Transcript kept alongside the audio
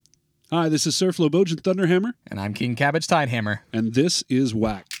Hi, this is Sir Flobojan Thunderhammer. And I'm King Cabbage Tidehammer. And this is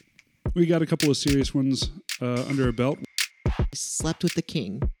Whack. We got a couple of serious ones under our belt. Slept with the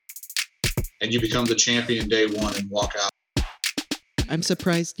king. And you become the champion day one and walk out. I'm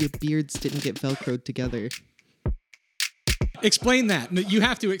surprised your beards didn't get Velcroed together. Explain that. You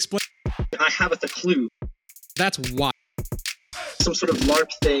have to explain. I haven't a clue. That's why. Some sort of LARP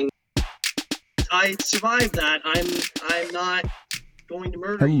thing. I survived that. I'm not going to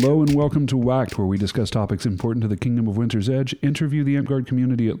murder you. Hello and welcome to Whacked, where we discuss topics important to the Kingdom of Winter's Edge, interview the Amtgard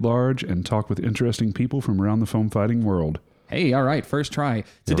community at large, and talk with interesting people from around the foam fighting world. Hey, all right, first try.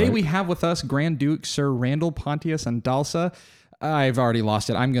 Today we have with us Grand Duke Sir Randall Pontius Andalsa. I've already lost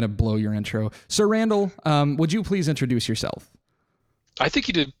it. I'm going to blow your intro. Sir Randall, would you please introduce yourself? I think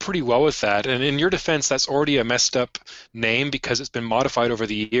you did pretty well with that. And in your defense, that's already a messed up name because it's been modified over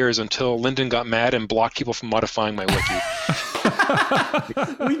the years until Lyndon got mad and blocked people from modifying my wiki.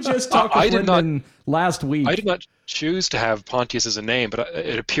 We just talked with Lyndon last week. I did not choose to have Pontius as a name, but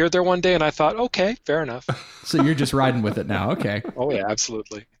it appeared there one day and I thought, okay, fair enough. So you're just riding with it now. Okay. Oh, yeah,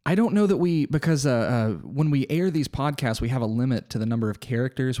 absolutely. I don't know that because when we air these podcasts, we have a limit to the number of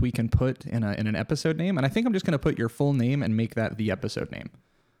characters we can put in an episode name. And I think I'm just going to put your full name and make that the episode name.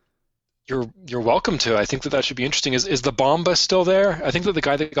 You're welcome to. I think that should be interesting. Is the Bomba still there? I think that the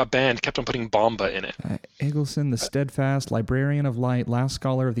guy that got banned kept on putting Bomba in it. Eggleston, the steadfast, librarian of light, last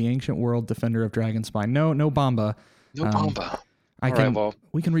scholar of the ancient world, defender of Dragonspine. No Bomba. No Bomba.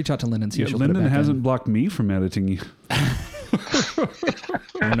 We can reach out to Lyndon and see if she'll Lyndon put it back hasn't in. blocked me from editing you.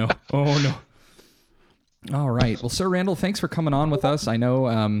 Oh no. All right. Well, Sir Randall, thanks for coming on with us. I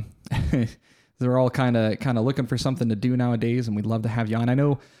know they're all kind of looking for something to do nowadays, and we'd love to have you on. I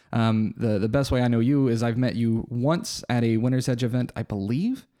know the best way I know you is I've met you once at a Winter's Edge event, I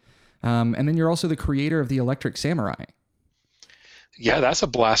believe, and then you're also the creator of the Electric Samurai. Yeah, that's a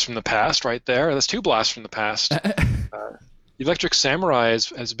blast from the past right there. That's two blasts from the past. The Electric Samurai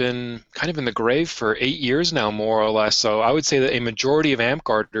has been kind of in the grave for 8 years now, more or less. So I would say that a majority of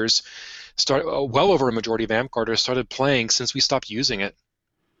Amtgarders well over a majority of Amtgarders started playing since we stopped using it.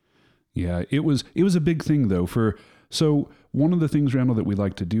 Yeah, it was a big thing though. So one of the things, Randall, that we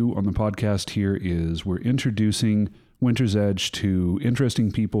like to do on the podcast here is we're introducing Winter's Edge to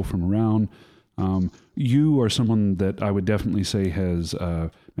interesting people from around. You are someone that I would definitely say has,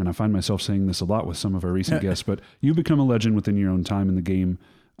 and I find myself saying this a lot with some of our recent guests, but you've become a legend within your own time in the game.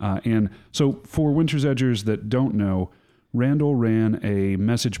 And so for Winter's Edgers that don't know, Randall ran a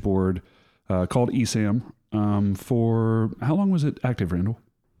message board called ESAM for, how long was it active, Randall?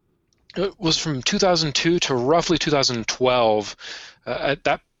 It was from 2002 to roughly 2012. At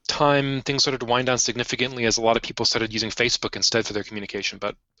that time, things started to wind down significantly as a lot of people started using Facebook instead for their communication.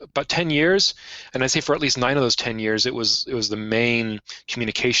 But about 10 years, and I'd say for at least 9 of those 10 years, it was the main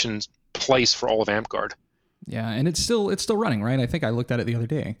communications place for all of Amtgard. Yeah, and it's still running, right? I think I looked at it the other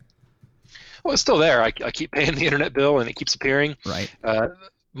day. Well, it's still there. I keep paying the internet bill, and it keeps appearing. Right.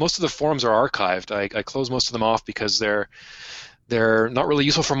 Most of the forums are archived. I close most of them off because they're not really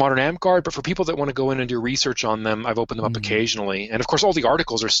useful for modern Amtgard, but for people that want to go in and do research on them, I've opened them up occasionally. And of course, all the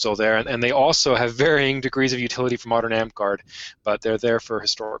articles are still there, and they also have varying degrees of utility for modern Amtgard, but they're there for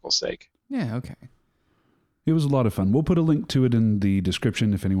historical sake. Yeah, okay. It was a lot of fun. We'll put a link to it in the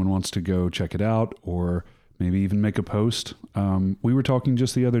description if anyone wants to go check it out, or maybe even make a post. We were talking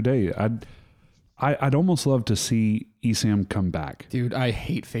just the other day. I'd almost love to see ESAM come back. Dude, I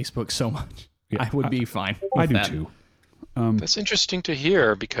hate Facebook so much. Yeah, I would be fine with I do that. too. That's interesting to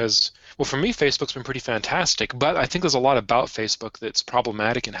hear because, well, for me, Facebook's been pretty fantastic, but I think there's a lot about Facebook that's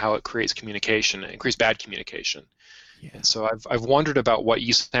problematic in how it creates communication. It creates bad communication. Yeah. And so I've wondered about what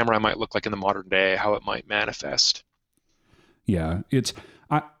Samurai might look like in the modern day, how it might manifest. Yeah,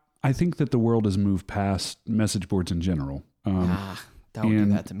 I think that the world has moved past message boards in general. Don't do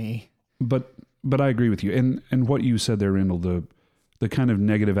that to me. But I agree with you. And what you said there, Randall, the kind of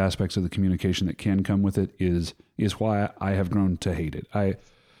negative aspects of the communication that can come with it is why I have grown to hate it.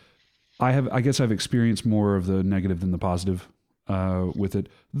 I guess I've experienced more of the negative than the positive with it.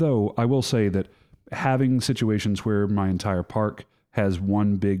 Though I will say that having situations where my entire park has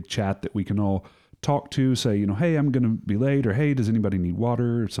one big chat that we can all talk to, say, hey, I'm going to be late, or hey, does anybody need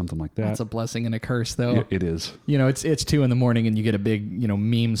water, or something like that. That's a blessing and a curse, though. Yeah, it is. It's 2 a.m. and you get a big,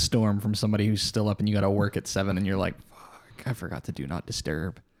 meme storm from somebody who's still up and you got to work at 7 and you're like, fuck, I forgot to do not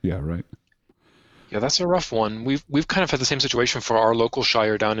disturb. Yeah, right. Yeah, that's a rough one. We've kind of had the same situation for our local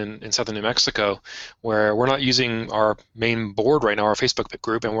shire down in southern New Mexico, where we're not using our main board right now, our Facebook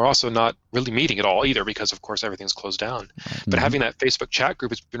group, and we're also not really meeting at all either because, of course, everything's closed down. But having that Facebook chat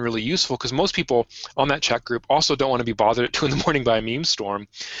group has been really useful because most people on that chat group also don't want to be bothered at 2 in the morning by a meme storm.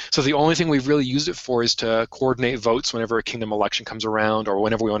 So the only thing we've really used it for is to coordinate votes whenever a kingdom election comes around or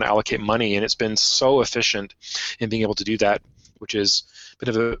whenever we want to allocate money, and it's been so efficient in being able to do that, which is a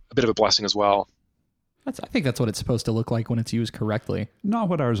bit of a blessing as well. I think that's what it's supposed to look like when it's used correctly. Not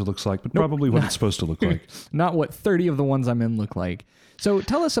what ours looks like, but probably what it's supposed to look like. Not what 30 of the ones I'm in look like. So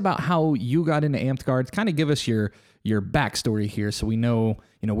tell us about how you got into Amped Guards. Kind of give us your backstory here so we know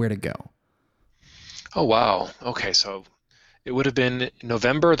where to go. Oh, wow. Okay, so it would have been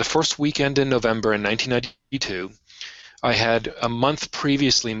November, the first weekend in November in 1992. I had a month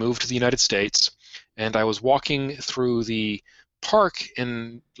previously moved to the United States, and I was walking through the park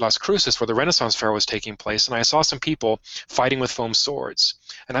in Las Cruces where the Renaissance Fair was taking place, and I saw some people fighting with foam swords.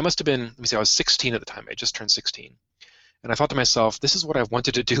 And I must have been, I was 16 at the time. I just turned 16. And I thought to myself, this is what I've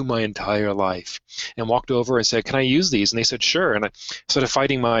wanted to do my entire life. And walked over and said, can I use these? And they said, sure. And I started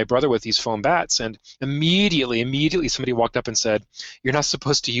fighting my brother with these foam bats. And immediately somebody walked up and said, you're not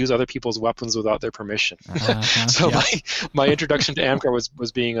supposed to use other people's weapons without their permission. So my introduction to Amcar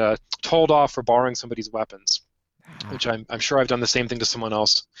was being told off for borrowing somebody's weapons, which I'm sure I've done the same thing to someone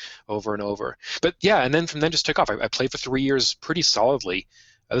else over and over. But yeah, and then from then just took off. I played for 3 years pretty solidly.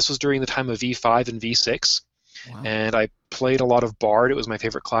 This was during the time of V5 and V6. Wow. And I played a lot of Bard. It was my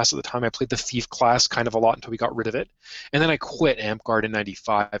favorite class at the time. I played the Thief class kind of a lot until we got rid of it. And then I quit Amp-Guard in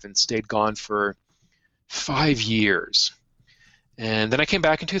 95 and stayed gone for 5 years. And then I came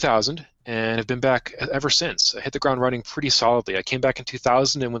back in 2000 and have been back ever since. I hit the ground running pretty solidly. I came back in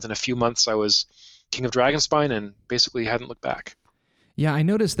 2000, and within a few months I was King of Dragonspine and basically hadn't looked back. Yeah, I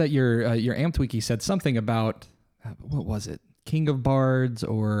noticed that your Amped Wiki said something about, what was it? King of Bards,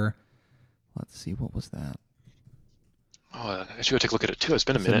 or let's see, what was that? Oh, I should go take a look at it too. It's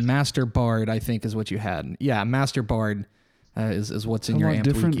been a minute. Master Bard, I think, is what you had. Yeah, Master Bard is what's in your Amped Wiki.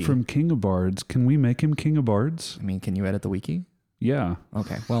 A lot different from King of Bards. Can we make him King of Bards? I mean, can you edit the wiki? Yeah.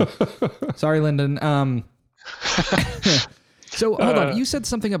 Okay, well, sorry, Lyndon. So hold on, you said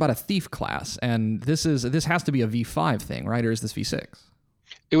something about a Thief class, and this has to be a V5 thing, right? Or is this V6?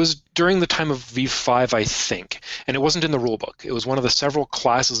 It was during the time of V5, I think, and it wasn't in the rulebook. It was one of the several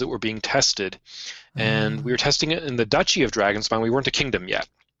classes that were being tested, and we were testing it in the Duchy of Dragonspine. We weren't a kingdom yet.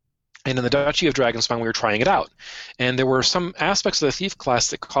 And in the Duchy of Dragonspine, we were trying it out. And there were some aspects of the Thief class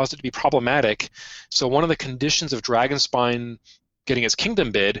that caused it to be problematic. So one of the conditions of Dragonspine getting its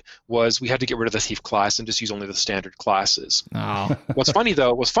kingdom bid was we had to get rid of the Thief class and just use only the standard classes. Oh. What's funny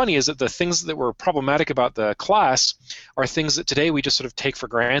is that the things that were problematic about the class are things that today we just sort of take for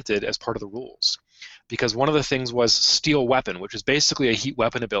granted as part of the rules. Because one of the things was Steel Weapon, which is basically a heat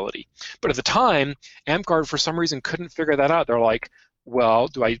weapon ability. But at the time, Amp-Guard for some reason couldn't figure that out. They're like, well,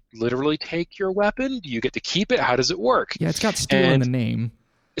 do I literally take your weapon? Do you get to keep it? How does it work? Yeah, it's got steel in the name.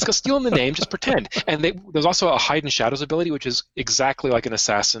 It's got steel in the name, just pretend. And there's also a hide in shadows ability, which is exactly like an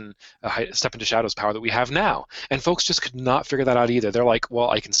assassin step into shadows power that we have now. And folks just could not figure that out either. They're like, well,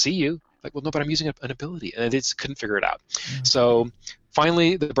 I can see you. Like, well, no, but I'm using an ability. And they just couldn't figure it out. Mm-hmm. So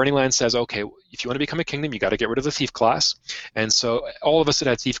finally, the Burning Land says, okay, if you want to become a kingdom, you got to get rid of the Thief class. And so all of us that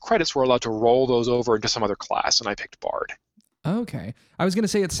had Thief credits were allowed to roll those over into some other class, and I picked Bard. Okay. I was going to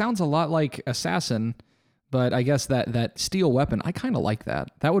say it sounds a lot like Assassin, but I guess that steel weapon, I kind of like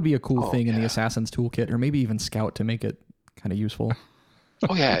that. That would be a cool thing in the Assassin's toolkit, or maybe even Scout to make it kind of useful.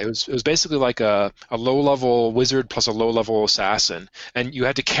 Oh yeah, it was basically like a low-level wizard plus a low-level assassin, and you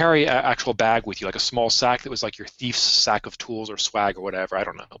had to carry an actual bag with you, like a small sack that was like your thief's sack of tools or swag or whatever. I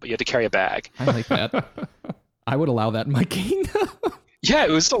don't know, but you had to carry a bag. I like that. I would allow that in my kingdom. Yeah,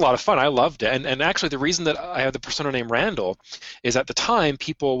 it was just a lot of fun. I loved it. And actually, the reason that I have the persona name Randall is at the time,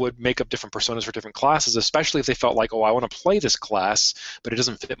 people would make up different personas for different classes, especially if they felt like, oh, I want to play this class, but it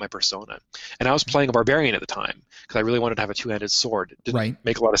doesn't fit my persona. And I was playing a barbarian at the time because I really wanted to have a two-handed sword. It didn't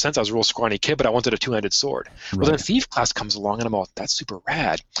make a lot of sense. I was a real scrawny kid, but I wanted a two-handed sword. Right. Well, then a thief class comes along, and I'm all, that's super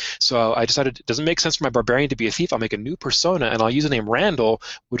rad. So I decided it doesn't make sense for my barbarian to be a thief. I'll make a new persona, and I'll use the name Randall,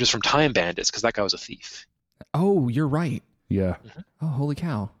 which is from Time Bandits, because that guy was a thief. Oh, you're right. Yeah. Oh, holy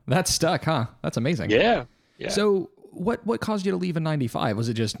cow. That's stuck, huh? That's amazing. Yeah. So what caused you to leave in 95? Was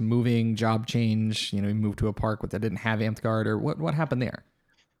it just moving, job change, you moved to a park that didn't have Amped Guard, or what happened there?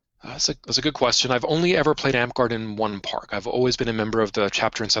 That's a good question. I've only ever played Amtgard in one park. I've always been a member of the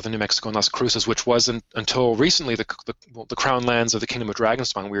chapter in southern New Mexico in Las Cruces, which wasn't until recently the crown lands of the Kingdom of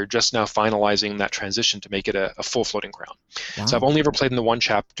Dragonspine. We are just now finalizing that transition to make it a full floating crown. Wow. So I've only ever played in the one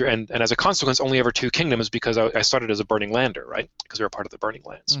chapter, and as a consequence, only ever 2 kingdoms because I started as a Burning Lander, right? Because we were part of the Burning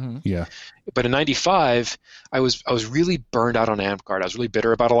Lands. Mm-hmm. Yeah. But in '95, I was really burned out on Amtgard. I was really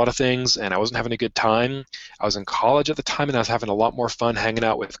bitter about a lot of things, and I wasn't having a good time. I was in college at the time, and I was having a lot more fun hanging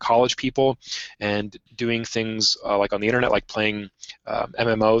out with college people and doing things like on the internet, like playing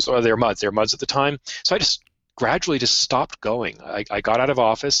MMOs, or they were MUDs at the time. So I just gradually just stopped going. I got out of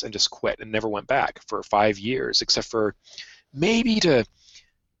office and just quit and never went back for 5 years, except for maybe to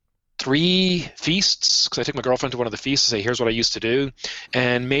 3 feasts, because I took my girlfriend to one of the feasts to say, here's what I used to do,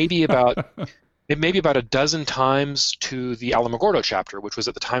 and maybe about a dozen times to the Alamogordo chapter, which was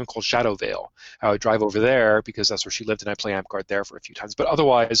at the time called Shadowvale. I would drive over there because that's where she lived, and I play Amtgard there for a few times. But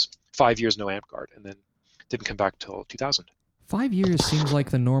otherwise, 5 years no Amtgard, and then didn't come back till 2000. 5 years seems like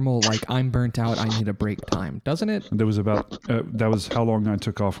the normal, like, I'm burnt out, I need a break time, doesn't it? There was that was how long I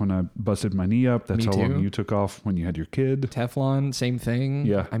took off when I busted my knee up. That's Me how long too. you took off when you had your kid. Teflon, same thing.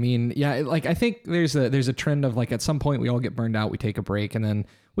 Yeah. I mean, yeah, like, I think there's a trend of, like, at some point we all get burned out, we take a break, and then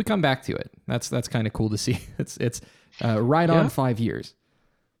we come back to it. That's kind of cool to see. It's right on 5 years.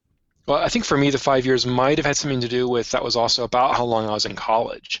 Well, I think for me, the 5 years might have had something to do with that was also about how long I was in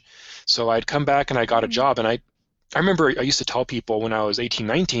college. So I'd come back and I got a job, and I remember I used to tell people when I was 18,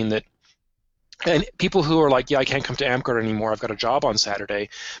 19 that, and people who are like, yeah, I can't come to Amtgard anymore, I've got a job on Saturday,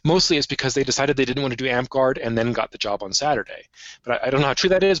 mostly it's because they decided they didn't want to do Amtgard and then got the job on Saturday. But I don't know how true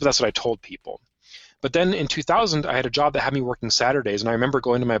that is, but that's what I told people. But then in 2000, I had a job that had me working Saturdays, and I remember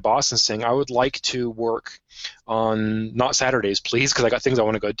going to my boss and saying, I would like to work on not Saturdays, please, because I got things I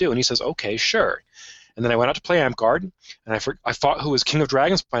want to go do. And he says, okay, sure. And then I went out to play Amtgard, and I fought who was King of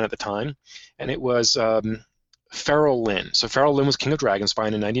Dragonspine at the time, and it was Farrell Lynn. So Farrell Lynn was King of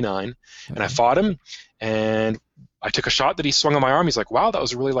Dragonspine in '99, and I fought him, and I took a shot that he swung on my arm. He's like, wow, that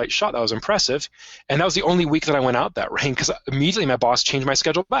was a really light shot. That was impressive. And that was the only week that I went out that ring, because immediately my boss changed my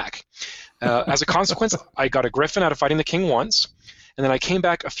schedule back. As a consequence, I got a Griffin out of fighting the king once. And then I came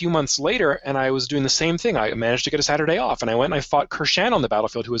back a few months later, and I was doing the same thing. I managed to get a Saturday off, and I went and I fought Kershan on the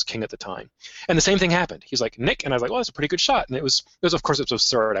battlefield, who was king at the time. And the same thing happened. He's like, Nick, and I was like, well, that's a pretty good shot. And it was of course, it was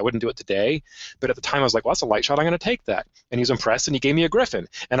absurd. I wouldn't do it today. But at the time, I was like, well, that's a light shot. I'm going to take that. And he was impressed, and he gave me a Griffin.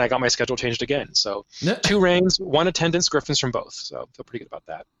 And I got my schedule changed again. So 2 reigns, 1 attendance, Griffins from both. So I feel pretty good about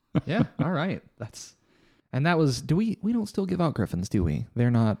that. Yeah, all right. That was, we don't still give out Griffins, do we?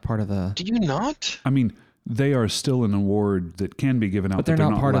 They're not part of the... Do you not? I mean, they are still an award that can be given out, But they're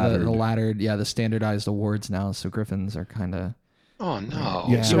not part laddered. of the laddered, the standardized awards now, so Griffins are kind of... Oh, no.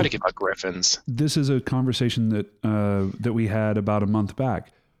 Yeah, You so- got to give out Griffins. This is a conversation that we had about a month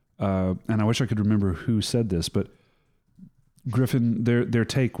back, and I wish I could remember who said this, but Griffin, their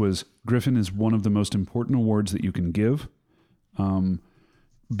take was Griffin is one of the most important awards that you can give,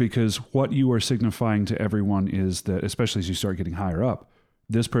 because what you are signifying to everyone is that, especially as you start getting higher up,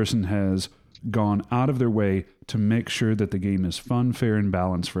 this person has gone out of their way to make sure that the game is fun, fair, and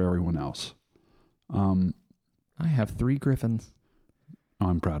balanced for everyone else. I have 3 Griffins.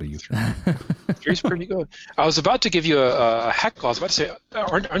 I'm proud of you. Yours pretty good. I was about to give you a heckle. I was about to say,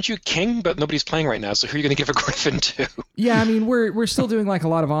 aren't you king? But nobody's playing right now, so who are you going to give a Griffin to? Yeah, I mean, we're still doing like a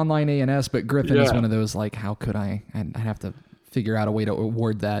lot of online ANS, but Griffin is Yeah. one of those, like, how could I'd have to figure out a way to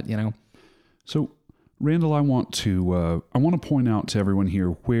award that, So, Randall, I want to point out to everyone here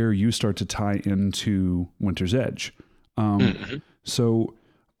where you start to tie into Winter's Edge. So,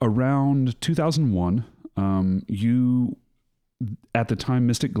 around 2001, you, at the time,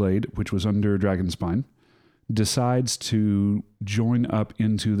 Mystic Glade, which was under Dragonspine, decides to join up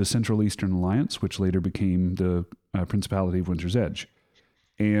into the Central Eastern Alliance, which later became the Principality of Winter's Edge,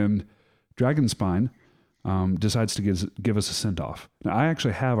 and Dragonspine decides to give us a send-off. Now, I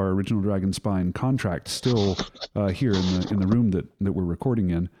actually have our original Dragonspine contract still here in the room that we're recording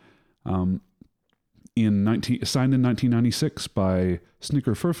in. Signed in 1996 by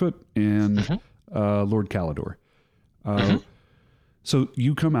Snicker Furfoot and Lord Calidor. So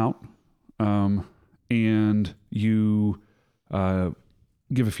you come out and you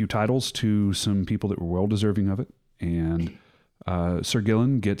give a few titles to some people that were well deserving of it, and Sir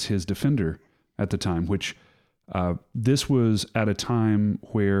Gillen gets his Defender at the time, which this was at a time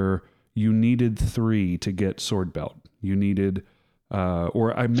where you needed 3 to get Sword Belt. You needed,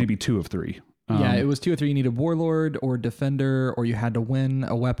 or maybe 2 of 3. it was 2 or 3. You needed Warlord or Defender, or you had to win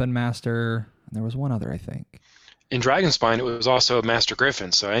a Weapon Master. And there was one other, I think. In Dragonspine, it was also a Master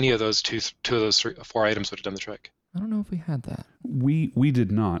Griffin, so any of those 4 items would have done the trick. I don't know if we had that. We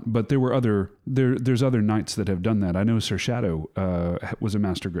did not, but there were there's other knights that have done that. I know Sir Shadow was a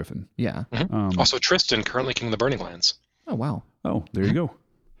Master Griffin. Yeah. Also, Tristan, currently King of the Burning Lands. Oh, wow. Oh, there you go.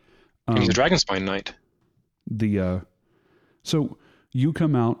 And he's a Dragonspine Knight. So you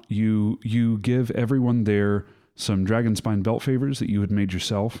come out, you give everyone there some Dragonspine belt favors that you had made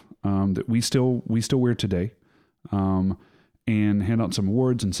yourself, that we still wear today, and hand out some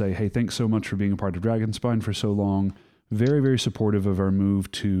awards and say, hey, thanks so much for being a part of Dragonspine for so long. Very, very supportive of our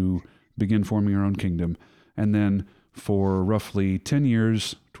move to begin forming our own kingdom. And then for roughly 10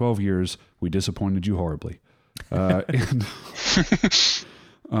 years, 12 years, we disappointed you horribly. But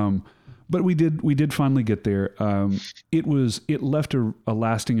we did finally get there. It left a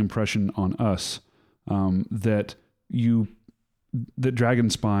lasting impression on us, that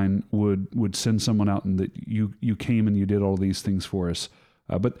Dragonspine would send someone out, and that you came and you did all these things for us.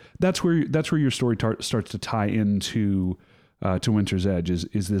 But that's where your story starts to tie into to Winter's Edge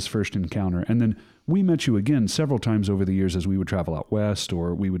is this first encounter. And then we met you again several times over the years as we would travel out west,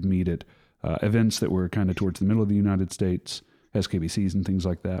 or we would meet at events that were kind of towards the middle of the United States, SKBCs and things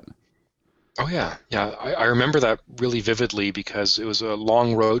like that. Oh, yeah. Yeah, I remember that really vividly because it was a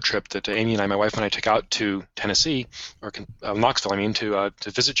long road trip that Amy and I, my wife and I, took out to Tennessee, or Knoxville, to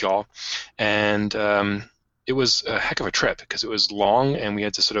visit y'all. And it was a heck of a trip because it was long and we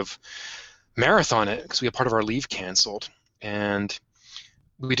had to sort of marathon it because we had part of our leave canceled. And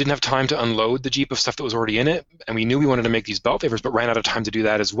we didn't have time to unload the Jeep of stuff that was already in it, and we knew we wanted to make these belt favors, but ran out of time to do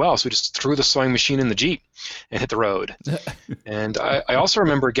that as well. So we just threw the sewing machine in the Jeep and hit the road. And I also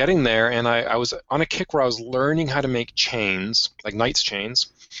remember getting there, and I was on a kick where I was learning how to make chains, like knight's chains,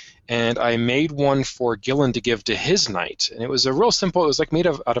 and I made one for Gillen to give to his knight. And it was a real simple, it was like made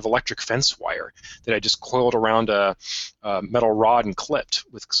out of electric fence wire that I just coiled around a metal rod and clipped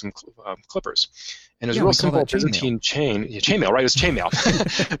with some clippers. And it was a real simple Byzantine chainmail, right? It was chainmail.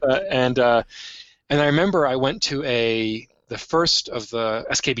 And I remember I went to the first of the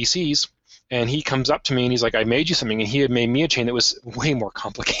SKBCs, and he comes up to me and he's like, I made you something. And he had made me a chain that was way more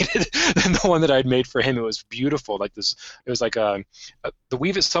complicated than the one that I'd made for him. It was beautiful. Like this, it was like the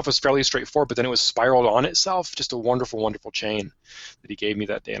weave itself was fairly straightforward, but then it was spiraled on itself. Just a wonderful, wonderful chain that he gave me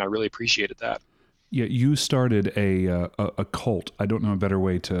that day. And I really appreciated that. Yeah, you started a cult. I don't know a better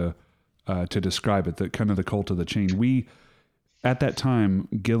way to describe it, the cult of the chain. We, at that time,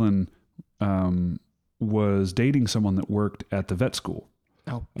 Gillen was dating someone that worked at the vet school.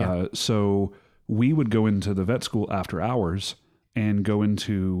 Oh, yeah. So we would go into the vet school after hours and go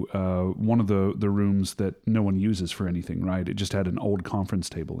into one of the rooms that no one uses for anything, right? It just had an old conference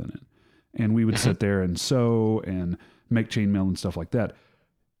table in it. And we would sit there and sew and make chainmail and stuff like that.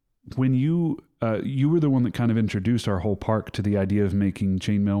 When you were the one that kind of introduced our whole park to the idea of making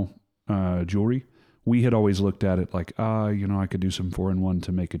chainmail jewelry. We had always looked at it like, I could do some 4-in-1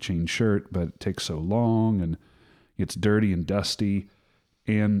 to make a chain shirt, but it takes so long and it's dirty and dusty.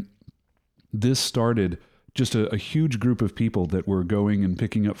 And this started just a huge group of people that were going and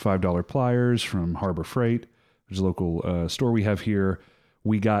picking up $5 pliers from Harbor Freight. There's a local store we have here.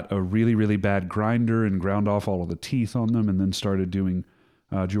 We got a really, really bad grinder and ground off all of the teeth on them and then started doing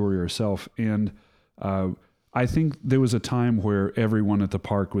jewelry ourselves. And I think there was a time where everyone at the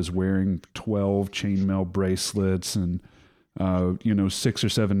park was wearing 12 chainmail bracelets and 6 or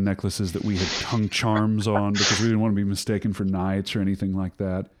 7 necklaces that we had hung charms on because we didn't want to be mistaken for knights or anything like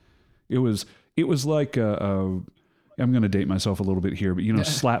that. It was like I'm going to date myself a little bit here, but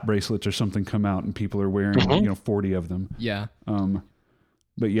slap bracelets or something come out and people are wearing 40 of them. Yeah.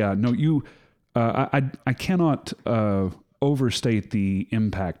 But yeah, no, I cannot overstate the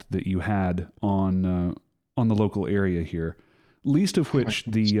impact that you had on the local area here. Least of which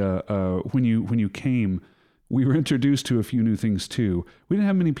when you came, we were introduced to a few new things too. We didn't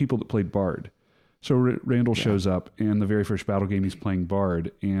have many people that played Bard. So Randall shows up, and the very first battle game he's playing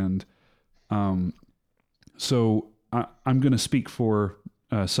Bard, and so I'm going to speak for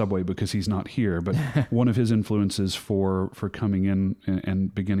Subway because he's not here, but one of his influences for coming in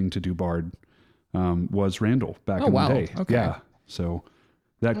and beginning to do Bard was Randall back in the day. Okay. Yeah, so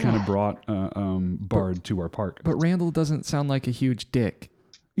that kind of brought Bard to our park. But Randall doesn't sound like a huge dick.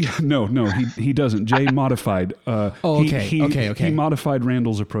 Yeah, no, he doesn't. Jay modified. Okay. He modified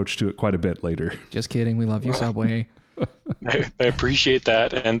Randall's approach to it quite a bit later. Just kidding. We love you, Subway. I appreciate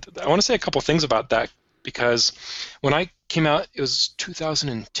that. And I want to say a couple things about that because when I came out, it was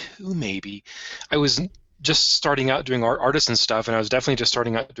 2002 maybe. I was just starting out doing artisan stuff, and I was definitely just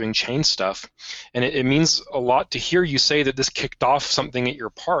starting out doing chain stuff. And it means a lot to hear you say that this kicked off something at your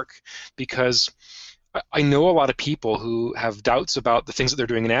park because I know a lot of people who have doubts about the things that they're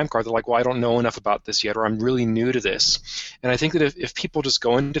doing in AMCAR. They're like, well, I don't know enough about this yet, or I'm really new to this. And I think that if people just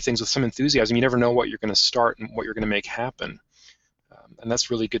go into things with some enthusiasm, you never know what you're going to start and what you're going to make happen. And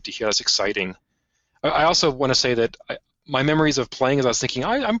that's really good to hear. That's exciting. I also want to say that my memories of playing is I was thinking,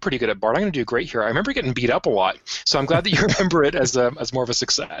 I'm pretty good at Bard. I'm going to do great here. I remember getting beat up a lot. So I'm glad that you remember it as more of a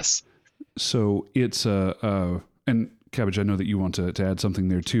success. So it's and Cabbage, I know that you want to add something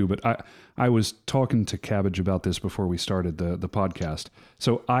there too, but I was talking to Cabbage about this before we started the podcast.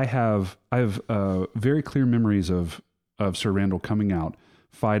 So I have very clear memories of Sir Randall coming out,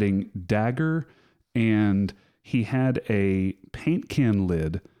 fighting Dagger, and he had a paint can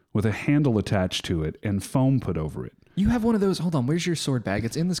lid with a handle attached to it and foam put over it. You have one of those. Hold on, where's your sword bag?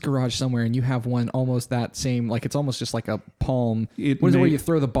 It's in this garage somewhere, and you have one almost that same. Like it's almost just like a palm. What is it where you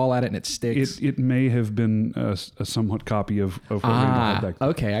throw the ball at it and it sticks? It may have been a somewhat copy of what Randall had back then.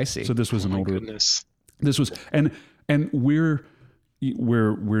 Okay, I see. So this was an older. Goodness. This was and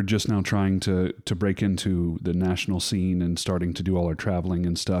we're just now trying to break into the national scene and starting to do all our traveling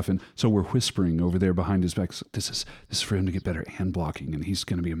and stuff, and so we're whispering over there behind his back. This is for him to get better at hand blocking, and he's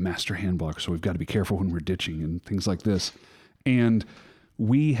going to be a master hand blocker. So we've got to be careful when we're ditching and things like this. And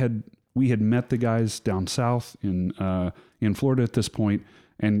we had met the guys down south in Florida at this point,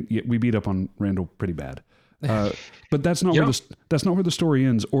 and we beat up on Randall pretty bad. But that's not where the story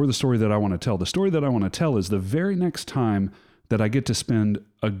ends, or the story that I want to tell. The story that I want to tell is the very next time that I get to spend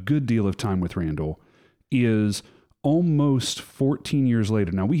a good deal of time with Randall is almost 14 years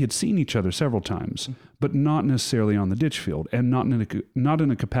later. Now, we had seen each other several times, but not necessarily on the ditch field, and not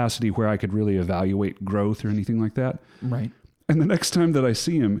in a capacity where I could really evaluate growth or anything like that. Right. And the next time that I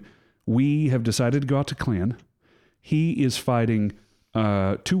see him, we have decided to go out to Clan. He is fighting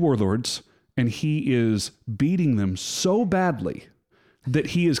 2 warlords, and he is beating them so badly that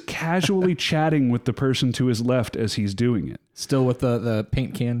he is casually chatting with the person to his left as he's doing it. Still with the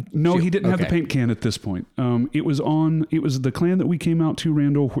paint can? No, he didn't have the paint can at this point. It was the Clan that we came out to,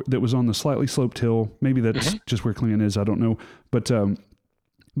 Randall, that was on the slightly sloped hill. Maybe that's just where Clan is. I don't know. But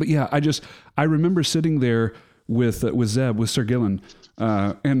yeah, I remember sitting there with Zeb, with Sir Gillen,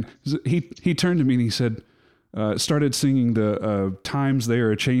 and he turned to me and he said, started singing the Times They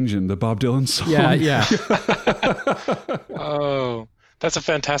Are A-Changin', the Bob Dylan song. Yeah. Oh, that's a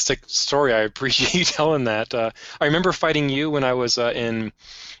fantastic story. I appreciate you telling that. I remember fighting you when I was in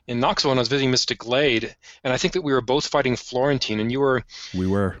Knoxville when I was visiting Mystic Glade, and I think that we were both fighting Florentine, and you were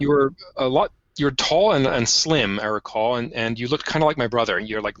tall and slim, I recall, and you looked kind of like my brother.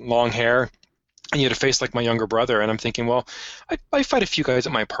 You're like long hair, and you had a face like my younger brother. And I'm thinking, well, I fight a few guys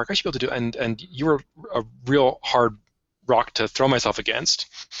at my park. I should be able to do it. And you were a real hard rock to throw myself against.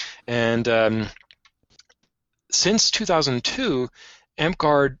 And since 2002,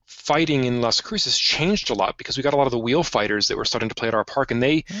 AmpGuard fighting in Las Cruces changed a lot because we got a lot of the wheel fighters that were starting to play at our park, and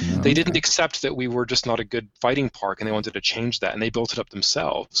they didn't accept that we were just not a good fighting park, and they wanted to change that, and they built it up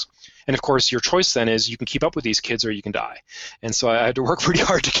themselves. And of course, your choice then is you can keep up with these kids or you can die. And so I had to work pretty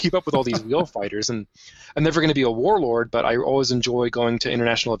hard to keep up with all these wheel fighters, and I'm never going to be a warlord, but I always enjoy going to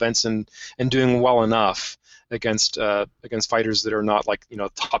international events and doing well enough against fighters that are not like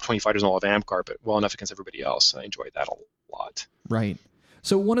top 20 fighters in all of AmpGuard, but well enough against everybody else. I enjoyed that a lot. Right.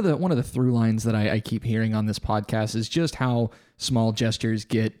 So one of the through lines that I keep hearing on this podcast is just how small gestures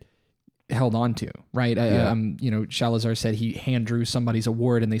get held on to, right? Shalazar said he hand drew somebody's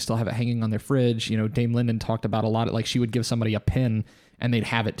award and they still have it hanging on their fridge. Dame Linden talked about a lot, like she would give somebody a pin and they'd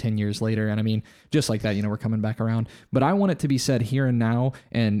have it 10 years later. And I mean, just like that, we're coming back around. But I want it to be said here and now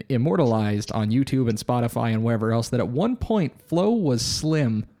and immortalized on YouTube and Spotify and wherever else that at one point Flo was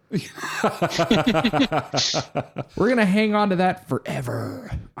slim. We're gonna hang on to that forever.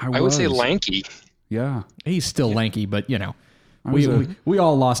 I would say lanky. Yeah, he's still lanky, but we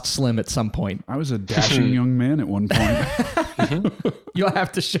all lost Slim at some point. I was a dashing young man at one point. You'll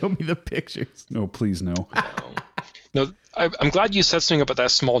have to show me the pictures. No, please no. No, I'm glad you said something about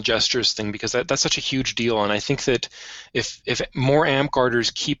that small gestures thing, because that's such a huge deal, and I think that if more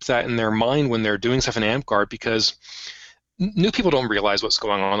AmpGuarders keep that in their mind when they're doing stuff in AmpGuard, because new people don't realize what's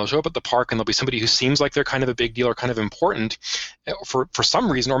going on. They'll show up at the park and there'll be somebody who seems like they're kind of a big deal or kind of important for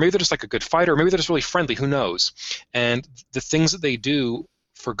some reason, or maybe they're just like a good fighter, or maybe they're just really friendly, who knows? And the things that they do,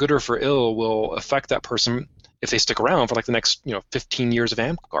 for good or for ill, will affect that person if they stick around for like the next 15 years of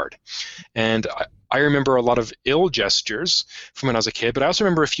AmpGuard. And I remember a lot of ill gestures from when I was a kid, but I also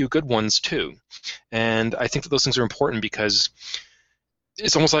remember a few good ones too. And I think that those things are important because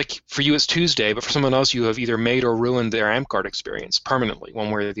it's almost like for you it's Tuesday, but for someone else you have either made or ruined their AmpGuard experience permanently,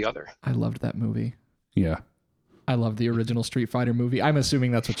 one way or the other. I loved that movie. Yeah. I love the original Street Fighter movie. I'm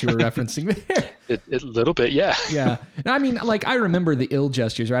assuming that's what you were referencing there. A little bit, yeah. Yeah. I mean, like, I remember the ill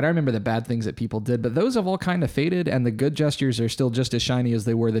gestures, right? I remember the bad things that people did, but those have all kind of faded, and the good gestures are still just as shiny as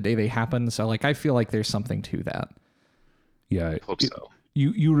they were the day they happened. So, like, I feel like there's something to that. Yeah. I hope so.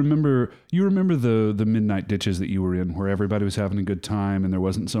 You remember the midnight ditches that you were in where everybody was having a good time and there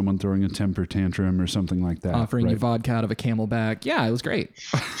wasn't someone throwing a temper tantrum or something like that. Offering right? you vodka out of a Camelback. Yeah, it was great.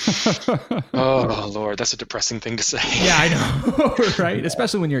 Oh, Lord, that's a depressing thing to say. Yeah, I know. Right?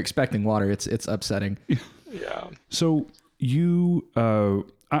 Especially when you're expecting water. It's upsetting. Yeah. So you,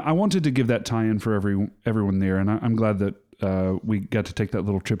 I wanted to give that tie-in for everyone there, and I'm glad that we got to take that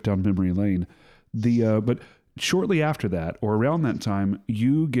little trip down memory lane. But shortly after that, or around that time,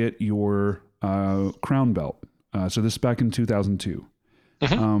 you get your crown belt. So this is back in 2002.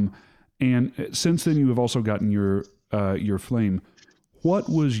 Mm-hmm. And since then, you have also gotten your flame. What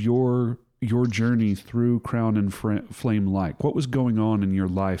was your journey through Crown and Flame like? What was going on in your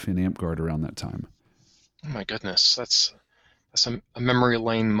life in Amtgard around that time? Oh my goodness, that's a memory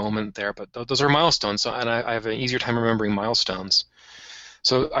lane moment there. But those are milestones, and I have an easier time remembering milestones.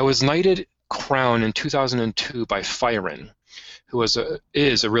 So I was knighted Crown in 2002 by Fyron, who is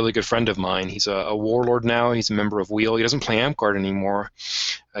a really good friend of mine. He's a warlord now. He's a member of Wheel. He doesn't play Amtgard anymore.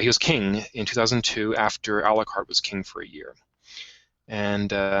 He was king in 2002 after Alucard was king for a year. And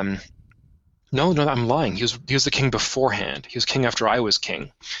no, I'm lying. He was the king beforehand. He was king after I was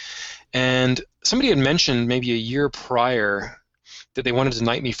king. And somebody had mentioned maybe a year prior that they wanted to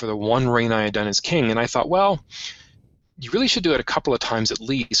knight me for the one reign I had done as king. And I thought, well, you really should do it a couple of times at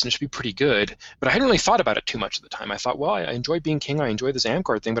least, and it should be pretty good. But I hadn't really thought about it too much at the time. I thought, well, I enjoy being king. I enjoy this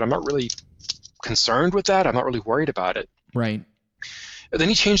Amtgard thing, but I'm not really concerned with that. I'm not really worried about it. Right. And then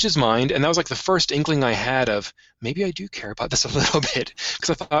he changed his mind, and that was like the first inkling I had of maybe I do care about this a little bit. Because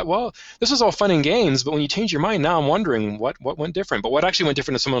I thought, well, this was all fun and games, but when you change your mind, now I'm wondering what went different. But what actually went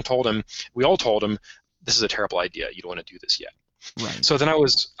different is someone told him, we all told him, this is a terrible idea. You don't want to do this yet. Right. So then I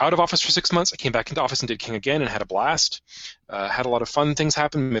was out of office for 6 months. I came back into office and did king again and had a blast. Had a lot of fun things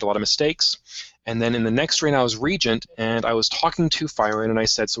happen, made a lot of mistakes. And then in the next reign, I was regent, and I was talking to Fyron, and I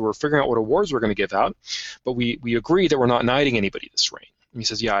said, so we're figuring out what awards we're going to give out, but we agree that we're not knighting anybody this reign. And he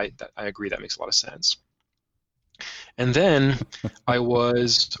says, yeah, I agree. That makes a lot of sense. And then I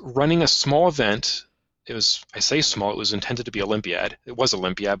was running a small event. It was, I say small, it was intended to be Olympiad. It was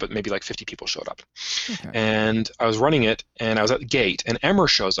Olympiad, but maybe like 50 people showed up. Okay. And I was running it, and I was at the gate, and Emmer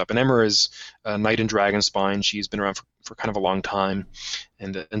shows up. And Emmer is a knight in Dragonspine. She's been around for kind of a long time,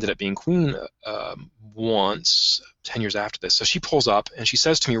 and ended up being queen once, 10 years after this. So she pulls up, and she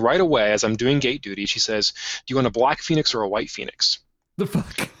says to me right away, as I'm doing gate duty, she says, do you want a black phoenix or a white phoenix? The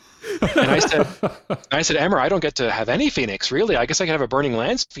fuck? And I said, Emmer, I don't get to have any phoenix, really. I guess I could have a Burning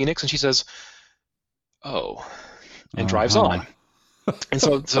Lands phoenix. And she says, oh, and drives on. And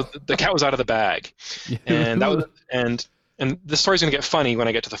so the cat was out of the bag. And that was, and the story's going to get funny when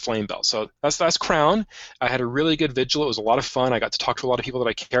I get to the flame belt. So that's Crown. I had a really good vigil. It was a lot of fun. I got to talk to a lot of people that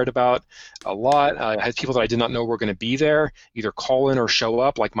I cared about a lot. I had people that I did not know were going to be there, either call in or show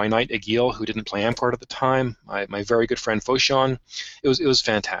up, like my knight Egil, who didn't play Amtgard at the time, my very good friend Foshan. It was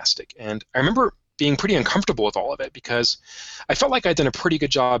fantastic. And I remember being pretty uncomfortable with all of it because I felt like I'd done a pretty good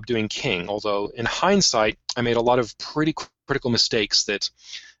job doing king, although in hindsight I made a lot of pretty critical mistakes that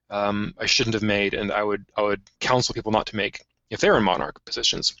I shouldn't have made, and I would counsel people not to make if they're in monarch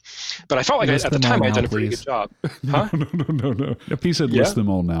positions. But I felt like at the time I'd done a pretty good job. Huh? No. He said list them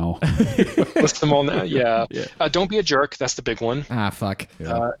all now. List them all now, yeah. Don't be a jerk. That's the big one. Ah, fuck.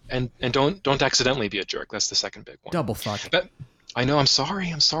 Yeah. And don't accidentally be a jerk. That's the second big one. Double fuck. But I know. I'm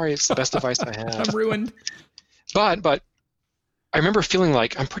sorry. It's the best advice I have. I'm ruined. But I remember feeling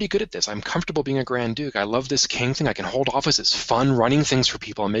like I'm pretty good at this. I'm comfortable being a Grand Duke. I love this king thing. I can hold office. It's fun running things for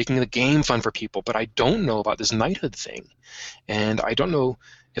people and making the game fun for people. But I don't know about this knighthood thing. And I don't know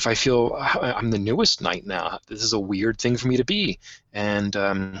if I feel I'm the newest knight now. This is a weird thing for me to be. And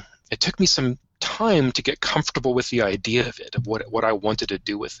it took me some time to get comfortable with the idea of it, of what I wanted to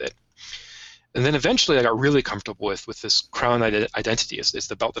do with it. And then eventually I got really comfortable with this crown identity. It's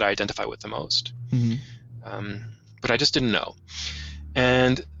the belt that I identify with the most. Mm-hmm. But I just didn't know.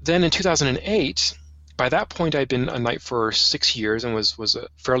 And then in 2008, by that point I'd been a knight for 6 years and was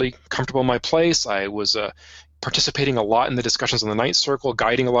fairly comfortable in my place. I was participating a lot in the discussions on the Knight Circle,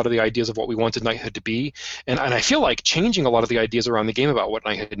 guiding a lot of the ideas of what we wanted knighthood to be. And I feel like changing a lot of the ideas around the game about what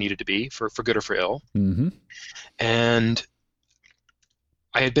knighthood needed to be, for good or for ill. Mm-hmm. And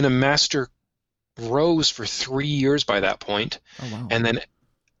I had been a master Rose for 3 years by that point. Oh, wow.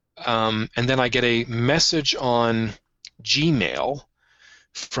 And then I get a message on Gmail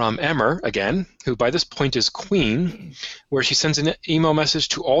from Emmer, again, who by this point is Queen, where she sends an email message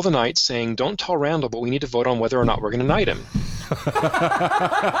to all the knights saying, "Don't tell Randall, but we need to vote on whether or not we're going to knight him."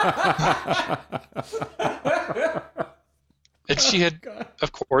 And she had,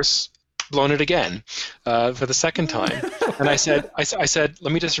 of course, blown it again for the second time. And I said,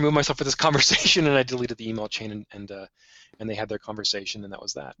 "Let me just remove myself from this conversation," and I deleted the email chain, and they had their conversation, and that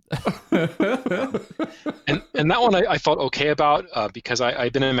was that. And that one I felt okay about because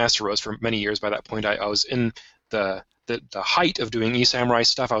I'd been in Master Rose for many years by that point. I was in the height of doing eSamurai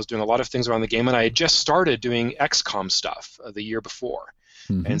stuff. I was doing a lot of things around the game, and I had just started doing XCOM stuff the year before.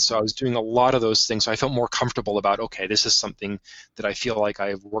 Mm-hmm. And so I was doing a lot of those things, so I felt more comfortable about, okay, this is something that I feel like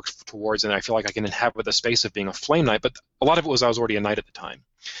I've worked towards, and I feel like I can inhabit the space of being a flame knight. But a lot of it was I was already a knight at the time.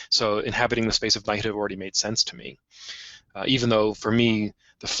 So inhabiting the space of knighthood already made sense to me. Even though, for me,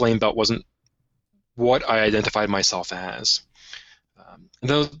 the flame belt wasn't what I identified myself as.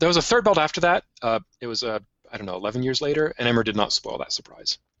 There was a third belt after that. It was, 11 years later, and Emmer did not spoil that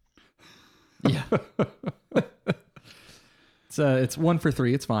surprise. Yeah. It's 1 for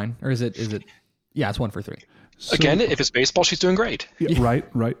 3. It's fine. Or is it? Yeah, it's 1 for 3. So, again, if it's baseball, she's doing great. Yeah,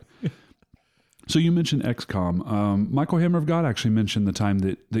 right. So you mentioned XCOM. Michael Hammer of God actually mentioned the time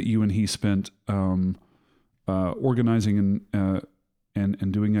that you and he spent organizing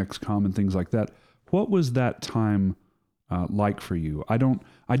and doing XCOM and things like that. What was that time like for you? I don't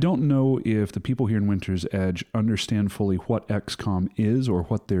know if the people here in Winter's Edge understand fully what XCOM is or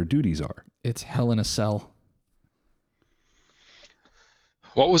what their duties are. It's hell in a cell.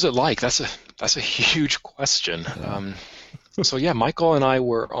 What was it like? That's a huge question. So yeah, Michael and I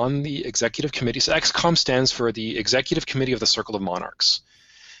were on the executive committee. So XCOM stands for the Executive Committee of the Circle of Monarchs.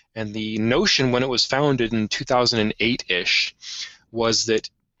 And the notion when it was founded in 2008-ish was that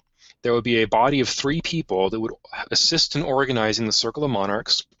there would be a body of 3 people that would assist in organizing the Circle of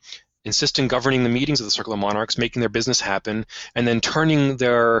Monarchs, insist in governing the meetings of the Circle of Monarchs, making their business happen, and then turning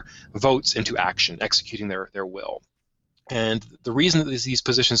their votes into action, executing their will. And the reason that these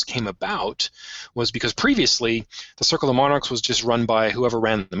positions came about was because previously the Circle of Monarchs was just run by whoever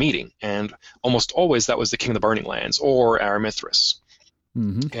ran the meeting, and almost always that was the King of the Burning Lands or Aramithris.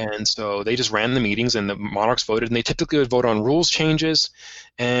 Mm-hmm. And so they just ran the meetings, and the monarchs voted, and they typically would vote on rules changes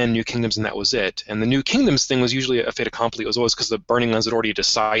and new kingdoms, and that was it. And the new kingdoms thing was usually a fait accompli. It was always because the Burning Lands had already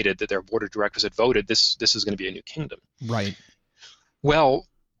decided that their board of directors had voted this is going to be a new kingdom. Right. Well,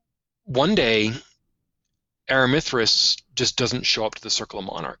 one day Aramithris just doesn't show up to the Circle of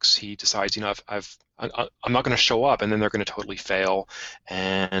Monarchs. He decides, I'm not going to show up, and then they're going to totally fail,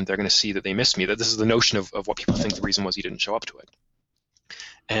 and they're going to see that they missed me. That this is the notion of what people think the reason was he didn't show up to it.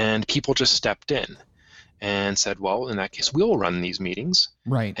 And people just stepped in and said, well, in that case, we'll run these meetings.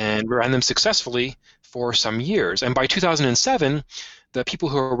 Right. And we ran them successfully for some years. And by 2007, the people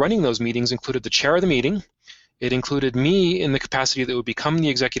who were running those meetings included the chair of the meeting. It included me in the capacity that would become the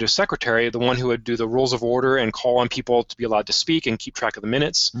executive secretary, the one who would do the rules of order and call on people to be allowed to speak and keep track of the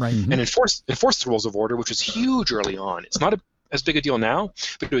minutes, right. And enforce the rules of order, which was huge early on. It's not as big a deal now,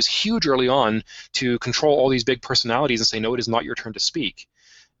 but it was huge early on to control all these big personalities and say, no, it is not your turn to speak.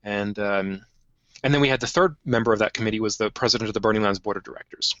 And then we had the third member of that committee was the president of the Burning Lands Board of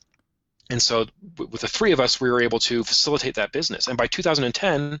Directors. And so with the 3 of us, we were able to facilitate that business. And by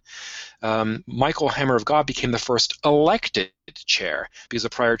 2010, Michael Hammer of God became the first elected chair because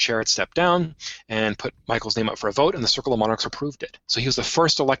the prior chair had stepped down and put Michael's name up for a vote, and the Circle of Monarchs approved it. So he was the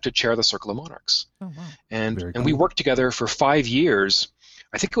first elected chair of the Circle of Monarchs. Oh, wow. And we worked together for 5 years.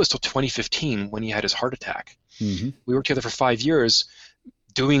 I think it was till 2015 when he had his heart attack. Mm-hmm. We worked together for 5 years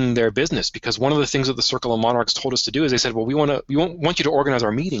doing their business, because one of the things that the Circle of Monarchs told us to do is they said, well, we want you to organize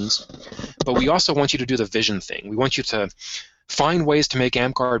our meetings, but we also want you to do the vision thing. We want you to find ways to make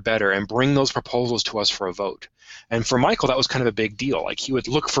Amtgard better and bring those proposals to us for a vote. And for Michael, that was kind of a big deal. Like, he would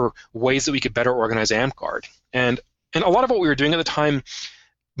look for ways that we could better organize Amtgard. And a lot of what we were doing at the time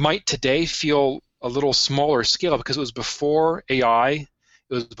might today feel a little smaller scale because it was before AI.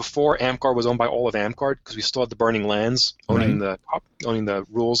 It was before Amtgard was owned by all of Amtgard, because we still had the Burning Lands owning the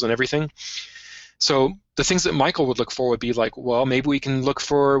rules and everything. So the things that Michael would look for would be like, well, maybe we can look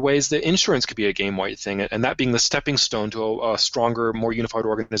for ways that insurance could be a game-wide thing, and that being the stepping stone to a stronger, more unified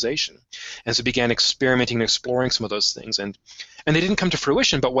organization. And so began experimenting and exploring some of those things. And they didn't come to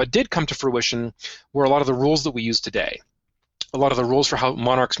fruition, but what did come to fruition were a lot of the rules that we use today. A lot of the rules for how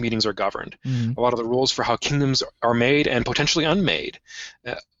monarchs' meetings are governed, a lot of the rules for how kingdoms are made and potentially unmade.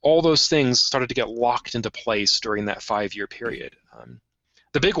 All those things started to get locked into place during that 5-year period.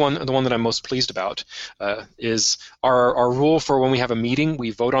 The big one, the one that I'm most pleased about, is our rule for when we have a meeting,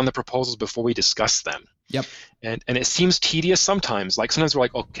 we vote on the proposals before we discuss them. Yep. And it seems tedious sometimes. Like sometimes we're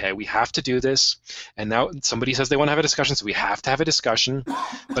like, okay, we have to do this. And now somebody says they want to have a discussion, so we have to have a discussion.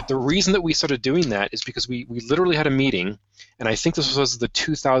 But the reason that we started doing that is because we literally had a meeting, and I think this was the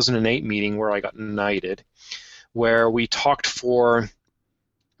 2008 meeting where I got knighted, where we talked for, it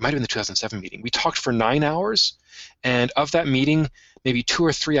might have been the 2007 meeting, we talked for 9 hours, and of that meeting, maybe 2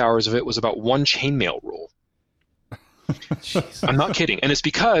 or 3 hours of it was about one chainmail rule. I'm not kidding. And it's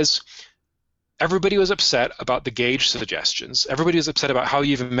because everybody was upset about the gauge suggestions. Everybody was upset about how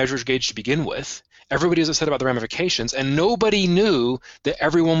you even measure gauge to begin with. Everybody was upset about the ramifications, and nobody knew that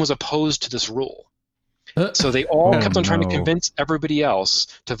everyone was opposed to this rule. So they all kept on trying to convince everybody else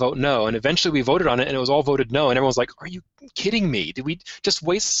to vote no, and eventually we voted on it, and it was all voted no, and everyone was like, are you kidding me? Did we just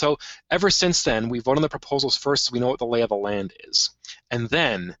waste? So ever since then, we vote on the proposals first so we know what the lay of the land is, and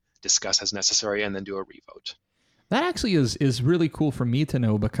then discuss as necessary, and then do a revote. That actually is really cool for me to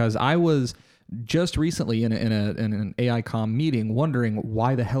know, because I was just recently in an AICOM meeting wondering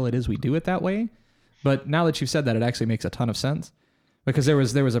why the hell it is we do it that way. But now that you've said that, it actually makes a ton of sense, because there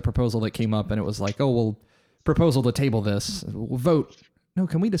was a proposal that came up and it was like, oh, well, proposal to table this, we'll vote. No,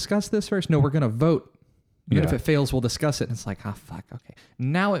 can we discuss this first? No, we're going to vote. Even if it fails, we'll discuss it. And it's like, fuck, okay.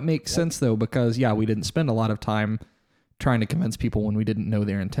 Now it makes sense though, because we didn't spend a lot of time trying to convince people when we didn't know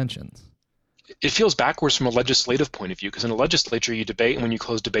their intentions. It feels backwards from a legislative point of view, because in a legislature you debate, and when you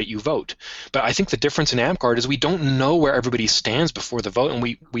close debate you vote. But I think the difference in AMPGuard is we don't know where everybody stands before the vote, and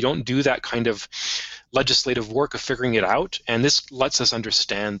we don't do that kind of legislative work of figuring it out, and this lets us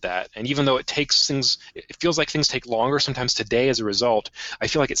understand that. And even though it feels like things take longer sometimes today as a result, I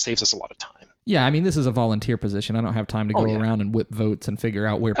feel like it saves us a lot of time. Yeah, I mean, this is a volunteer position. I don't have time to go around and whip votes and figure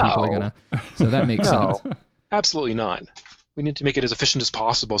out where people are going to... So that makes sense. Absolutely not. We need to make it as efficient as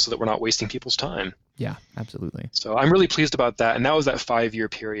possible so that we're not wasting people's time. Yeah, absolutely. So I'm really pleased about that, and that was that 5-year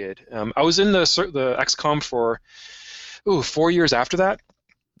period. I was in the XCOM for 4 years after that.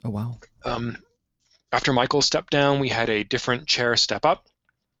 Oh, wow. After Michael stepped down, we had a different chair step up.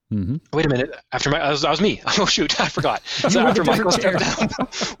 Mm-hmm. Wait a minute. That was me. Oh, shoot. I forgot. So after Michael stepped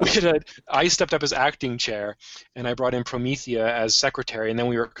down, I stepped up as acting chair, and I brought in Promethea as secretary, and then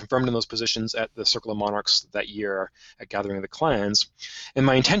we were confirmed in those positions at the Circle of Monarchs that year at Gathering of the Clans. And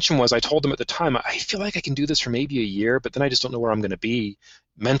my intention was, I told them at the time, I feel like I can do this for maybe a year, but then I just don't know where I'm going to be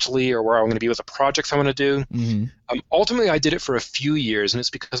mentally or where I'm going to be with the projects I want to do. Mm-hmm. Ultimately, I did it for a few years, and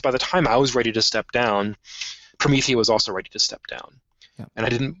it's because by the time I was ready to step down, Promethea was also ready to step down. And I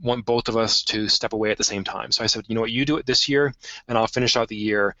didn't want both of us to step away at the same time. So I said, you know what, you do it this year, and I'll finish out the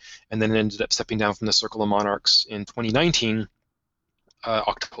year. And then ended up stepping down from the Circle of Monarchs in 2019,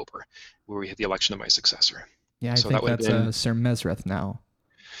 October, where we had the election of my successor. Yeah, I think that's Sir Mesrith now.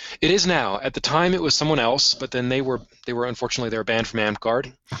 It is now. At the time, it was someone else, but then they were unfortunately they were banned from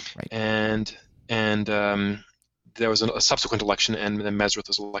AMPGuard. Right. And there was a subsequent election, and then Mesrith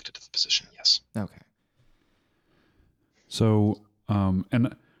was elected to the position. Yes. Okay. So.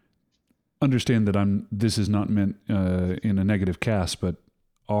 And understand that this is not meant in a negative cast, but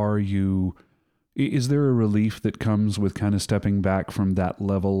is there a relief that comes with kind of stepping back from that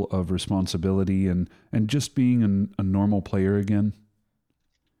level of responsibility and just being a normal player again?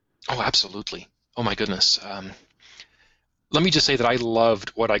 Oh, absolutely. Oh my goodness. Let me just say that I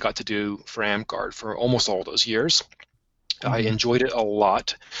loved what I got to do for AMPGuard for almost all those years. Mm-hmm. I enjoyed it a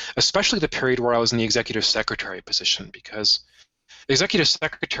lot, especially the period where I was in the executive secretary position, because the executive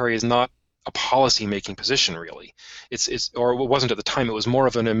secretary is not a policy-making position, really. Or it wasn't at the time. It was more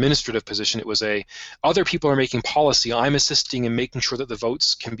of an administrative position. It was other people are making policy. I'm assisting in making sure that the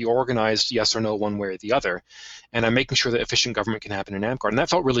votes can be organized, yes or no, one way or the other, and I'm making sure that efficient government can happen in AMPGuard. And that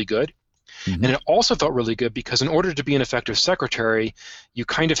felt really good. Mm-hmm. And it also felt really good because in order to be an effective secretary, you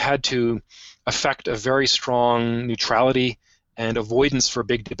kind of had to affect a very strong neutrality and avoidance for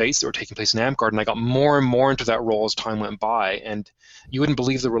big debates that were taking place in AMPGuard, and I got more and more into that role as time went by. And you wouldn't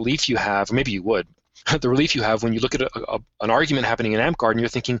believe the relief you have, or maybe you would, the relief you have when you look at an argument happening in AMPGuard and you're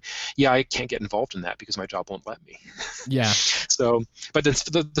thinking, yeah, I can't get involved in that because my job won't let me. Yeah. So, but then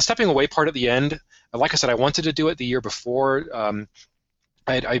the stepping away part at the end, like I said, I wanted to do it the year before.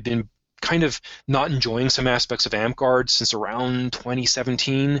 I'd been kind of not enjoying some aspects of AMPGuard since around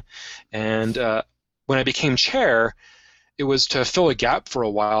 2017, and when I became chair, it was to fill a gap for a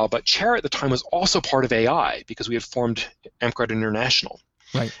while, but chair at the time was also part of AI because we had formed AMPGuard International.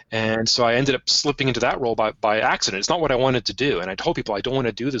 Right. And so I ended up slipping into that role by accident. It's not what I wanted to do. And I told people I don't want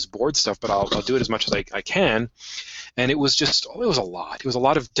to do this board stuff, but I'll do it as much as I can. And it was a lot. It was a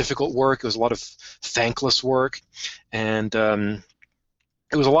lot of difficult work. It was a lot of thankless work. And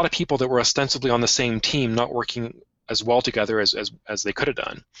it was a lot of people that were ostensibly on the same team, not working as well together as they could have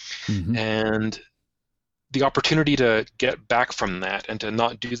done. Mm-hmm. And the opportunity to get back from that and to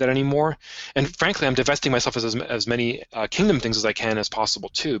not do that anymore. And frankly, I'm divesting myself as many kingdom things as I can as possible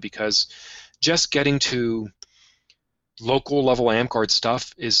too, because just getting to local level AmGuard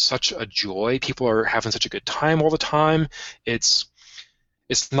stuff is such a joy. People are having such a good time all the time. It's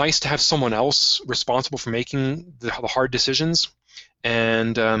nice to have someone else responsible for making the hard decisions.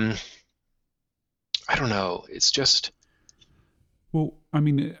 And I don't know, it's just... Well, I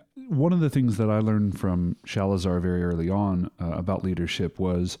mean, one of the things that I learned from Shalazar very early on about leadership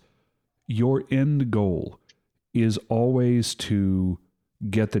was your end goal is always to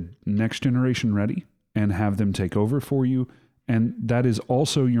get the next generation ready and have them take over for you. And that is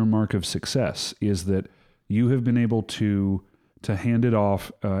also your mark of success, is that you have been able to hand it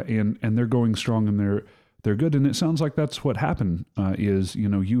off and they're going strong and they're good. And it sounds like that's what happened is,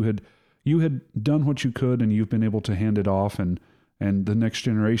 you had done what you could and you've been able to hand it off, and the next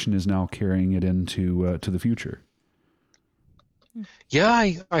generation is now carrying it into to the future. Yeah,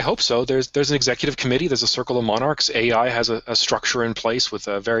 I hope so. There's an executive committee. There's a Circle of Monarchs. AI has a structure in place with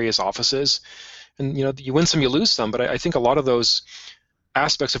various offices, and you win some, you lose some. But I think a lot of those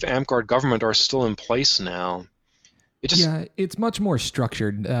aspects of AmGuard government are still in place now. Yeah, it's much more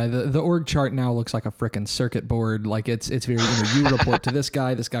structured. The org chart now looks like a frickin' circuit board. Like it's very, you report to this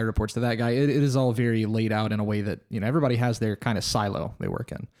guy reports to that guy. It is all very laid out in a way that, everybody has their kind of silo they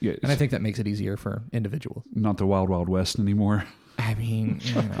work in. Yeah, and I think that makes it easier for individuals. Not the Wild Wild West anymore. I mean,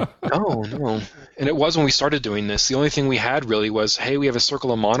 No. And it was when we started doing this. The only thing we had really was, hey, we have a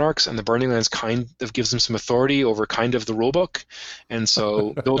Circle of Monarchs, and the Burning Lands kind of gives them some authority over kind of the rulebook. And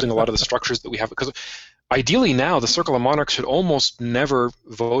so building a lot of the structures that we have, because ideally now the Circle of Monarchs should almost never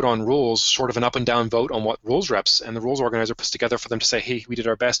vote on rules, sort of an up and down vote on what rules reps and the rules organizer puts together for them to say, hey, we did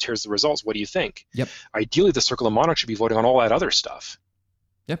our best, here's the results, what do you think? Yep. Ideally, the Circle of Monarchs should be voting on all that other stuff.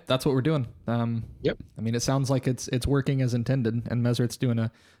 Yep, that's what we're doing. Yep. I mean, it sounds like it's working as intended, and Mesrit's doing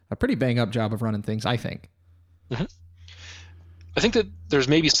a pretty bang-up job of running things, I think. Mm-hmm. I think that there's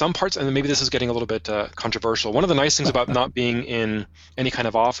maybe some parts, and maybe this is getting a little bit controversial. One of the nice things about not being in any kind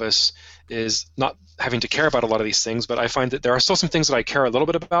of office is not having to care about a lot of these things, but I find that there are still some things that I care a little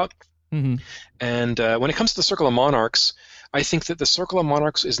bit about. Mm-hmm. And when it comes to the Circle of Monarchs, I think that the Circle of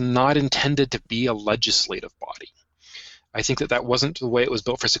Monarchs is not intended to be a legislative body. I think that wasn't the way it was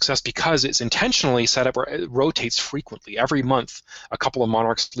built for success, because it's intentionally set up where it rotates frequently. Every month, a couple of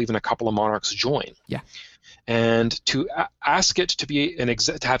monarchs leave and a couple of monarchs join. Yeah. And to ask it to be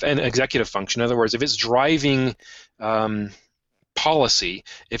to have an executive function, in other words, if it's driving policy,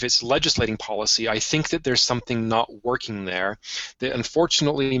 if it's legislating policy, I think that there's something not working there that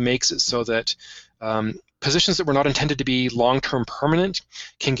unfortunately makes it so that positions that were not intended to be long-term permanent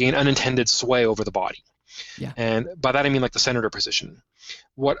can gain unintended sway over the body. Yeah. And by that I mean like the senator position.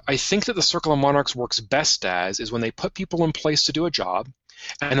 What I think that the Circle of Monarchs works best as is when they put people in place to do a job,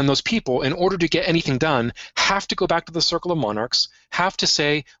 and then those people, in order to get anything done, have to go back to the Circle of Monarchs, have to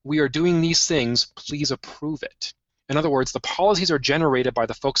say, we are doing these things, please approve it. In other words, the policies are generated by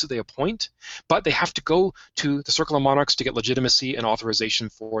the folks that they appoint, but they have to go to the Circle of Monarchs to get legitimacy and authorization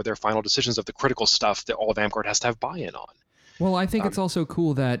for their final decisions of the critical stuff that all of AmGuard has to have buy-in on. Well, I think it's also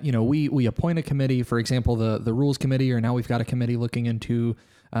cool that, we appoint a committee, for example, the rules committee, or now we've got a committee looking into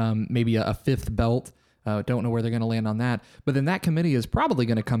maybe a fifth belt. Don't know where they're going to land on that. But then that committee is probably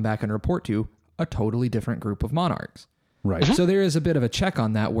going to come back and report to a totally different group of monarchs. Right. So there is a bit of a check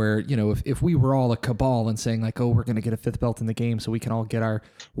on that where, if we were all a cabal and saying like, oh, we're going to get a fifth belt in the game so we can all get our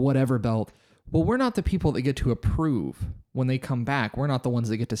whatever belt. Well, we're not the people that get to approve when they come back. We're not the ones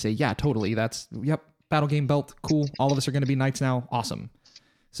that get to say, yeah, totally. Yep. Battle game belt, cool. All of us are going to be knights now. Awesome.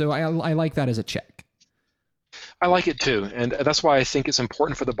 So I like that as a check. I like it too, and that's why I think it's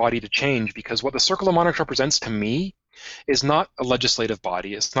important for the body to change, because what the Circle of Monarchs represents to me is not a legislative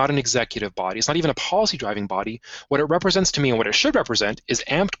body, it's not an executive body, it's not even a policy-driving body. What it represents to me and what it should represent is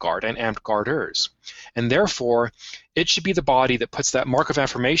AmGuard and AmGuarders. And therefore, it should be the body that puts that mark of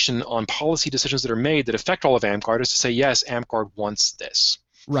affirmation on policy decisions that are made that affect all of AmGuarders to say, yes, AmGuard wants this.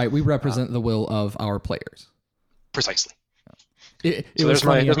 Right, we represent the will of our players. Precisely. It so was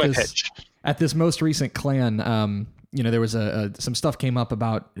there's my pitch. At this most recent clan, there was some stuff came up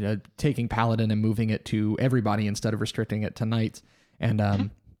about taking Paladin and moving it to everybody instead of restricting it to knights.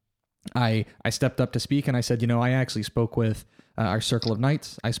 And I stepped up to speak and I said, I actually spoke with our Circle of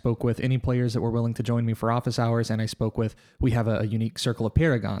Knights. I spoke with any players that were willing to join me for office hours, and I spoke with, we have a unique Circle of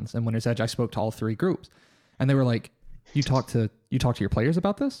Paragons. And Winter's Edge, I spoke to all three groups. And they were like, you talk to your players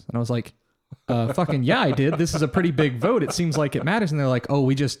about this? And I was like, fucking yeah, I did. This is a pretty big vote. It seems like it matters. And they're like,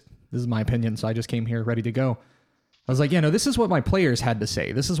 oh, this is my opinion, so I just came here ready to go. I was like, no, this is what my players had to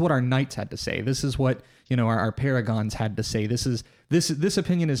say. This is what our knights had to say. This is what, our paragons had to say. This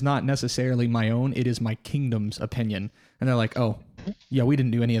opinion is not necessarily my own. It is my kingdom's opinion. And they're like, oh, yeah, we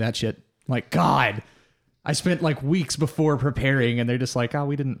didn't do any of that shit. I'm like, God, I spent like weeks before preparing, and they're just like, oh,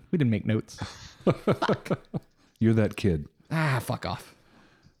 we didn't make notes. Fuck. You're that kid. Fuck off.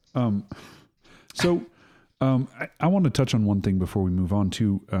 So I want to touch on one thing before we move on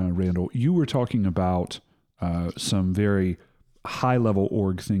to Randall. You were talking about some very high-level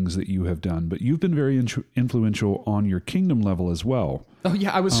org things that you have done, but you've been very influential on your kingdom level as well. Oh,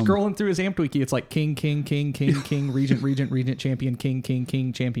 yeah, I was scrolling through his Amped Wiki. It's like king, regent, champion,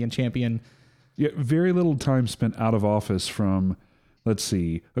 king, champion. Yeah, very little time spent out of office from, let's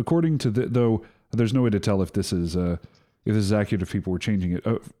see, according to though there's no way to tell if this is accurate, if people were changing it.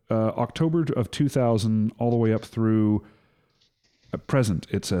 October of 2000 all the way up through present,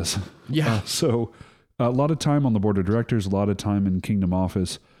 it says. Yeah. So a lot of time on the board of directors, a lot of time in Kingdom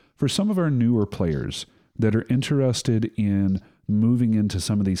office. For some of our newer players that are interested in moving into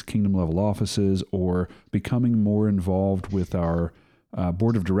some of these Kingdom level offices or becoming more involved with our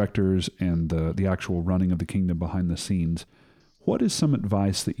board of directors and the actual running of the Kingdom behind the scenes, what is some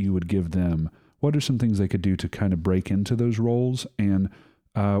advice that you would give them? What are some things they could do to kind of break into those roles? And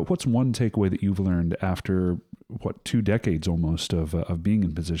what's one takeaway that you've learned after, 2 decades almost of being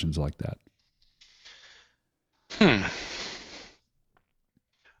in positions like that? I'm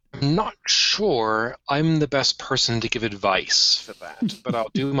not sure I'm the best person to give advice for that, but I'll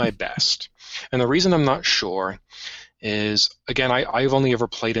do my best. And the reason I'm not sure is, again, I've only ever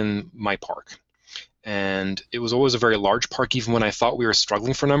played in my park. And it was always a very large park. Even when I thought we were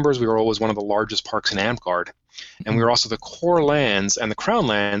struggling for numbers, we were always one of the largest parks in Amtgard. And we were also the core lands and the crown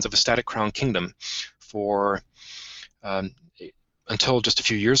lands of a static crown kingdom for until just a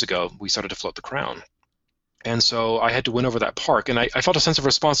few years ago, we started to float the crown. And so I had to win over that park. And I felt a sense of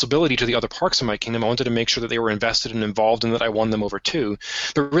responsibility to the other parks in my kingdom. I wanted to make sure that they were invested and involved and that I won them over too.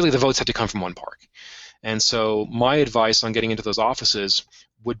 But really, the votes had to come from one park. And so my advice on getting into those offices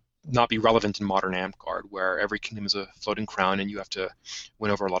would not be relevant in modern Amtgard, where every kingdom is a floating crown and you have to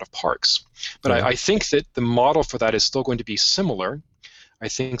win over a lot of parks. But I think that the model for that is still going to be similar. I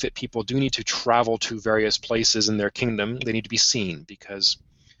think that people do need to travel to various places in their kingdom. They need to be seen, because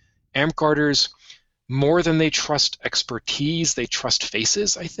Amtgarders, more than they trust expertise, they trust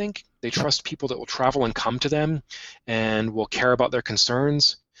faces, I think. They trust people that will travel and come to them and will care about their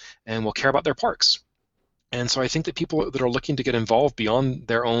concerns and will care about their parks. And so I think that people that are looking to get involved beyond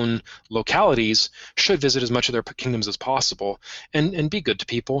their own localities should visit as much of their kingdoms as possible and be good to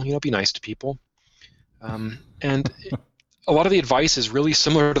people, be nice to people. And a lot of the advice is really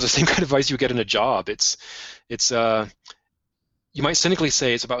similar to the same kind of advice you get in a job. It's you might cynically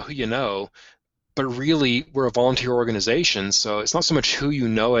say it's about who you know, but really we're a volunteer organization, so it's not so much who you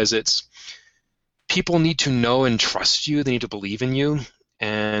know as it's people need to know and trust you. They need to believe in you.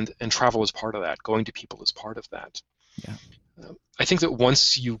 And travel is part of that. Going to people is part of that. Yeah. I think that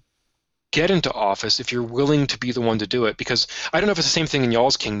once you get into office, if you're willing to be the one to do it, because I don't know if it's the same thing in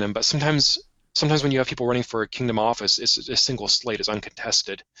y'all's kingdom, but sometimes when you have people running for a kingdom office, it's a single slate, is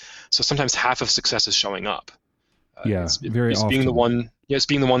uncontested. So sometimes half of success is showing up. Very often. Being the one. It's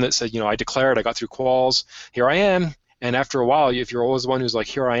being the one that said, I declared, I got through quals, here I am. And after a while, if you're always the one who's like,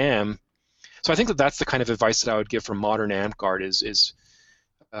 here I am. So I think that that's the kind of advice that I would give for modern Amtgard is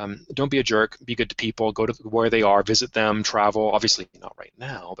don't be a jerk, be good to people, go to where they are, visit them, travel, obviously not right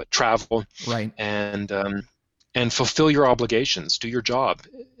now, but travel, right, and fulfill your obligations, do your job.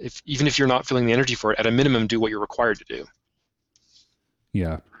 Even if you're not feeling the energy for it, at a minimum, do what you're required to do.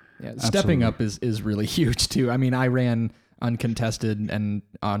 Yeah. Stepping up is really huge too. I mean, I ran uncontested and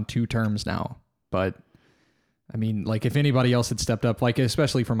on 2 terms now, but I mean, like if anybody else had stepped up, like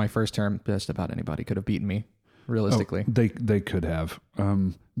especially for my first term, just about anybody could have beaten me. Realistically, they could have.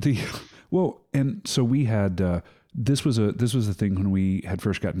 And so we had this was a thing when we had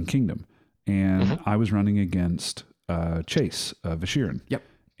first gotten Kingdom, and I was running against Chase Vashirin. Yep.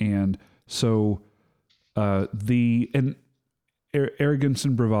 And so arrogance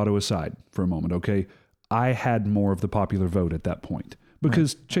and bravado aside for a moment, okay, I had more of the popular vote at that point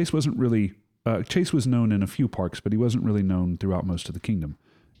because Chase wasn't really Chase was known in a few parks, but he wasn't really known throughout most of the Kingdom,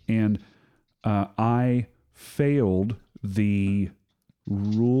 and I failed the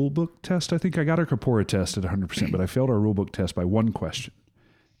rulebook test. I think I got our Corpora test at 100%, but I failed our rulebook test by 1 question.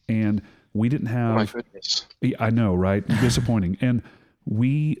 And we didn't have... Oh my goodness. I know, right? Disappointing. And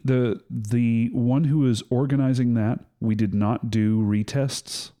the one who was organizing that, we did not do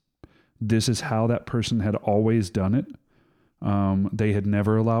retests. This is how that person had always done it. They had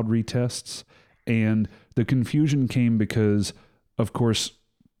never allowed retests. And the confusion came because, of course,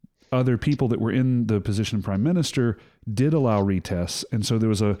 other people that were in the position of prime minister did allow retests. And so there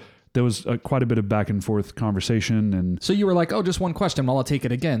was quite a bit of back and forth conversation. And So you were like, oh, just one question. Well, I'll take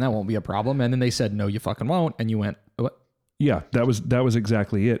it again. That won't be a problem. And then they said, no, you fucking won't. And you went, what? yeah, that was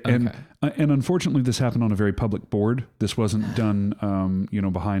exactly it. Okay. And unfortunately, this happened on a very public board. This wasn't done,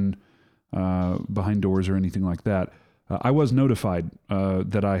 behind doors or anything like that. I was notified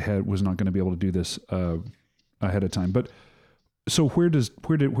that I was not going to be able to do this ahead of time. But so where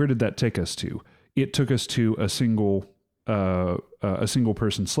did that take us to? It took us to a single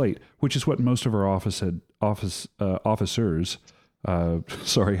person slate, which is what most of our officers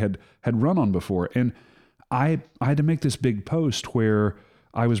had run on before. And I had to make this big post where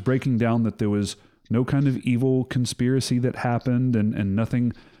I was breaking down that there was no kind of evil conspiracy that happened and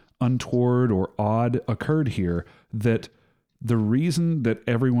nothing untoward or odd occurred here. That the reason that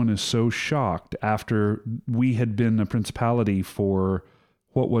everyone is so shocked after we had been a principality for,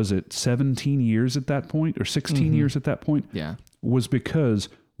 what was it, 17 years at that point or 16 years at that point? Yeah. Was because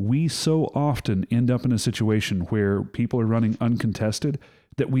we so often end up in a situation where people are running uncontested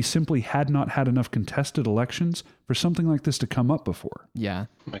that we simply had not had enough contested elections for something like this to come up before. Yeah.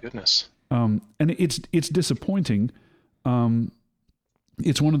 My goodness. And it's disappointing.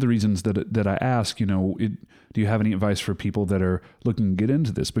 It's one of the reasons that I ask, do you have any advice for people that are looking to get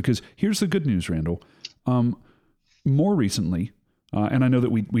into this? Because here's the good news, Randall. More recently, and I know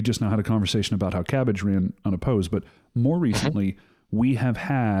that we just now had a conversation about how Cabbage ran unopposed, but more recently, we have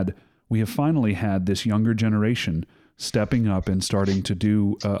finally had this younger generation stepping up and starting to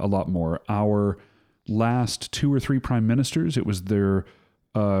do a lot more. Our last 2 or 3 prime ministers, it was their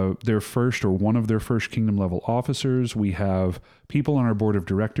first or one of their first kingdom level officers. We have people on our board of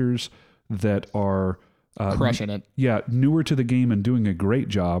directors that are Crushing it. Yeah, newer to the game and doing a great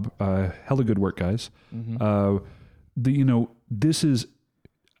job. Hella good work, guys. This is.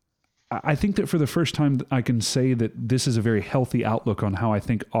 I think that for the first time, I can say that this is a very healthy outlook on how I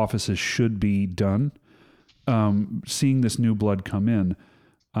think offices should be done. Seeing this new blood come in,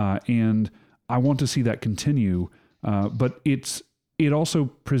 and I want to see that continue. But it also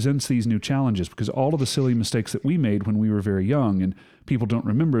presents these new challenges because all of the silly mistakes that we made when we were very young, and people don't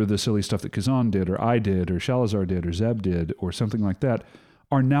remember the silly stuff that Kazan did, or I did, or Shalazar did, or Zeb did, or something like that,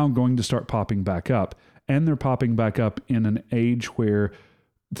 are now going to start popping back up. And they're popping back up in an age where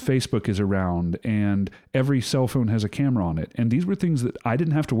Facebook is around and every cell phone has a camera on it. And these were things that I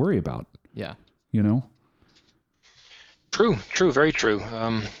didn't have to worry about. Yeah. True, very true.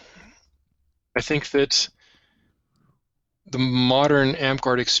 I think that the modern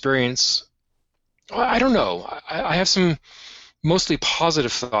AmpGuard experience, I don't know. I have some mostly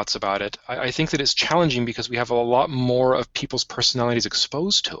positive thoughts about it. I think that it's challenging because we have a lot more of people's personalities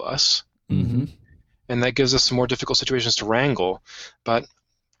exposed to us. Mm-hmm. And that gives us some more difficult situations to wrangle. But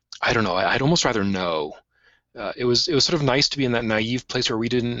I don't know. I'd almost rather know. It was sort of nice to be in that naive place where we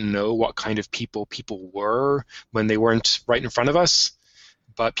didn't know what kind of people were when they weren't right in front of us.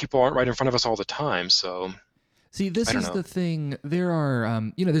 But people aren't right in front of us all the time. So see, this is the thing. There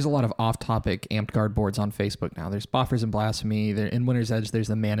are, there's a lot of off-topic Amped Guard boards on Facebook now. There's Boffers and Blasphemy. There in Winter's Edge. There's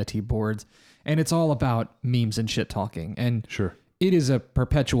the Manatee boards, and it's all about memes and shit talking. And sure, it is a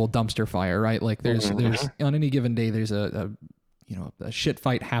perpetual dumpster fire, right? Like there's on any given day there's a shit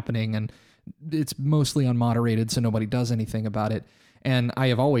fight happening, and it's mostly unmoderated, so nobody does anything about it. And I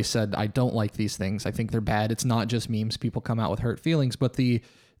have always said I don't like these things. I think they're bad. It's not just memes. People come out with hurt feelings, but the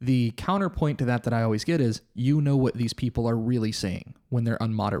counterpoint to that I always get is, what these people are really saying when they're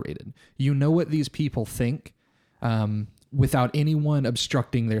unmoderated. What these people think without anyone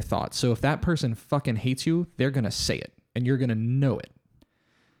obstructing their thoughts. So if that person fucking hates you, they're going to say it, and you're going to know it.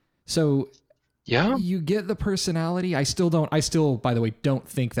 So yeah, you get the personality. I still, by the way, don't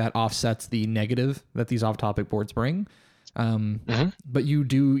think that offsets the negative that these off-topic boards bring. But you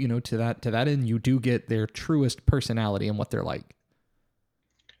do, to that end, you do get their truest personality and what they're like.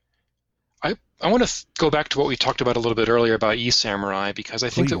 I want to go back to what we talked about a little bit earlier about eSamurai, because I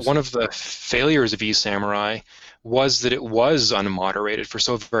think that one of the failures of eSamurai was that it was unmoderated for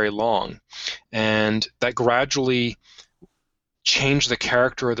so very long, and that gradually changed the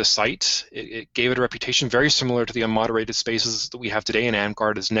character of the site. It gave it a reputation very similar to the unmoderated spaces that we have today in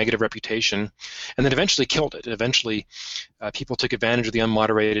AmpGuard as negative reputation, and then eventually killed it. Eventually, people took advantage of the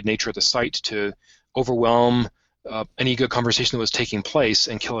unmoderated nature of the site to overwhelm any good conversation that was taking place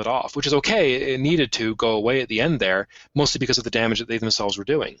and kill it off, which is okay. It needed to go away at the end there, mostly because of the damage that they themselves were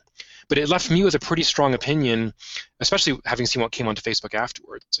doing. But it left me with a pretty strong opinion, especially having seen what came onto Facebook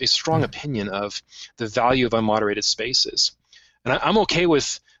afterwards, a strong opinion of the value of unmoderated spaces. And I'm okay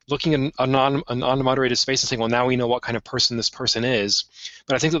with looking at an unmoderated space and saying, well, now we know what kind of person this person is.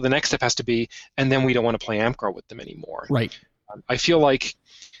 But I think that the next step has to be, and then we don't want to play AmpGuard with them anymore. Right. I feel like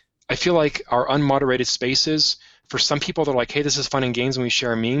our unmoderated spaces, for some people, they're like, hey, this is fun and games and we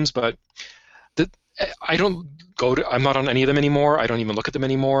share memes, but I'm not on any of them anymore. I don't even look at them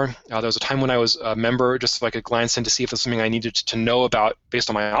anymore. There was a time when I was a member just so I could glance in to see if there's something I needed to know about based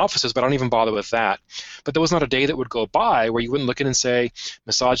on my offices, but I don't even bother with that. But there was not a day that would go by where you wouldn't look in and say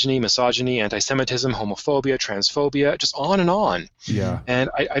misogyny, anti-Semitism, homophobia, transphobia, just on and on. Yeah. And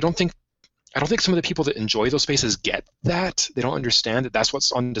I don't think some of the people that enjoy those spaces get that. They don't understand that that's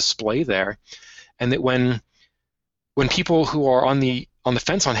what's on display there, and that when people who are on the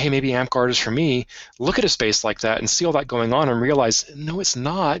fence on, hey, maybe AmpGuard is for me, look at a space like that and see all that going on and realize, no, it's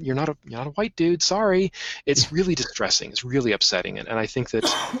not. You're not a white dude. Sorry. It's really distressing. It's really upsetting. And I think that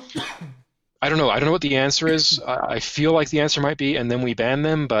I don't know what the answer is. I feel like the answer might be, and then we ban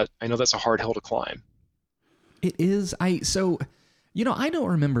them, but I know that's a hard hill to climb. It is. I don't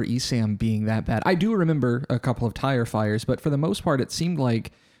remember ESAM being that bad. I do remember a couple of tire fires, but for the most part, it seemed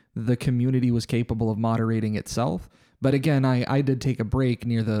like the community was capable of moderating itself. But again, I did take a break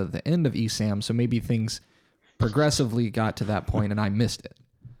near the end of ESAM, so maybe things progressively got to that point and I missed it.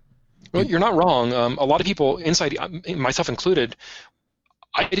 Well, you're not wrong. A lot of people inside, myself included,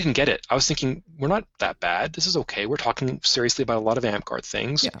 I didn't get it. I was thinking, we're not that bad. This is okay. We're talking seriously about a lot of AmpGuard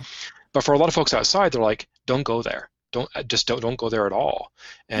things. Yeah. But for a lot of folks outside, they're like, don't go there. Don't go there at all.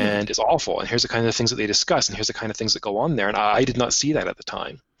 And it's awful. And here's the kind of things that they discuss, and here's the kind of things that go on there. And I did not see that at the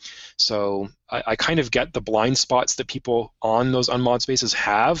time. So I kind of get the blind spots that people on those unmod spaces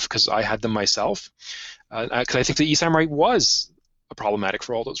have, because I had them myself. Because I think the ESAM right was problematic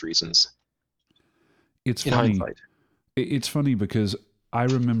for all those reasons. It's funny. It's funny because I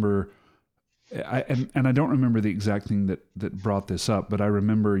remember, and I don't remember the exact thing that brought this up, but I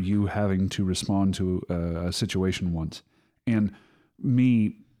remember you having to respond to a situation once. And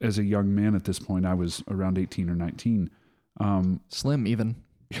me, as a young man at this point, I was around 18 or 19. Slim even.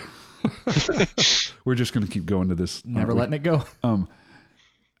 We're just going to keep going to this. Never letting it go.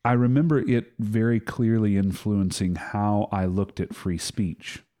 I remember it very clearly influencing how I looked at free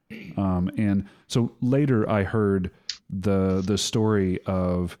speech. And so later I heard the story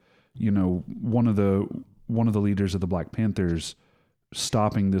of, one of the leaders of the Black Panthers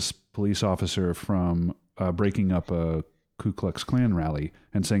stopping this police officer from breaking up a Ku Klux Klan rally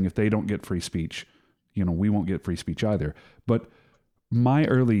and saying, if they don't get free speech, we won't get free speech either. But my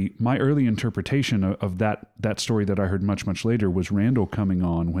early interpretation of that story that I heard much later was Randall coming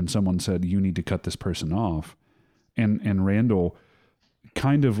on when someone said, you need to cut this person off, and Randall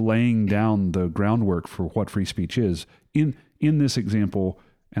kind of laying down the groundwork for what free speech is. In this example,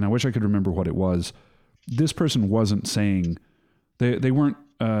 and I wish I could remember what it was, this person wasn't saying, they weren't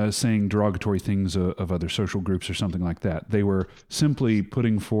saying derogatory things of other social groups or something like that. They were simply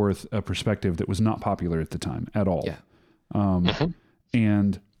putting forth a perspective that was not popular at the time at all. Yeah.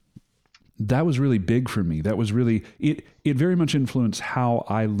 And that was really big for me. That was really, it very much influenced how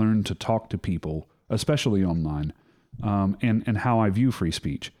I learned to talk to people, especially online, and how I view free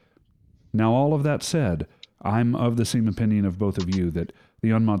speech. Now, all of that said, I'm of the same opinion of both of you that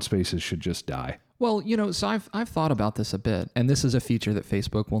the unmod spaces should just die. Well, so I've thought about this a bit, and this is a feature that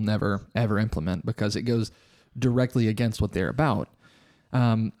Facebook will never, ever implement because it goes directly against what they're about.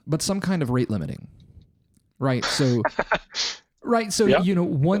 But some kind of rate limiting, right? So... Right. So, yep.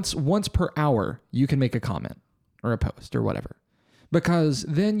 Once per hour, you can make a comment or a post or whatever, because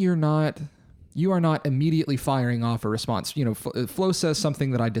then you are not immediately firing off a response. Flo says something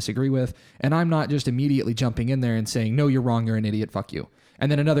that I disagree with, and I'm not just immediately jumping in there and saying, no, you're wrong. You're an idiot. Fuck you.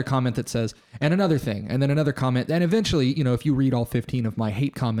 And then another comment that says, and another thing, and then another comment. And eventually, if you read all 15 of my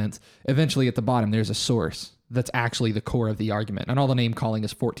hate comments, eventually at the bottom, there's a source that's actually the core of the argument. And all the name calling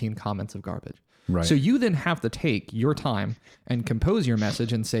is 14 comments of garbage. Right. So you then have to take your time and compose your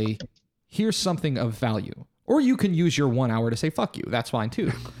message and say, here's something of value. Or you can use your 1 hour to say, fuck you. That's fine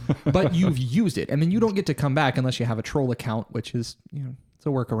too. But you've used it. And then you don't get to come back unless you have a troll account, which is, it's a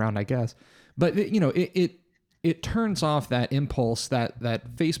workaround, I guess. But, it turns off that impulse that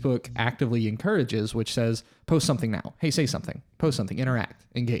Facebook actively encourages, which says, post something now. Hey, say something. Post something. Interact.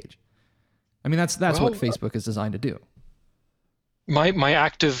 Engage. I mean, that's what Facebook is designed to do. My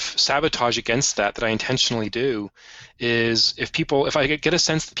active sabotage against that I intentionally do is if I get a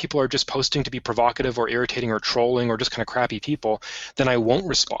sense that people are just posting to be provocative or irritating or trolling or just kind of crappy people, then I won't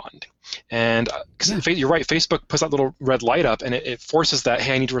respond. And because you're right, Facebook puts that little red light up and it forces that,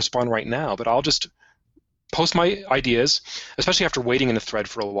 hey, I need to respond right now. But I'll just post my ideas, especially after waiting in a thread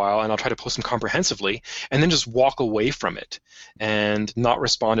for a while, and I'll try to post them comprehensively, and then just walk away from it and not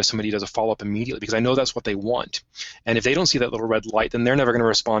respond if somebody does a follow-up immediately, because I know that's what they want. And if they don't see that little red light, then they're never going to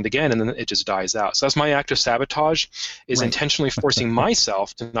respond again, and then it just dies out. So that's my act of sabotage, is intentionally forcing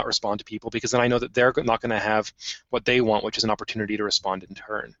myself to not respond to people, because then I know that they're not going to have what they want, which is an opportunity to respond in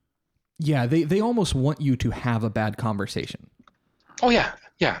turn. Yeah, they almost want you to have a bad conversation. Oh, yeah.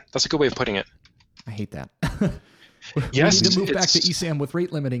 Yeah, that's a good way of putting it. I hate that. Yes, we need to move back to ESAM with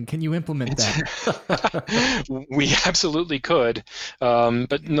rate limiting. Can you implement that? We absolutely could,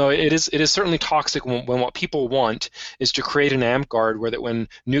 but no, it is certainly toxic when what people want is to create an AMP guard where that when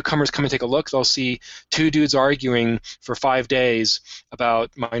newcomers come and take a look, they'll see two dudes arguing for 5 days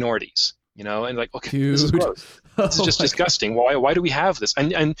about minorities. And like, okay, this is gross. This is just disgusting. Why do we have this?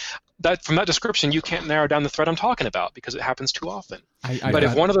 And that from that description, you can't narrow down the thread I'm talking about because it happens too often. But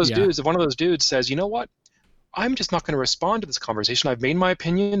if one of those dudes says, you know what, I'm just not going to respond to this conversation. I've made my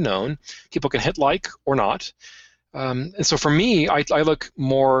opinion known. People can hit like or not. And so for me, I look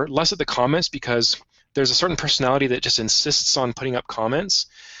less at the comments, because there's a certain personality that just insists on putting up comments.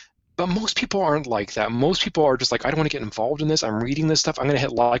 But most people aren't like that. Most people are just like, I don't want to get involved in this. I'm reading this stuff. I'm going to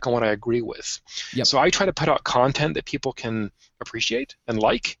hit like on what I agree with. Yep. So I try to put out content that people can appreciate and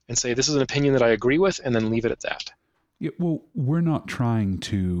like, and say, this is an opinion that I agree with, and then leave it at that. Yeah, well, we're not trying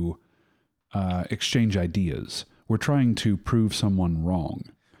to exchange ideas. We're trying to prove someone wrong.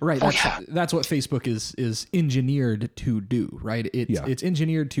 Right. That's what Facebook is engineered to do, right? It's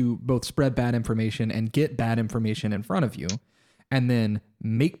engineered to both spread bad information and get bad information in front of you, and then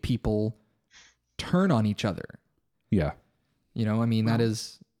make people turn on each other. Yeah. That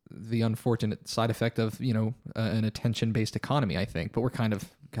is the unfortunate side effect of, an attention-based economy, I think. But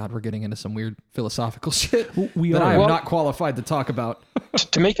we're getting into some weird philosophical shit that I am not qualified to talk about.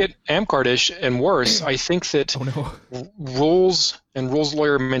 To make it AMP-guard-ish and worse, I think that rules and rules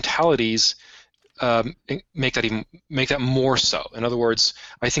lawyer mentalities make that more so. In other words,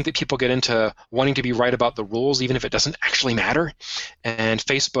 I think that people get into wanting to be right about the rules, even if it doesn't actually matter, and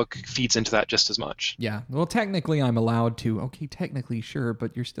Facebook feeds into that just as much. Yeah. Well, technically, I'm allowed to. Okay, technically, sure,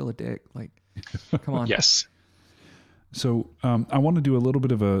 but you're still a dick. Like, come on. Yes. So I want to do a little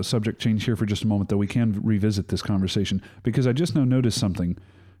bit of a subject change here for just a moment, though we can revisit this conversation, because I just now noticed something.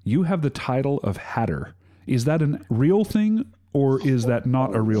 You have the title of Hatter. Is that a real thing, or is that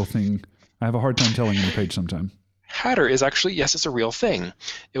not a real thing? I have a hard time telling on the page sometime. Hatter is actually, yes, it's a real thing.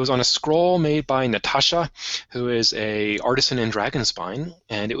 It was on a scroll made by Natasha, who is a artisan in Dragonspine,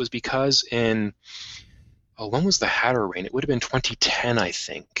 and it was because when was the Hatter reign? It would have been 2010, I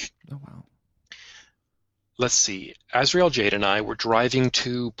think. Oh, wow. Let's see. Azrael Jade and I were driving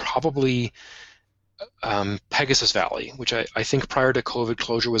to probably Pegasus Valley, which I think prior to COVID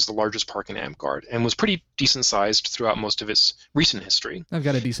closure was the largest park in Amtgard and was pretty decent sized throughout most of its recent history. I've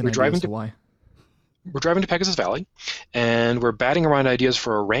got a decent idea as to why. We're driving to Pegasus Valley, and we're batting around ideas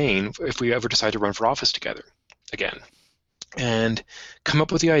for a reign if we ever decide to run for office together again, and come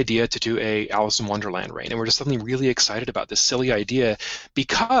up with the idea to do a Alice in Wonderland reign. And we're just suddenly really excited about this silly idea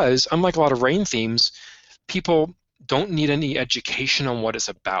because, unlike a lot of reign themes, people don't need any education on what it's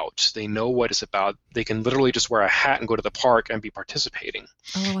about. They know what it's about. They can literally just wear a hat and go to the park and be participating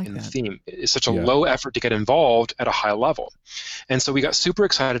in the theme. It's such a low effort to get involved at a high level. And so we got super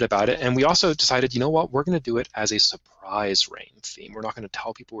excited about it, and we also decided, you know what, we're going to do it as a surprise reign theme. We're not going to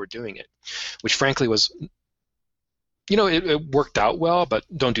tell people we're doing it, which frankly was, it worked out well, but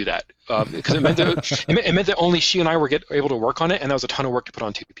don't do that, because it meant that only she and I were able to work on it, and that was a ton of work to put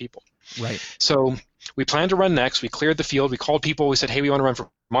on two people. Right. So we planned to run next. We cleared the field. We called people. We said, hey, we want to run for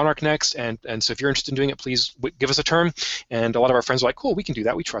Monarch next, and so if you're interested in doing it, please give us a term. And a lot of our friends were like, cool, we can do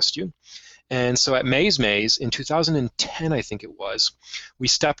that. We trust you. And so at Maze in 2010, I think it was, we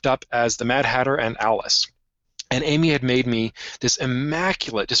stepped up as the Mad Hatter and Alice. And Amy had made me this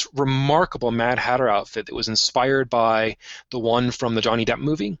immaculate, just remarkable Mad Hatter outfit that was inspired by the one from the Johnny Depp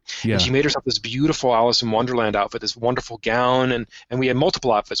movie. Yeah. And she made herself this beautiful Alice in Wonderland outfit, this wonderful gown, and we had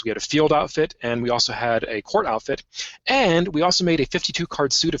multiple outfits. We had a field outfit, and we also had a court outfit, and we also made a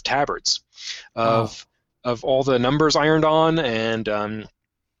 52-card suit of tabards of all the numbers ironed on, and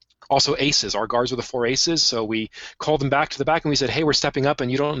also aces. Our guards were the 4 aces, so we called them back to the back and we said, hey, we're stepping up,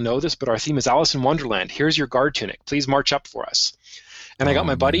 and you don't know this, but our theme is Alice in Wonderland. Here's your guard tunic. Please march up for us. And I got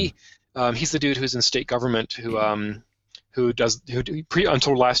my buddy. He's the dude who's in state government who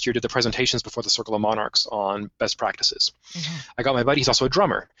until last year did the presentations before the Circle of Monarchs on best practices. I got my buddy, he's also a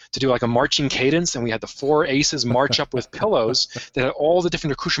drummer, to do like a marching cadence, and we had the 4 aces march up with pillows that had all the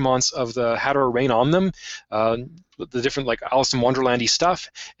different accoutrements of the Hatterer reign on them, the different like Alice in Wonderland-y stuff,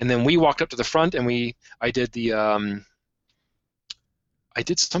 and then we walked up to the front and I did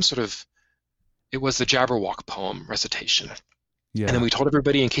some sort of, it was the Jabberwock poem recitation. Yeah. And then we told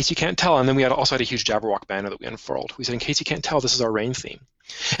everybody, in case you can't tell, and then we also had a huge Jabberwock banner that we unfurled. We said, in case you can't tell, this is our reign theme.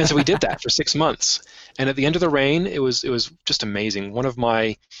 And so we did that for 6 months. And at the end of the reign, it was just amazing. One of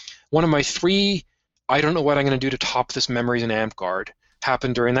my 3, I don't know what I'm going to do to top this memories in Amtgard,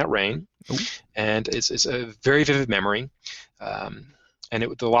 happened during that reign. Ooh. And it's a very vivid memory. And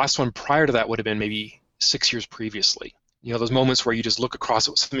the last one prior to that would have been maybe 6 years previously. You know, those moments where you just look across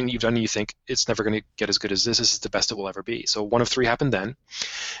at something that you've done and you think, it's never going to get as good as this. This is the best it will ever be. So 1 of 3 happened then.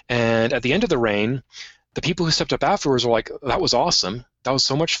 And at the end of the reign, the people who stepped up afterwards were like, that was awesome. That was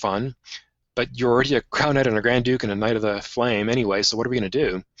so much fun. But you're already a Crown Knight and a Grand Duke and a Knight of the Flame anyway, so what are we going to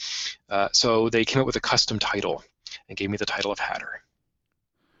do? So they came up with a custom title and gave me the title of Hatter.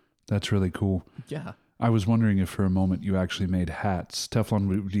 That's really cool. Yeah. I was wondering if for a moment you actually made hats. Teflon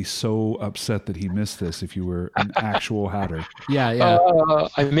would be so upset that he missed this if you were an actual hatter. Yeah.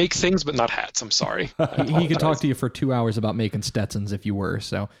 I make things, but not hats. I'm sorry. He could talk to you for 2 hours about making Stetsons if you were,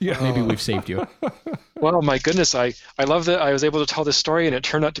 so maybe we've saved you. Well, my goodness, I love that I was able to tell this story, and it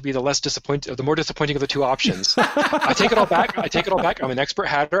turned out to be the more disappointing of the 2 options. I take it all back. I'm an expert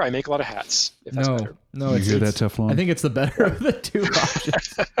hatter. I make a lot of hats. If that's better. No, you hear that, Teflon? I think it's the better of the 2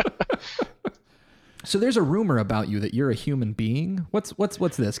 options. So there's a rumor about you that you're a human being. What's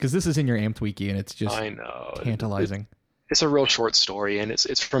this? Because this is in your Amped Wiki, and it's just tantalizing. It's a real short story, and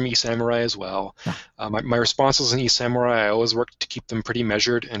it's from eSamurai as well. My responses in eSamurai, I always work to keep them pretty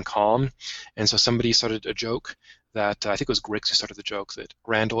measured and calm. And so somebody started a joke that I think it was Grix who started the joke that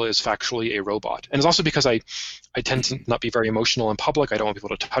Randall is factually a robot. And it's also because I tend to not be very emotional in public. I don't want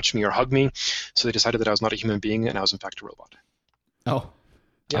people to touch me or hug me. So they decided that I was not a human being and I was in fact a robot. Oh,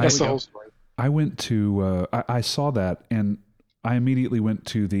 yeah, that's the whole story. I went to, I saw that and I immediately went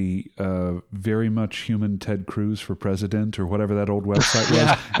to the very much human Ted Cruz for president or whatever that old website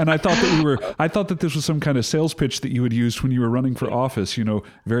was. And I thought that this was some kind of sales pitch that you had used when you were running for office, you know,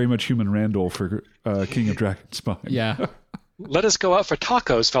 very much human Randall for King of Dragonspine. Yeah. Let us go out for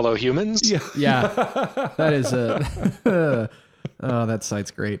tacos, fellow humans. Yeah. That is oh, that site's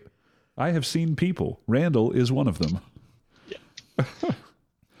great. I have seen people. Randall is one of them. Yeah.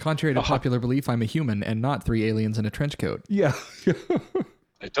 Contrary to popular belief, I'm a human and not 3 aliens in a trench coat. Yeah.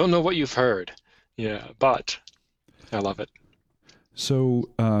 I don't know what you've heard. Yeah, but I love it. So,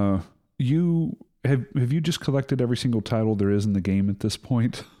 you have you just collected every single title there is in the game at this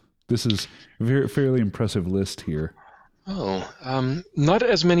point? This is a fairly impressive list here. Oh, not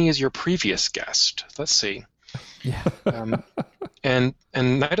as many as your previous guest. Let's see. Yeah. And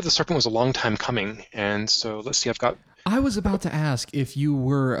Night of the Serpent was a long time coming, and so let's see. I was about to ask if you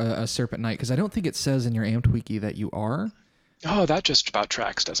were a Serpent Knight, because I don't think it says in your Amped Wiki that you are. Oh, that just about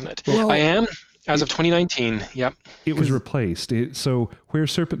tracks, doesn't it? Well, I am, as of 2019, yep. It was replaced. So where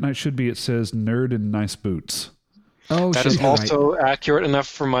Serpent Knight should be, it says nerd and nice boots. Oh, that is also accurate enough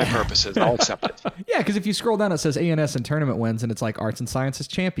for my purposes. I'll accept it. Yeah, because if you scroll down, it says ANS and tournament wins, and it's like Arts and Sciences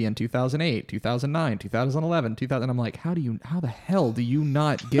Champion 2008, 2009, 2011, 2000. I'm like, how the hell do you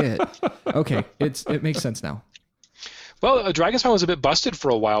not get? Okay, it makes sense now. Well, Dragonspine was a bit busted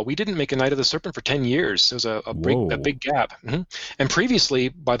for a while. We didn't make a Night of the Serpent for 10 years. It was a big gap. Mm-hmm. And previously,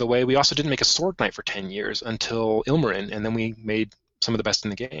 by the way, we also didn't make a Sword Knight for 10 years until Ilmarin, and then we made some of the best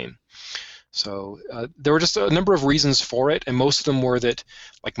in the game. So there were just a number of reasons for it, and most of them were that,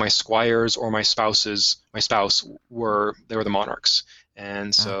 like, my squires or my spouse were the monarchs,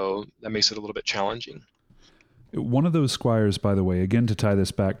 and so that makes it a little bit challenging. One of those squires, by the way, again to tie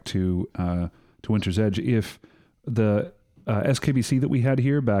this back to Winter's Edge, if the SKBC that we had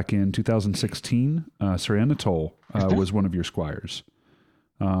here back in 2016, Sir Anatole was one of your squires.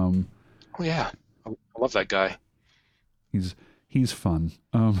 Oh yeah, I love that guy. He's fun.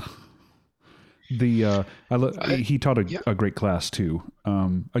 He taught a great class too.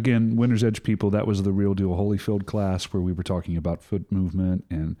 Again, Winter's Edge people, that was the real deal Holyfield class where we were talking about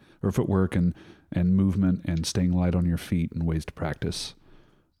footwork and movement and staying light on your feet and ways to practice.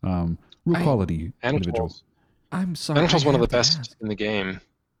 Quality individuals. I'm sorry. Anatole's one of the best in the game.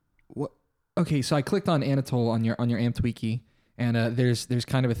 What? Okay, so I clicked on Anatole on your Amped Wiki, and there's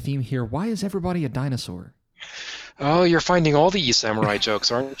kind of a theme here. Why is everybody a dinosaur? Oh, you're finding all the eSamurai jokes,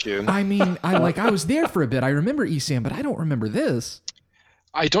 aren't you? I mean, I was there for a bit. I remember eSam, but I don't remember this.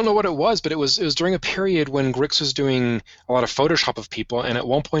 I don't know what it was, but it was during a period when Grix was doing a lot of Photoshop of people, and at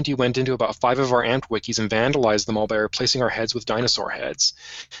one point he went into about 5 of our Amped wikis and vandalized them all by replacing our heads with dinosaur heads.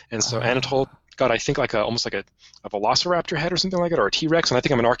 And so Anatole got, I think, almost like a Velociraptor head or something like it, or a T-Rex, and I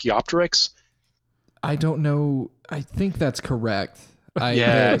think I'm an Archaeopteryx. I don't know. I think that's correct.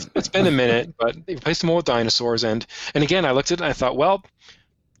 It's been a minute, but they replaced them all with dinosaurs, and again, I looked at it and I thought, well,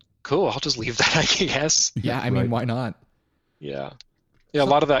 cool, I'll just leave that, I guess. Yeah, I mean, why not? Yeah. Yeah, a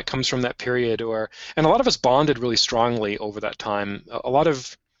lot of that comes from that period, and a lot of us bonded really strongly over that time. A lot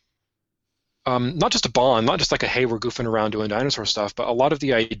of, not just a bond, not just like a, hey, we're goofing around doing dinosaur stuff, but a lot of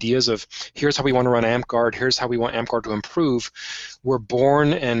the ideas of here's how we want to run AmpGuard, here's how we want AmpGuard to improve, were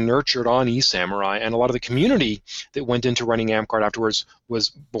born and nurtured on eSamurai, and a lot of the community that went into running AmpGuard afterwards was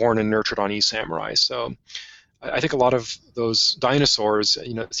born and nurtured on eSamurai. So I think a lot of those dinosaurs,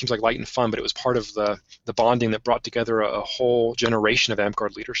 it seems like light and fun, but it was part of the bonding that brought together a whole generation of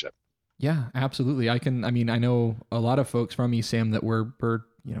AmpGuard leadership. Yeah, absolutely. I know a lot of folks from eSam that were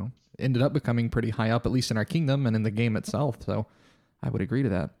ended up becoming pretty high up, at least in our kingdom and in the game itself. So I would agree to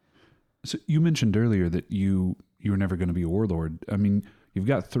that. So you mentioned earlier that you were never going to be a warlord. I mean, you've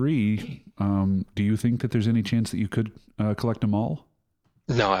got 3. Do you think that there's any chance that you could collect them all?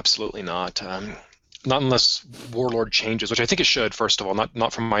 No, absolutely not. Not unless Warlord changes, which I think it should, first of all,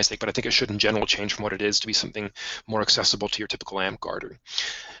 not for my sake, but I think it should in general change from what it is to be something more accessible to your typical AmpGuarder.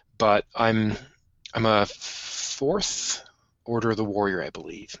 But I'm a 4th Order of the Warrior, I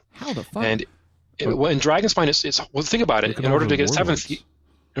believe. How the fuck? And in Dragonspine, it's think about it. In order to get 7th,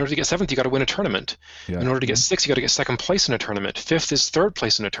 you got to win a tournament. Yeah. In order to get 6th, you got to get 2nd place in a tournament. 5th is 3rd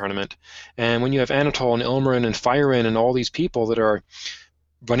place in a tournament. And when you have Anatole and Ilmarin and Firen and all these people that are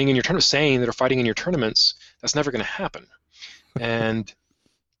running in your tournament, saying that are fighting in your tournaments, that's never going to happen. And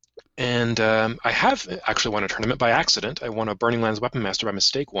I have actually won a tournament by accident. I won a Burning Lands Weapon Master by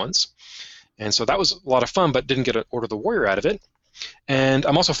mistake once. And so that was a lot of fun, but didn't get an Order of the Warrior out of it. And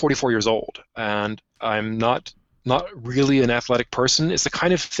I'm also 44 years old, and I'm not really an athletic person. It's the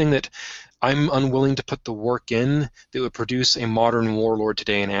kind of thing that I'm unwilling to put the work in that would produce a modern warlord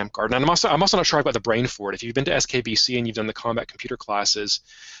today in AmpGuard. And I'm also not sure about the brain for it. If you've been to SKBC and you've done the combat computer classes,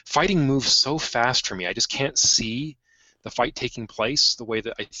 fighting moves so fast for me. I just can't see the fight taking place the way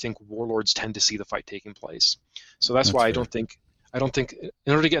that I think warlords tend to see the fight taking place. So that's why fair. I don't think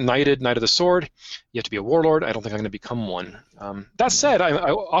in order to get Knight of the Sword, you have to be a warlord. I don't think I'm going to become one. That said, I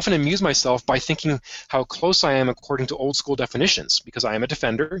often amuse myself by thinking how close I am according to old school definitions, because I am a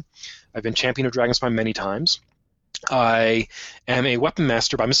defender. I've been champion of Dragonspine many times. I am a weapon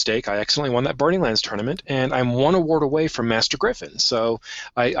master by mistake. I accidentally won that Burning Lands tournament, and I'm 1 award away from Master Griffin. So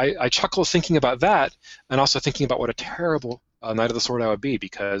I chuckle thinking about that, and also thinking about what a terrible Knight of the Sword I would be,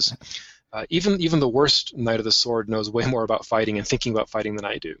 because even the worst Knight of the Sword knows way more about fighting and thinking about fighting than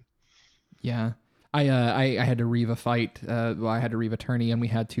I do. Yeah. I had to reave a fight. I had to reave a tourney, and we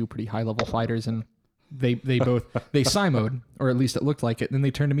had 2 pretty high-level fighters, and they both Simoed, or at least it looked like it. And then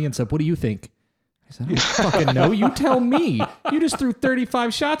they turned to me and said, "What do you think?" I said, "I don't fucking know. You tell me. You just threw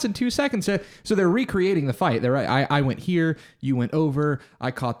 35 shots in 2 seconds." So they're recreating the fight. I went here, you went over,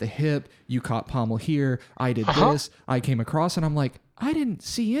 I caught the hip, you caught pommel here, I did this, I came across, and I'm like, I didn't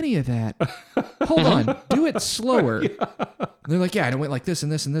see any of that. Hold on, do it slower. Yeah. And they're like, yeah, and it went like this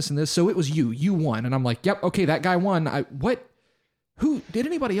and this and this and this. So it was you won. And I'm like, yep, okay, that guy won. What? Who? Did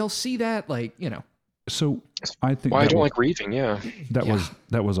anybody else see that? So I think I don't like reaving. Yeah, that was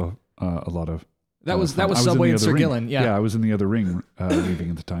a lot of. That was Subway and Sir Gillen. Yeah, I was in the other ring reaving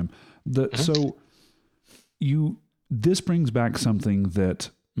at the time. So this brings back something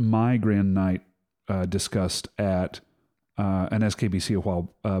that my Grand Knight discussed at an SKBC a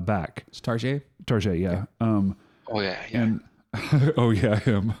while back. It's Tarjay, yeah. Oh yeah. And oh yeah,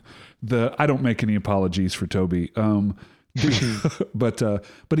 him. I don't make any apologies for Toby. But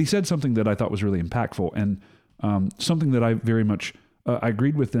he said something that I thought was really impactful, and something that I very much I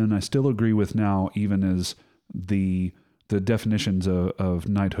agreed with then. I still agree with now, even as the definitions of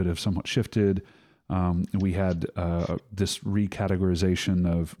knighthood have somewhat shifted. We had this recategorization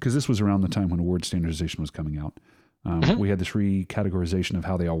of, because this was around the time when award standardization was coming out. We had this recategorization of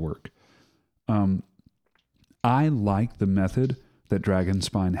how they all work. I like the method that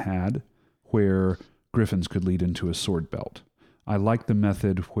Dragonspine had, where Griffins could lead into a sword belt. I like the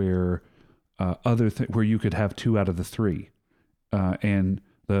method where where you could have 2 out of the 3, and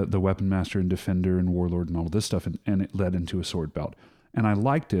the weapon master and defender and warlord and all of this stuff, and it led into a sword belt. And I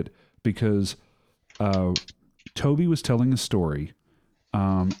liked it because Toby was telling a story,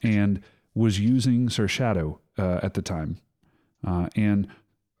 and was using Sir Shadow at the time, and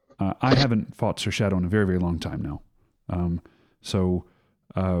I haven't fought Sir Shadow in a very, very long time now. So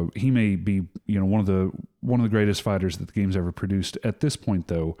He may be, one of the greatest fighters that the game's ever produced. At this point,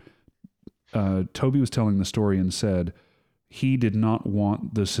 though, Toby was telling the story and said he did not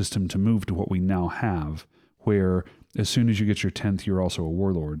want the system to move to what we now have, where as soon as you get your 10th, you're also a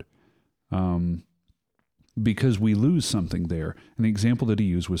warlord. Because we lose something there. And the example that he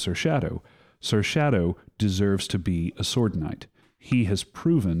used was Sir Shadow. Sir Shadow deserves to be a sword knight. He has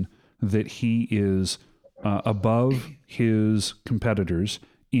proven that he is above his competitors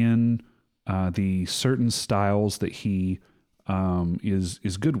in the certain styles that he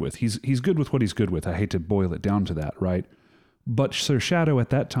is good with. He's good with what he's good with. I hate to boil it down to that, right? But Sir Shadow at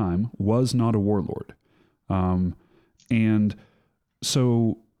that time was not a warlord. And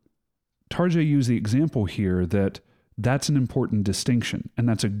so Tarjay used the example here that that's an important distinction, and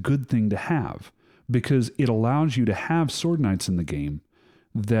that's a good thing to have, because it allows you to have sword knights in the game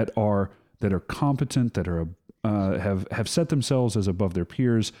that are competent, that are have set themselves as above their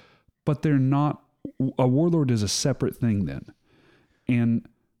peers, but they're not. A warlord is a separate thing then, and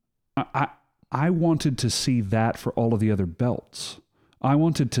I wanted to see that for all of the other belts. I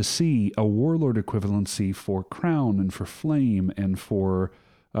wanted to see a warlord equivalency for Crown and for Flame and for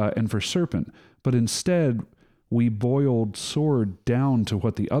Serpent, but instead we boiled Sword down to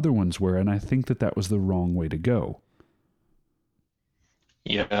what the other ones were, and I think that was the wrong way to go.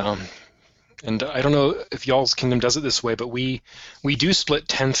 Yeah, and I don't know if y'all's kingdom does it this way, but we do split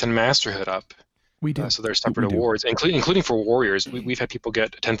 10th and Masterhood up. We do. So they're separate awards, including for warriors. We've had people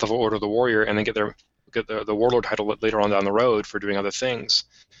get 10th level Order of the Warrior and then get the warlord title later on down the road for doing other things.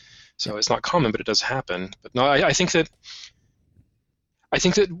 So it's not common, but it does happen. But no, I think that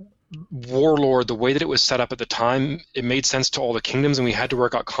Warlord, the way that it was set up at the time, it made sense to all the kingdoms, and we had to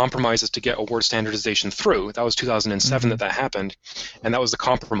work out compromises to get award standardization through. That was 2007 that happened, and that was the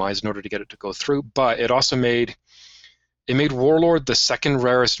compromise in order to get it to go through. But it also made Warlord the second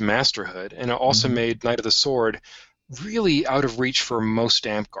rarest masterhood, and it also made Knight of the Sword really out of reach for most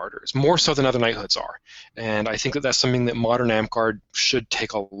Amtgarders, more so than other knighthoods are. And I think that's something that modern Amtgard should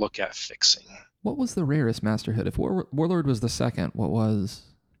take a look at fixing. What was the rarest masterhood? If Warlord was the second, what was?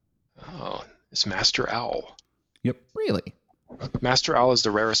 Oh, it's Master Owl. Yep. Really? Master Owl is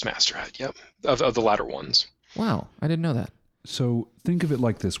the rarest masterhood, yep, of the latter ones. Wow, I didn't know that. So think of it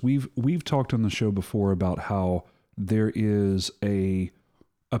like this. We've talked on the show before about how there is a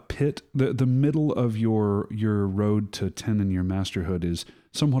pit. The middle of your road to 10 in your masterhood is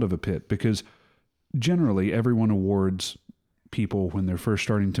somewhat of a pit, because generally everyone awards people when they're first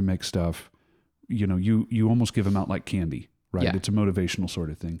starting to make stuff. You almost give them out like candy, right? Yeah. It's a motivational sort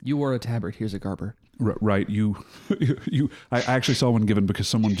of thing. You wore a tabard. Here's a garber. Right. I actually saw one given because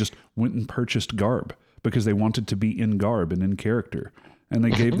someone just went and purchased garb because they wanted to be in garb and in character. And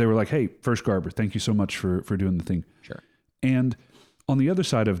they were like, hey, first garber, thank you so much for doing the thing. Sure. And on the other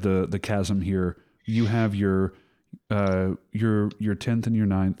side of the chasm here, you have your 10th and your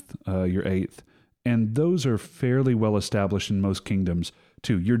 9th, your 8th. And those are fairly well established in most kingdoms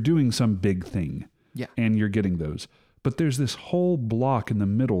too. You're doing some big thing. Yeah. And you're getting those. But there's this whole block in the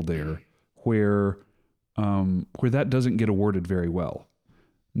middle there where that doesn't get awarded very well.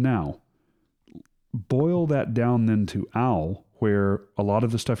 Now, boil that down then to Owl, where a lot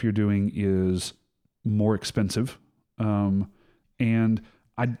of the stuff you're doing is more expensive. And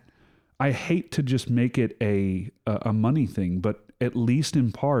I hate to just make it a money thing, but at least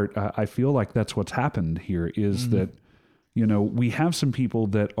in part, I feel like that's what's happened here is that, we have some people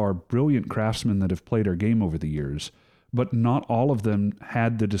that are brilliant craftsmen that have played our game over the years, but not all of them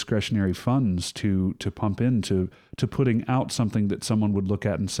had the discretionary funds to pump into putting out something that someone would look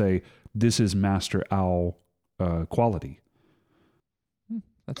at and say, this is Master Owl quality.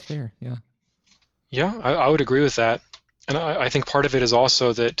 That's fair, yeah. Yeah, I would agree with that. And I think part of it is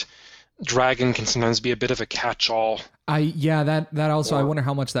also that Dragon can sometimes be a bit of a catch-all. That also, I wonder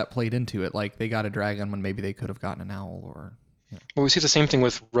how much that played into it. Like, they got a dragon when maybe they could have gotten an owl or... Yeah. Well, we see the same thing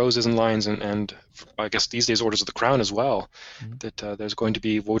with Roses and Lions and I guess these days Orders of the Crown as well, that there's going to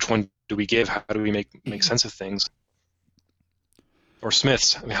be, which one do we give? How do we make sense of things? Or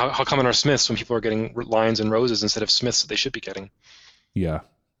Smiths. I mean, how common are Smiths when people are getting Lions and Roses instead of Smiths that they should be getting? Yeah.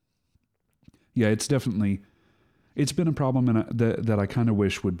 Yeah, it's been a problem, and that I kind of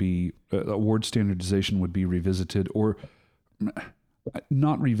wish would be award standardization would be revisited, or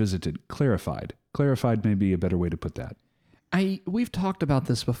not revisited, clarified. Clarified may be a better way to put that. We've talked about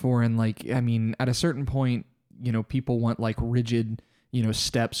this before, and at a certain point, people want like rigid,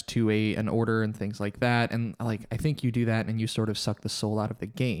 steps to an order and things like that, and I think you do that, and you sort of suck the soul out of the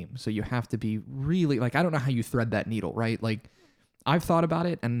game. So you have to be really I don't know how you thread that needle, right? Like, I've thought about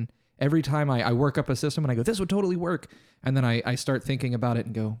it, and every time I work up a system and I go, this would totally work. And then I start thinking about it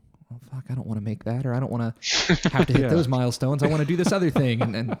and go, oh, fuck, I don't want to make that, or I don't want to have to hit those milestones. I want to do this other thing.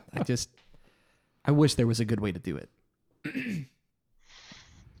 And I wish there was a good way to do it.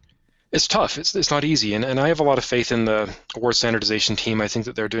 It's tough. It's not easy. And I have a lot of faith in the award standardization team. I think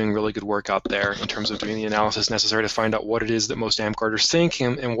that they're doing really good work out there in terms of doing the analysis necessary to find out what it is that most AMP-Guarders think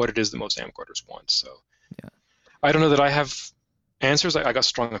and what it is that most AMP-Guarders want. So I don't know that I have answers. I got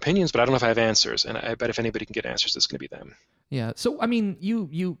strong opinions, but I don't know if I have answers. And I bet if anybody can get answers, it's going to be them. Yeah. So, I mean,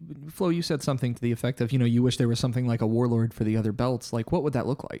 Flo, you said something to the effect of, you wish there was something like a warlord for the other belts. Like, what would that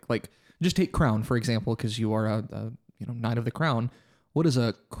look like? Like, just take Crown, for example, because you are a Knight of the Crown. What does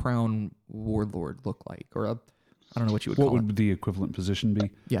a Crown warlord look like? Or I don't know what you would call it. What would the equivalent position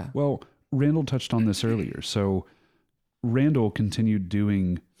be? Yeah. Well, Randall touched on this earlier. So Randall continued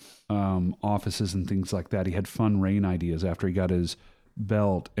doing offices and things like that. He had fun reign ideas after he got his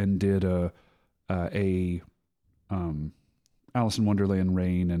belt and did a Alice in Wonderland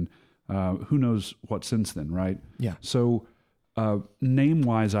reign and who knows what since then, right? Yeah. So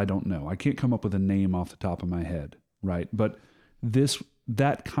name-wise, I don't know. I can't come up with a name off the top of my head, right? But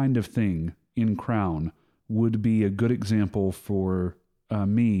that kind of thing in Crown would be a good example for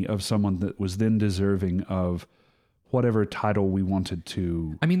me of someone that was then deserving of whatever title we wanted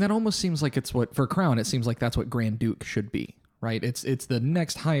to. I mean, that almost seems like it's what for Crown. It seems like that's what Grand Duke should be, right? It's the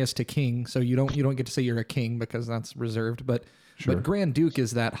next highest to king, so you don't get to say you're a king because that's reserved. But Grand Duke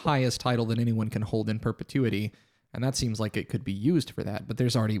is that highest title that anyone can hold in perpetuity, and that seems like it could be used for that. But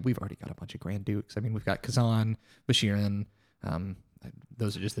we've already got a bunch of Grand Dukes. I mean, we've got Kazan, Bashiran.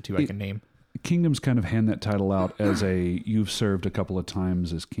 Those are just the two I can name. Kingdoms kind of hand that title out as you've served a couple of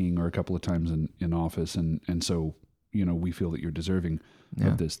times as king or a couple of times in office, and so we feel that you're deserving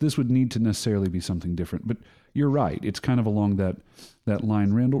of this. This would need to necessarily be something different, but you're right. It's kind of along that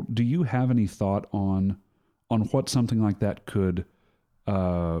line. Randall, do you have any thought on what something like that could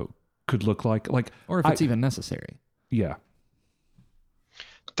look like? Or if it's even necessary? Yeah,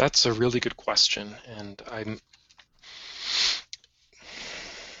 that's a really good question, and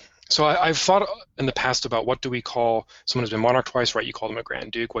So I've thought in the past about what do we call someone who's been monarch twice, right? You call them a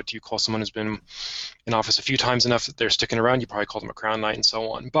Grand Duke. What do you call someone who's been in office a few times enough that they're sticking around? You probably call them a Crown Knight and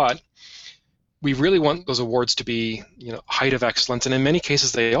so on. But we really want those awards to be, height of excellence, and in many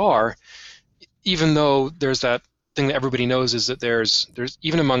cases they are. Even though there's that thing that everybody knows is that there's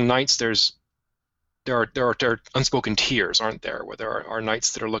even among knights there are unspoken tiers, aren't there? Where there are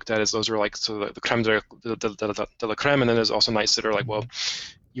knights that are looked at as those are like the creme de la creme, and then there's also knights that are like, well,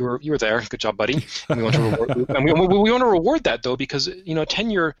 you were there, good job, buddy. And we want to reward, we want to reward that though, because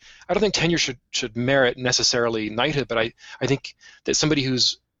tenure. I don't think tenure should merit necessarily knighthood, but I think that somebody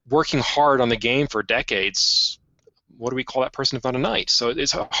who's working hard on the game for decades, what do we call that person if not a knight? So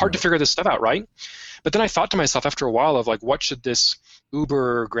it's hard to figure this stuff out, right? But then I thought to myself after a while of like, what should this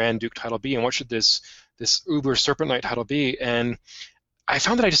Uber Grand Duke title be, and what should this Uber Serpent Knight title be? And I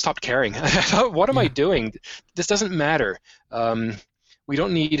found that I just stopped caring. I thought, what am I doing? This doesn't matter. We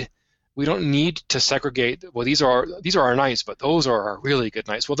don't need to segregate. Well, these are our knights, but those are our really good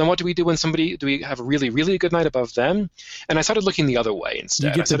knights. Well, then what do we do when do we have a really, really good knight above them? And I started looking the other way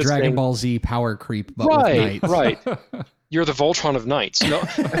instead. You get the Dragon Ball Z power creep, but right, with knights. Right. You're the Voltron of knights. I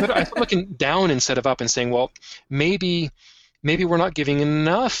started looking down instead of up and saying, well, maybe we're not giving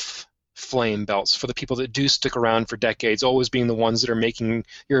enough flame belts for the people that do stick around for decades, always being the ones that are making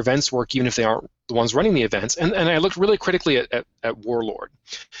your events work, even if they aren't the ones running the events. And I looked really critically at Warlord.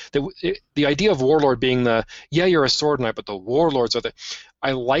 The idea of Warlord being you're a sword knight, but the Warlords are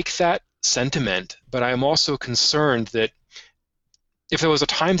I like that sentiment, but I am also concerned that if there was a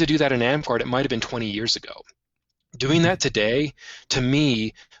time to do that in AMP-Guard, it might have been 20 years ago. Doing that today, to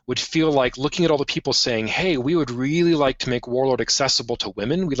me, would feel like looking at all the people saying, hey, we would really like to make Warlord accessible to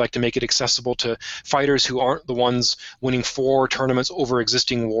women. We'd like to make it accessible to fighters who aren't the ones winning 4 tournaments over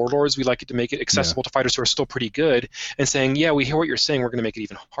existing Warlords. We'd like it to make it accessible to fighters who are still pretty good, and saying, yeah, we hear what you're saying. We're going to make it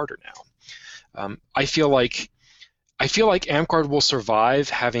even harder now. I feel like AMP-Guard will survive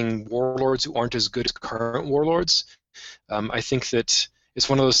having Warlords who aren't as good as current Warlords. I think that it's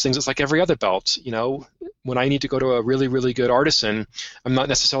one of those things. It's like every other belt, when I need to go to a really, really good artisan, I'm not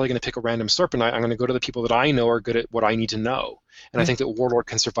necessarily going to pick a random Serpent Knight. I'm going to go to the people that I know are good at what I need to know. And I think that Warlord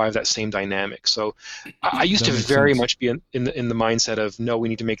can survive that same dynamic. So I used to very much be in the mindset of, no, we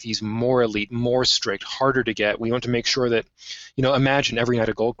need to make these more elite, more strict, harder to get. We want to make sure that, imagine every Knight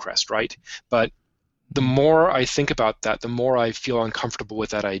of Goldcrest, right? But the more I think about that, the more I feel uncomfortable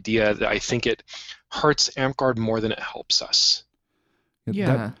with that idea, that I think it hurts AMP-Guard more than it helps us.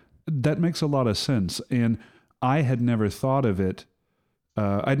 Yeah. That makes a lot of sense. And I had never thought of it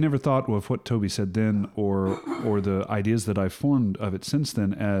I'd never thought of what Toby said then or the ideas that I've formed of it since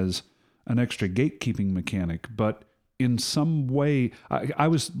then as an extra gatekeeping mechanic. But in some way, I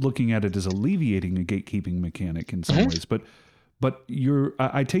was looking at it as alleviating a gatekeeping mechanic in some ways. But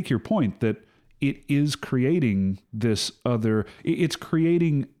I take your point that it is creating this other. It's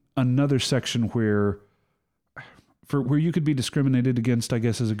creating another section where you could be discriminated against, I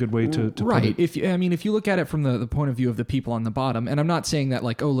guess, is a good way to right. put it. If you look at it from the point of view of the people on the bottom, and I'm not saying that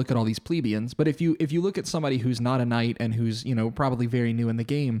like, oh, look at all these plebeians, but if you look at somebody who's not a knight and who's, probably very new in the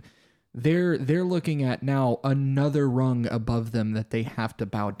game, they're looking at now another rung above them that they have to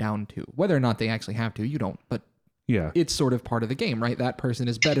bow down to. Whether or not they actually have to, you don't, but yeah, it's sort of part of the game, right? That person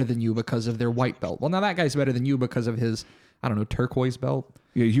is better than you because of their white belt. Well, now that guy's better than you because of his, I don't know, turquoise belt.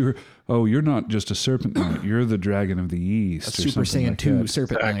 Yeah, you're not just a serpent knight. You're the dragon of the east. A Super Saiyan 2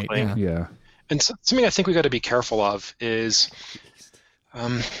 serpent knight. Yeah. And something I think we got to be careful of is,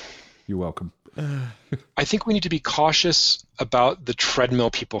 you're welcome. I think we need to be cautious about the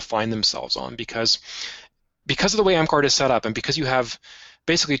treadmill people find themselves on because of the way Amtgard is set up, and because you have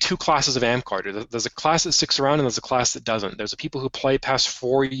basically two classes of Amtgard. There's a class that sticks around and there's a class that doesn't. There's the people who play past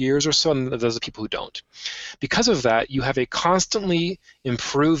 4 years or so, and there's the people who don't. Because of that, you have a constantly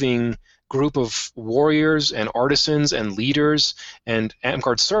improving group of warriors and artisans and leaders and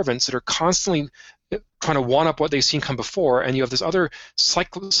Amtgard servants that are constantly trying to one-up what they've seen come before, and you have this other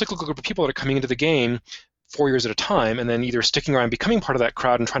cyclical group of people that are coming into the game 4 years at a time, and then either sticking around, becoming part of that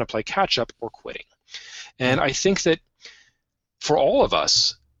crowd and trying to play catch-up, or quitting. And I think that for all of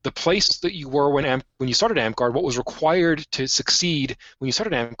us, the place that you were when you started Amtgard, what was required to succeed when you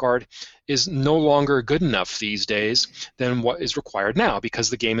started Amtgard, is no longer good enough these days than what is required now, because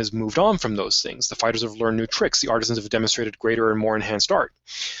the game has moved on from those things. The fighters have learned new tricks. The artisans have demonstrated greater and more enhanced art.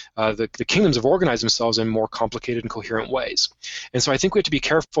 The kingdoms have organized themselves in more complicated and coherent ways. And so I think we have to be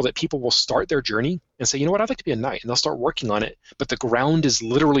careful that people will start their journey and say, you know what, I'd like to be a knight, and they'll start working on it, but the ground is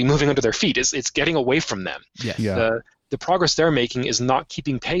literally moving under their feet. It's getting away from them. Yes. Yeah. The progress they're making is not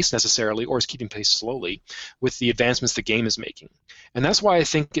keeping pace necessarily, or is keeping pace slowly with the advancements the game is making. And that's why I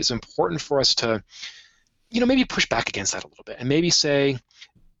think it's important for us to, maybe push back against that a little bit, and maybe say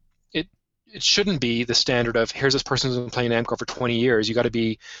it shouldn't be the standard of, here's this person who's been playing Amtgard for 20 years, you got to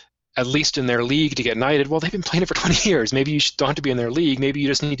be at least in their league to get knighted. Well, they've been playing it for 20 years. Maybe you don't have to be in their league. Maybe you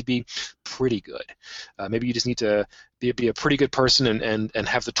just need to be pretty good. Maybe you just need to be a pretty good person and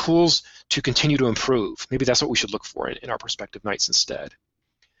have the tools to continue to improve. Maybe that's what we should look for in our prospective knights instead.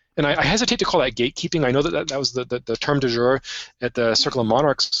 And I hesitate to call that gatekeeping. I know that was the term du jour at the Circle of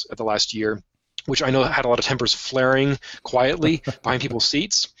Monarchs at the last year, which I know had a lot of tempers flaring quietly behind people's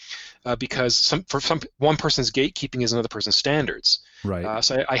seats. Because one person's gatekeeping is another person's standards. Right.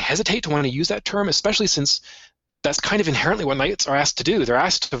 So I hesitate to want to use that term, especially since that's kind of inherently what knights are asked to do. They're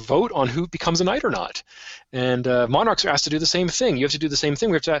asked to vote on who becomes a knight or not, and monarchs are asked to do the same thing. You have to do the same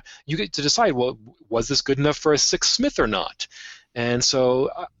thing. You get to decide, well, was this good enough for a sixth smith or not? And so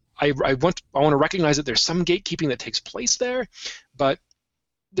I want to recognize that there's some gatekeeping that takes place there, but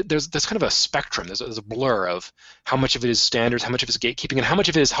there's kind of a spectrum. There's a blur of how much of it is standards, how much of it is gatekeeping, and how much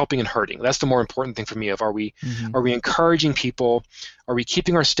of it is helping and hurting. That's the more important thing for me. Are we encouraging people? Are we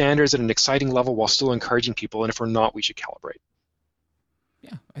keeping our standards at an exciting level while still encouraging people? And if we're not, we should calibrate.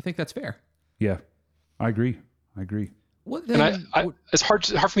 Yeah, I think that's fair. Yeah, I agree. What then, and it's hard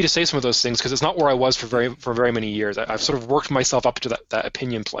for me to say some of those things because it's not where I was for very many years. I've sort of worked myself up to that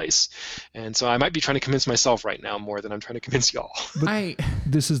opinion place, and so I might be trying to convince myself right now more than I'm trying to convince y'all. But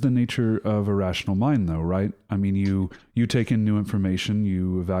this is the nature of a rational mind, though, right? I mean, you take in new information,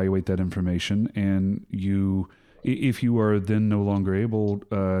 you evaluate that information, and if you are then no longer able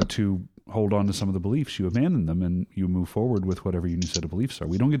to hold on to some of the beliefs, you abandon them and you move forward with whatever your new set of beliefs are.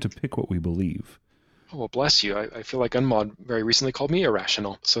 We don't get to pick what we believe. Oh, well, bless you. I feel like Unmod very recently called me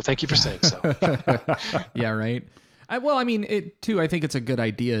irrational, so thank you for saying so. Yeah, right. I think it's a good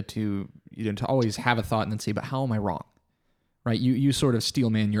idea to always have a thought and then say, but how am I wrong? Right? You sort of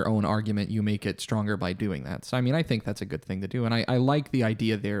steelman your own argument. You make it stronger by doing that. So, I think that's a good thing to do. And I like the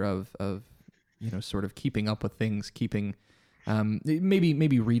idea there of sort of keeping up with things, keeping maybe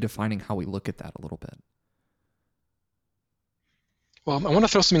redefining how we look at that a little bit. Well, I want to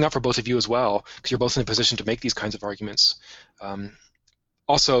throw something out for both of you as well, because you're both in a position to make these kinds of arguments.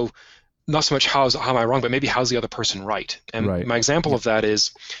 Also, not so much how am I wrong, but maybe how's the other person right? And right. My example of that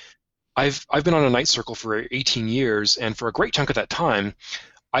is I've been on a Knight Circle for 18 years, and for a great chunk of that time,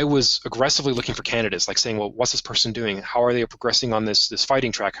 I was aggressively looking for candidates, like saying, well, what's this person doing? How are they progressing on this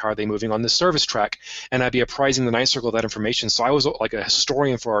fighting track? How are they moving on this service track? And I'd be apprising the Knight Circle of that information. So I was like a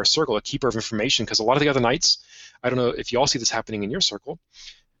historian for our circle, a keeper of information, because a lot of the other knights, I don't know if you all see this happening in your circle,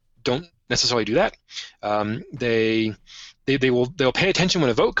 don't necessarily do that. They'll pay attention when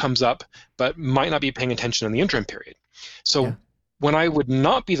a vote comes up, but might not be paying attention in the interim period. So when I would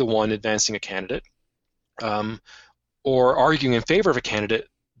not be the one advancing a candidate or arguing in favor of a candidate,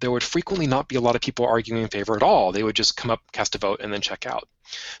 there would frequently not be a lot of people arguing in favor at all. They would just come up, cast a vote, and then check out.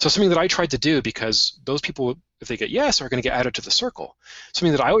 So something that I tried to do, because those people, if they get yes, are going to get added to the circle.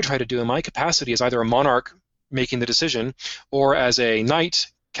 Something that I would try to do in my capacity as either a monarch making the decision or as a knight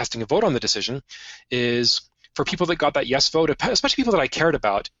casting a vote on the decision, is for people that got that yes vote, especially people that I cared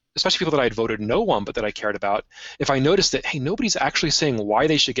about, especially people that I had voted no on but that I cared about, if I noticed that, hey, nobody's actually saying why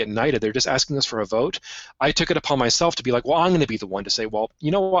they should get knighted, they're just asking us for a vote, I took it upon myself to be like, well, I'm going to be the one to say, well,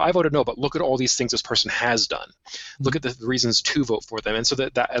 you know what, I voted no, but look at all these things this person has done. Look at the reasons to vote for them. And so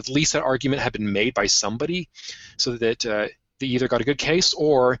that at least that argument had been made by somebody, so that they either got a good case,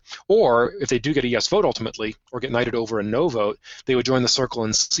 or if they do get a yes vote ultimately, or get knighted over a no vote, they would join the circle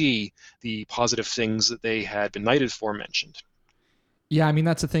and see the positive things that they had been knighted for mentioned. Yeah, I mean,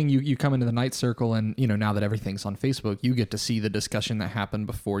 that's the thing. You come into the Knight Circle, and now that everything's on Facebook, you get to see the discussion that happened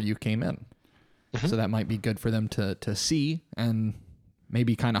before you came in. Mm-hmm. So that might be good for them to see, and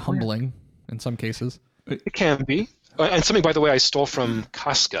maybe kind of humbling in some cases. It can be. And something, by the way, I stole from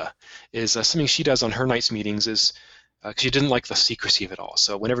Casca is something she does on her Knights meetings is, because she didn't like the secrecy of it all.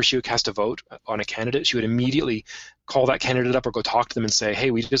 So whenever she would cast a vote on a candidate, she would immediately call that candidate up or go talk to them and say,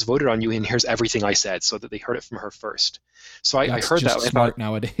 hey, we just voted on you, and here's everything I said, so that they heard it from her first. So I heard that. Smart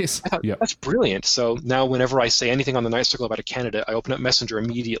nowadays. I thought, that's brilliant. So now whenever I say anything on the Knight Circle about a candidate, I open up Messenger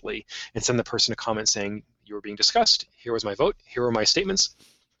immediately and send the person a comment saying, you were being discussed. Here was my vote. Here are my statements.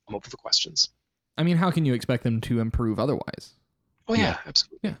 I'm open for questions. I mean, how can you expect them to improve otherwise? Oh, yeah,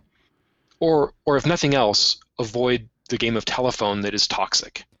 absolutely. Yeah. Or if nothing else, avoid the game of telephone that is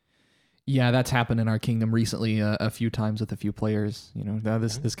toxic. Yeah, that's happened in our kingdom recently a few times with a few players.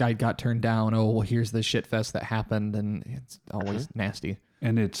 This guy got turned down. Oh, well, here's the shit fest that happened, and it's always nasty.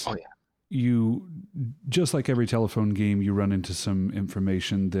 And it's you, just like every telephone game, you run into some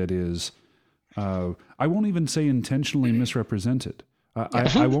information that is, I won't even say intentionally misrepresented.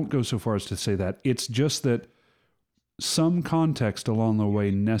 I won't go so far as to say that. It's just that some context along the way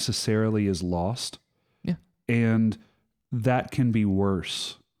necessarily is lost. Yeah. And that can be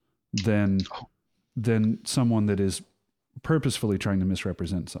worse than someone that is purposefully trying to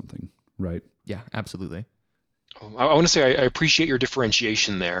misrepresent something, right? Yeah, absolutely. I want to say I appreciate your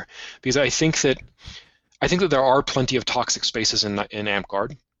differentiation there, because I think that there are plenty of toxic spaces in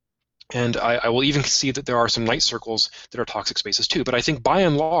Amtgard, and I will even see that there are some Knight Circles that are toxic spaces too. But I think by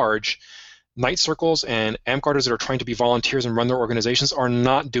and large, Knight Circles and Amtgarders that are trying to be volunteers and run their organizations are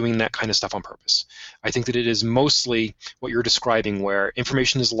not doing that kind of stuff on purpose. I think that it is mostly what you're describing, where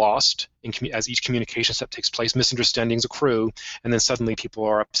information is lost as each communication step takes place, misunderstandings accrue, and then suddenly people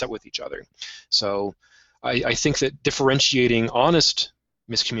are upset with each other. So I think that differentiating honest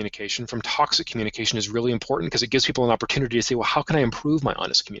miscommunication from toxic communication is really important, because it gives people an opportunity to say, well, how can I improve my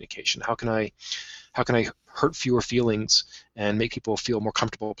honest communication? How can I hurt fewer feelings and make people feel more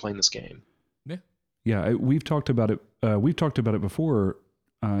comfortable playing this game? Yeah, we've talked about it. We've talked about it before,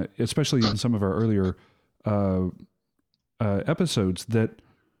 especially in some of our earlier episodes. That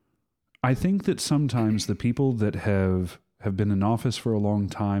I think that sometimes the people that have been in office for a long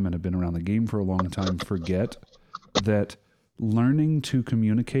time and have been around the game for a long time forget that learning to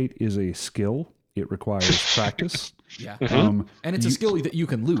communicate is a skill. It requires practice. Yeah, and it's a skill that you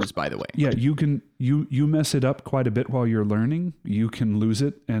can lose, by the way. Yeah, you can. You mess it up quite a bit while you're learning. You can lose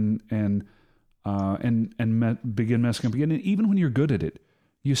it and begin messing up again. And even when you're good at it,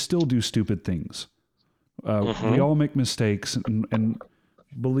 you still do stupid things. We all make mistakes, and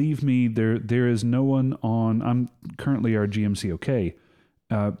believe me, there is no one on. I'm currently our GMCOK.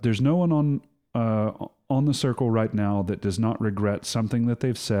 There's no one on the circle right now that does not regret something that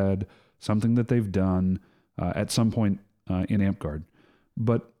they've said, something that they've done at some point in Amtgard.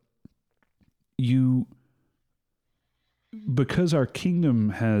 But because our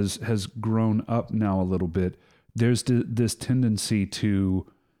kingdom has grown up now a little bit, there's this tendency to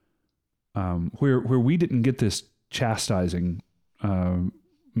where we didn't get this chastising.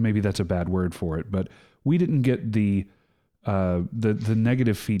 Maybe that's a bad word for it, but we didn't get the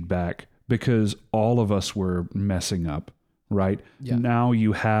negative feedback because all of us were messing up, right? Yeah. Now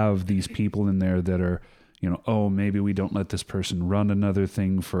you have these people in there that are, oh, maybe we don't let this person run another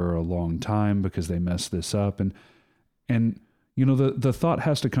thing for a long time because they messed this up. And the thought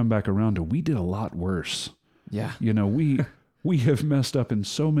has to come back around to, we did a lot worse. Yeah. We have messed up in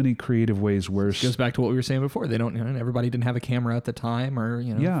so many creative ways worse. Goes back to what we were saying before. They don't, everybody didn't have a camera at the time, or,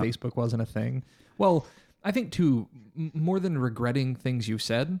 Facebook wasn't a thing. Well, I think too, more than regretting things you've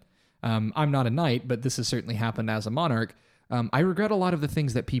said, I'm not a knight, but this has certainly happened as a monarch. I regret a lot of the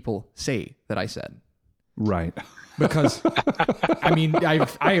things that people say that I said. Right. Because,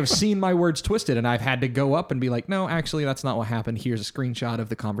 I have seen my words twisted, and I've had to go up and be like, no, actually, that's not what happened. Here's a screenshot of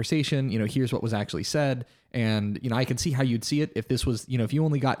the conversation. Here's what was actually said. And, I can see how you'd see it if this was, if you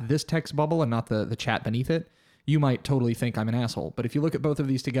only got this text bubble and not the chat beneath it, you might totally think I'm an asshole. But if you look at both of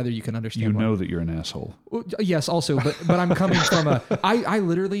these together, you can understand. That you're an asshole. Yes, also, but I'm coming from I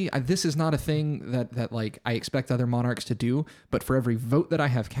literally, this is not a thing that like I expect other monarchs to do, but for every vote that I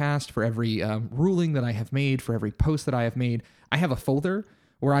have cast, for every ruling that I have made, for every post that I have made, I have a folder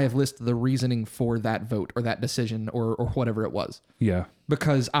where I have listed the reasoning for that vote or that decision or whatever it was. Yeah.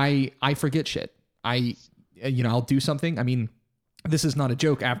 Because I forget shit. I'll do something. This is not a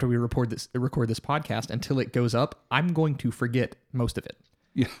joke. After we record this podcast, until it goes up, I'm going to forget most of it.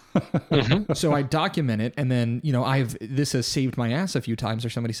 Yeah. So I document it, and then this has saved my ass a few times.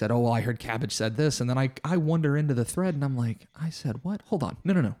 Or somebody said, "Oh, well, I heard Cabbage said this," and then I wander into the thread, and I'm like, "I said what? Hold on,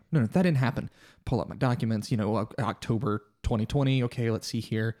 no, that didn't happen." Pull up my documents. October 2020. Okay, let's see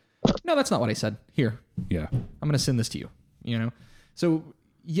here. No, that's not what I said. Here. Yeah. I'm going to send this to you. So.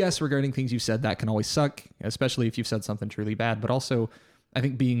 Yes, regarding things you've said, that can always suck, especially if you've said something truly bad. But also, I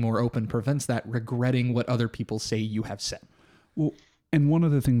think being more open prevents that regretting what other people say you have said. Well, and one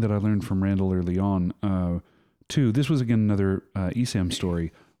other thing that I learned from Randall early on, too, this was again another ESAM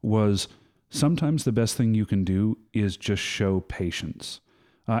story, was sometimes the best thing you can do is just show patience.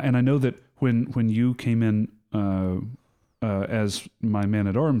 And I know that when you came in as my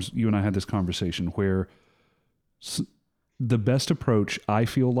man-at-arms, you and I had this conversation where... The best approach, I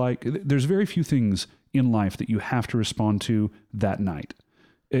feel like, there's very few things in life that you have to respond to that night.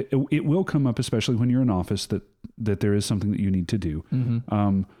 It will come up, especially when you're in office, that there is something that you need to do.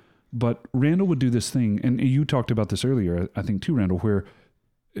 Mm-hmm. But Randall would do this thing, and you talked about this earlier, I think too, Randall, where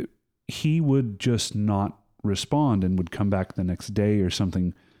he would just not respond and would come back the next day or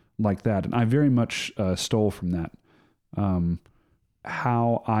something like that. And I very much stole from that.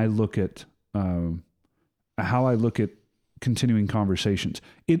 How I look at continuing conversations.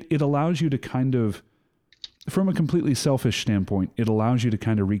 It allows you to kind of, from a completely selfish standpoint, it allows you to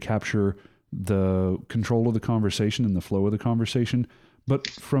kind of recapture the control of the conversation and the flow of the conversation. But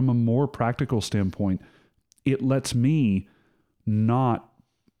from a more practical standpoint, it lets me not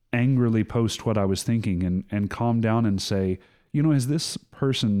angrily post what I was thinking and calm down and say, has this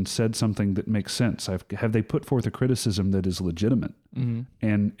person said something that makes sense? Have they put forth a criticism that is legitimate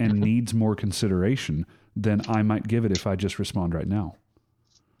and needs more consideration than I might give it if I just respond right now?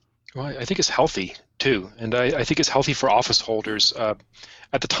 Well, I think it's healthy too, and I think it's healthy for office holders.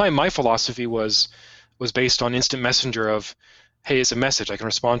 At the time, my philosophy was based on instant messenger of, hey, it's a message. I can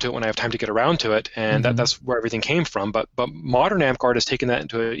respond to it when I have time to get around to it, and that's where everything came from. But modern AmpGuard has taken that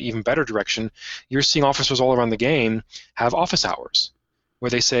into an even better direction. You're seeing officers all around the game have office hours, where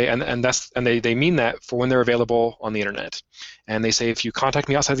they say, and they mean that for when they're available on the internet. And they say, if you contact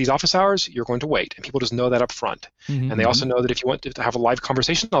me outside of these office hours, you're going to wait. And people just know that up front. Mm-hmm. And they also know that if you want to have a live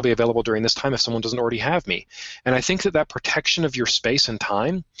conversation, I'll be available during this time if someone doesn't already have me. And I think that protection of your space and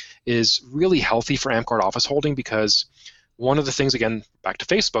time is really healthy for AmpGuard office holding, because one of the things, again, back to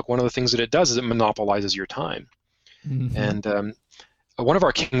Facebook, one of the things that it does is it monopolizes your time. Mm-hmm. And one of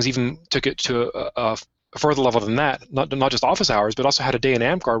our kings even took it to a further level than that, not just office hours, but also had a day in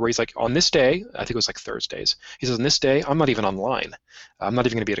AmpGuard where he's like, on this day, I think it was like Thursdays, he says, on this day, I'm not even online. I'm not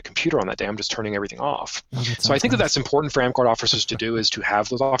even going to be at a computer on that day. I'm just turning everything off. So I think that's important for AmpGuard officers to do, is to have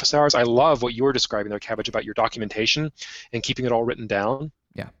those office hours. I love what you were describing there, Cabbage, about your documentation and keeping it all written down.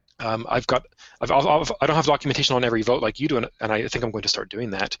 Yeah. I don't have documentation on every vote like you do, and I think I'm going to start doing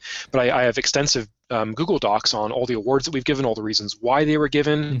that. But I have extensive Google Docs on all the awards that we've given, all the reasons why they were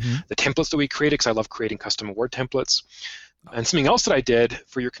given, the templates that we created, because I love creating custom award templates. And something else that I did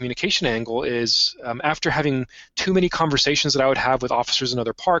for your communication angle is, after having too many conversations that I would have with officers in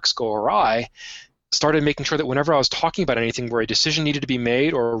other parks go awry, started making sure that whenever I was talking about anything where a decision needed to be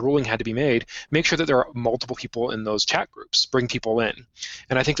made or a ruling had to be made, make sure that there are multiple people in those chat groups, bring people in.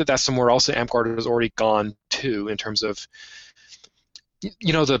 And I think that that's somewhere else that AmpGuard has already gone to, in terms of,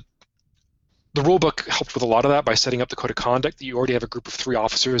 the rule book helped with a lot of that by setting up the code of conduct, that you already have a group of 3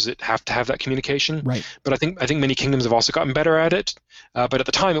 officers that have to have that communication. Right. But I think many kingdoms have also gotten better at it. But at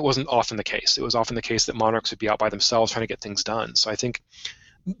the time, it wasn't often the case. It was often the case that monarchs would be out by themselves trying to get things done. So I think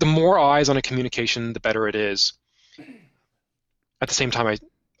the more eyes on a communication, the better it is. at the same time,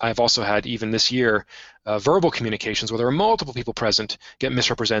 I've also had, even this year, verbal communications where there are multiple people present get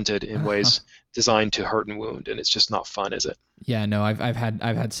misrepresented in ways designed to hurt and wound, and it's just not fun, is it? Yeah, no, I've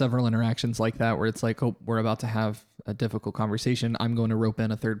had several interactions like that where it's like, oh, we're about to have a difficult conversation. I'm going to rope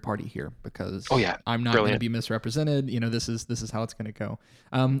in a third party here because I'm not going to be misrepresented. This is how it's going to go.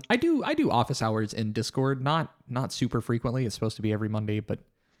 I do office hours in Discord, not super frequently. It's supposed to be every Monday, but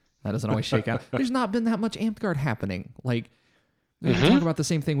that doesn't always shake out. There's not been that much AmpGuard happening. Like, we talk about the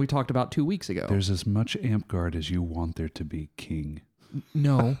same thing we talked about 2 weeks ago. There's as much AmpGuard as you want there to be, King.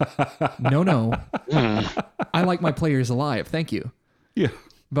 No. I like my players alive. Thank you. Yeah.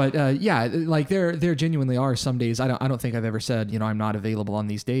 But like there genuinely are some days. I don't think I've ever said, I'm not available on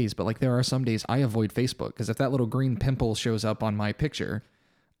these days, but like there are some days I avoid Facebook because if that little green pimple shows up on my picture,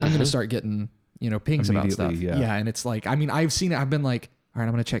 I'm going to start getting, pings about stuff. Yeah. And it's like, I've seen it. I've been like, all right,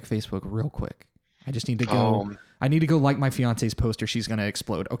 I'm going to check Facebook real quick. I just need to go. I need to go like my fiance's post or she's going to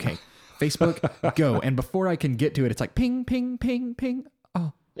explode. Okay. Facebook, go. And before I can get to it, it's like ping, ping, ping, ping.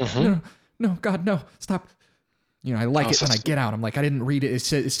 Oh, no, God, no, stop. I like it and I get out. I'm like, I didn't read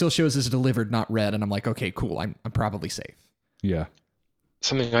it. It still shows as delivered, not read. And I'm like, okay, cool. I'm probably safe. Yeah.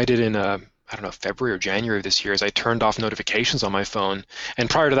 Something I did in, February or January of this year is I turned off notifications on my phone. And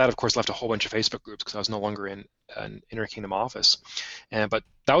prior to that, of course, left a whole bunch of Facebook groups because I was no longer in an Inner Kingdom office. But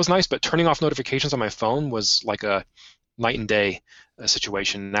that was nice. But turning off notifications on my phone was like a night and day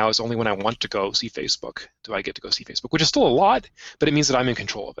situation. Now it's only when I want to go see Facebook do I get to go see Facebook, which is still a lot, but it means that I'm in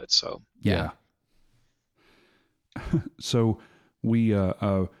control of it. So yeah. So we've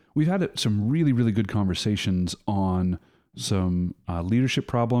had some really, really good conversations on some leadership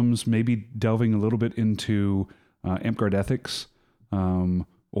problems, maybe delving a little bit into AmpGuard ethics,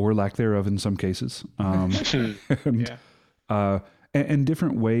 or lack thereof in some cases, and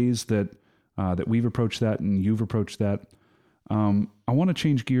different ways that we've approached that and you've approached that. I want to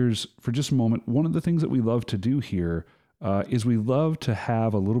change gears for just a moment. One of the things that we love to do here is we love to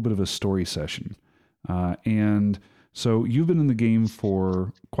have a little bit of a story session. And so you've been in the game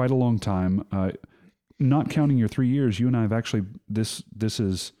for quite a long time. Not counting your 3 years, you and I have actually, this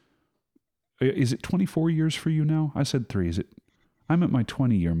is it 24 years for you now? I said 3. I'm at my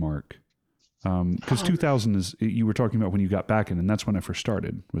 20-year mark. Because 2000 is, you were talking about when you got back in, and that's when I first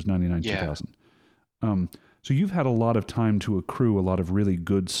started, was 99, 2000. So you've had a lot of time to accrue a lot of really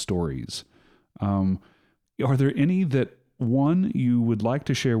good stories. Are there any that, one, you would like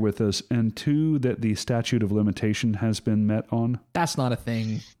to share with us, and two, that the statute of limitation has been met on? That's not a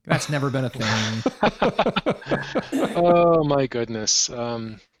thing. That's never been a thing. Oh my goodness.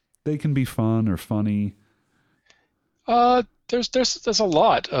 They can be fun or funny. There's a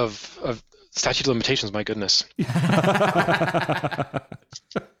lot of statute of limitations. My goodness.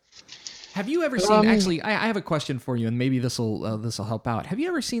 Have you ever seen? Actually, I have a question for you, and maybe this will help out. Have you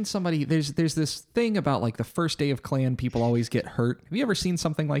ever seen somebody? There's this thing about like the first day of clan, people always get hurt. Have you ever seen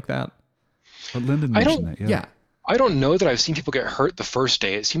something like that? But Lyndon mentioned that. Yeah. I don't know that I've seen people get hurt the first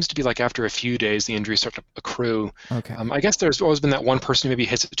day. It seems to be like after a few days, the injuries start to accrue. Okay. I guess there's always been that one person who maybe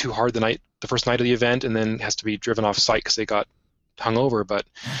hits it too hard the first night of the event, and then has to be driven off site because they got hung over. But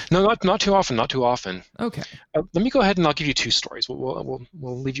no, not too often. Not too often. Okay. Let me go ahead and I'll give you 2 stories. We'll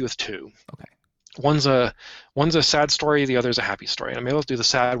leave you with 2. Okay. One's a sad story. The other's a happy story. And maybe I'll do the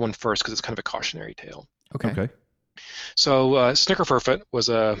sad one first because it's kind of a cautionary tale. Okay. So Snicker Furfoot was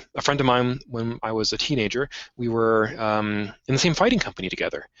a friend of mine when I was a teenager. We were in the same fighting company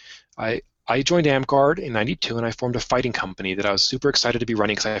together. I joined AmpGuard in '92, and I formed a fighting company that I was super excited to be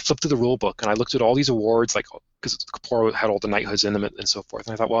running because I flipped through the rule book and I looked at all these awards, like because Kapora had all the knighthoods in them and so forth.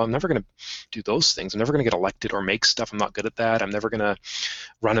 And I thought, well, I'm never going to do those things. I'm never going to get elected or make stuff. I'm not good at that. I'm never going to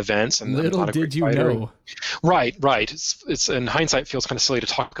run events. Little did you know. Right. It's in hindsight feels kind of silly to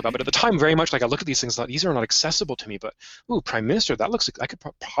talk about, but at the time, very much like I look at these things, thought these are not accessible to me. But Prime Minister, that looks like I could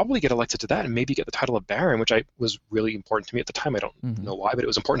probably get elected to that and maybe get the title of Baron, which was really important to me at the time. I don't know why, but it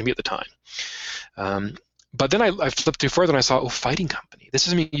was important to me at the time. But then I flipped through further and I saw, fighting company. This is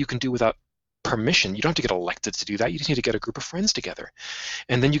something you can do without permission. You don't have to get elected to do that. You just need to get a group of friends together.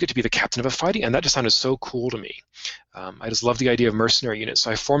 And then you get to be the captain of a fighting, and that just sounded so cool to me. I just love the idea of mercenary units.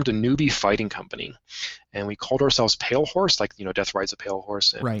 So I formed a newbie fighting company, and we called ourselves Pale Horse, like, Death Rides a Pale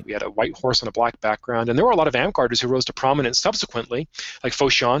Horse. And right. We had a white horse on a black background, and there were a lot of AmpGuarders who rose to prominence subsequently, like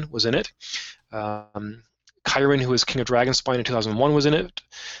Foshan was in it. Kyron, who was King of Dragonspine in 2001, was in it.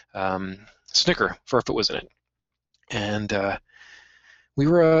 Snicker Furfoot was in it. And we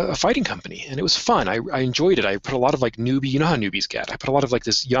were a fighting company, and it was fun. I enjoyed it. I put a lot of like newbie, you know how newbies get. I put a lot of like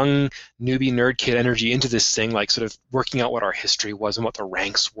this young newbie nerd kid energy into this thing, like sort of working out what our history was and what the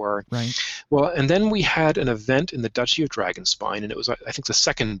ranks were. Right. Well, and then we had an event in the Duchy of Dragonspine, and it was, I think, the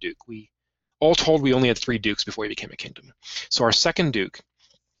second Duke. All told, we only had 3 Dukes before we became a kingdom. So our second Duke,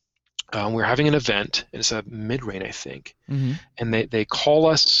 we were having an event, and it's a mid-reign, I think, and they call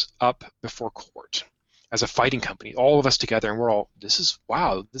us up before court as a fighting company, all of us together, and we're all, this is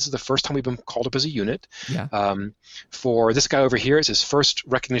the first time we've been called up as a unit. Yeah. For this guy over here, it's his first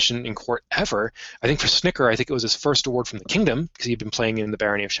recognition in court ever. I think for Snicker, I think it was his first award from the kingdom, because he'd been playing in the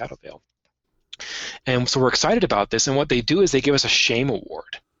Barony of Shadowvale. And so we're excited about this, and what they do is they give us a shame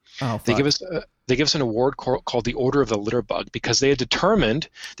award. Oh, they give us an award called the Order of the Litterbug, because they had determined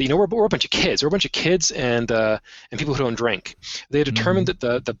that, we're a bunch of kids. We're a bunch of kids and people who don't drink. They had determined that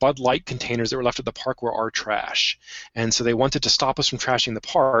the Bud Light containers that were left at the park were our trash, and so they wanted to stop us from trashing the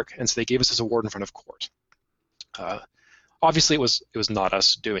park, and so they gave us this award in front of court. Obviously, it was not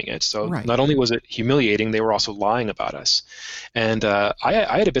us doing it. So Right. Not only was it humiliating, they were also lying about us, and I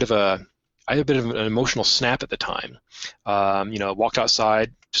had a bit of an emotional snap at the time. Walked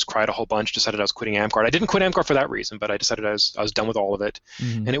outside, just cried a whole bunch, decided I was quitting Amtgard. I didn't quit Amtgard for that reason, but I decided I was done with all of it.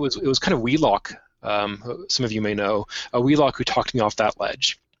 And it was kind of Wheelock, some of you may know, Wheelock who talked me off that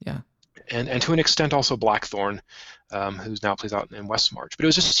ledge. Yeah. And to an extent also Blackthorn, who's now plays out in Westmarch. But it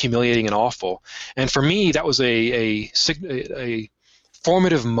was just humiliating and awful. And for me, that was a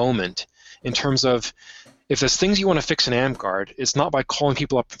formative moment in terms of, if there's things you want to fix in Amtgard, it's not by calling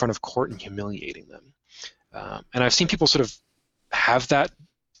people up in front of court and humiliating them. And I've seen people sort of have that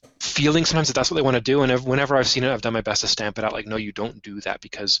feeling sometimes that that's what they want to do, and whenever I've seen it, I've done my best to stamp it out, like, no, you don't do that,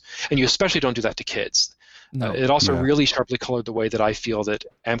 and you especially don't do that to kids. No. It also really sharply colored the way that I feel that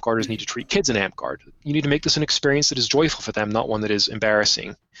Amtgarders need to treat kids in Amtgard. You need to make this an experience that is joyful for them, not one that is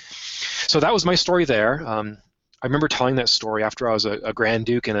embarrassing. So that was my story there. I remember telling that story after I was a Grand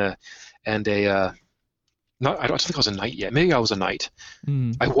Duke I don't think I was a knight yet. Maybe I was a knight.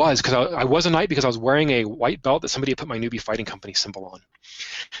 I was a knight because I was wearing a white belt that somebody had put my newbie fighting company symbol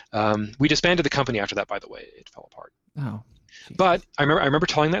on. We disbanded the company after that, by the way. It fell apart. Oh. But I remember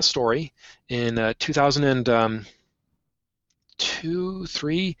telling that story in 2002,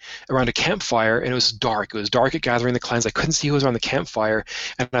 2003, around a campfire, and it was dark. It was dark at Gathering the Clans. I couldn't see who was around the campfire,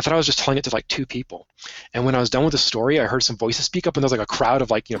 and I thought I was just telling it to like 2 people. And when I was done with the story, I heard some voices speak up, and there was like a crowd of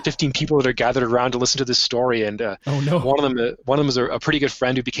 15 people that are gathered around to listen to this story. And Oh no. one of them was a pretty good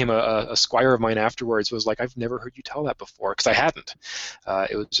friend who became a squire of mine afterwards. Was like, I've never heard you tell that before, because I hadn't.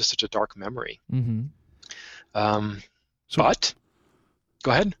 It was just such a dark memory. But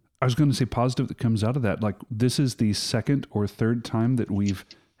go ahead. I was going to say positive that comes out of that. Like, this is the second or third time that we've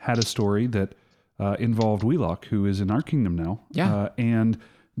had a story that involved Wheelock, who is in our kingdom now. Yeah. And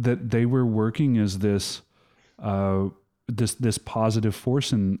that they were working as this this positive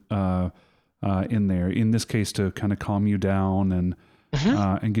force in there. In this case, to kind of calm you down and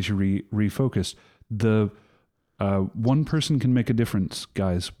get you refocused. The one person can make a difference,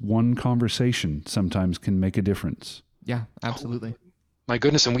 guys. One conversation sometimes can make a difference. Yeah, absolutely. My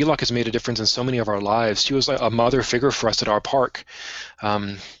goodness, and Wheelock has made a difference in so many of our lives. She was like a mother figure for us at our park.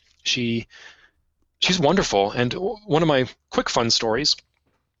 She's wonderful. And one of my quick fun stories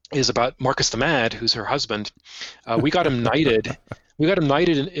is about Marcus the Mad, who's her husband. We got him knighted. We got him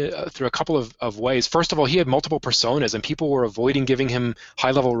knighted through a couple of ways. First of all, he had multiple personas, and people were avoiding giving him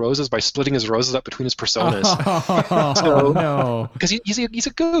high-level roses by splitting his roses up between his personas. Oh, no. Because he's a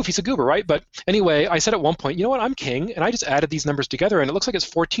goof, he's a goober, right? But anyway, I said at one point, you know what, I'm king, and I just added these numbers together, and it looks like it's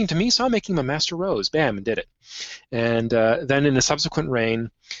 14 to me, so I'm making him a Master Rose. Bam, and did it. And then in a subsequent reign,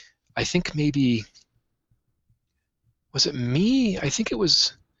 I think maybe, was it me? I think it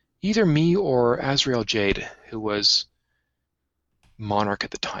was either me or Azrael Jade, who was monarch at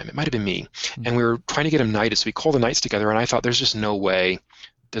the time. It might have been me. And we were trying to get him knighted, so we called the knights together, and I thought, there's just no way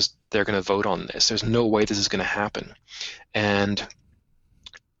they're going to vote on this. There's no way this is going to happen. And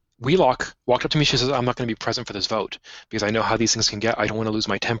Wheelock walked up to me. She says, I'm not going to be present for this vote because I know how these things can get. I don't want to lose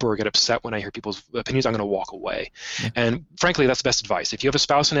my temper or get upset when I hear people's opinions. I'm going to walk away. Yeah. And frankly, that's the best advice. If you have a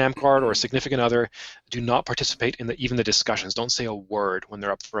spouse in Amtgard or a significant other, do not participate in even the discussions. Don't say a word when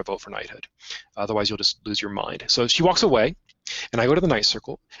they're up for a vote for knighthood. Otherwise, you'll just lose your mind. So she walks away. And I go to the Knight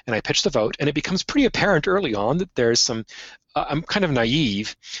Circle, and I pitch the vote, and it becomes pretty apparent early on that there's some I'm kind of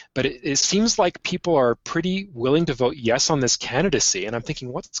naive, but it seems like people are pretty willing to vote yes on this candidacy. And I'm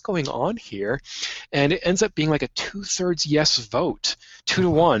thinking, what's going on here? And it ends up being like a 2/3 yes vote,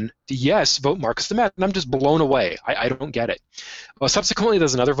 2-1. The yes vote Marcus the Mad. And I'm just blown away. I don't get it. Well, subsequently,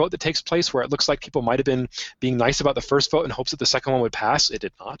 there's another vote that takes place where it looks like people might have been being nice about the first vote in hopes that the second one would pass. It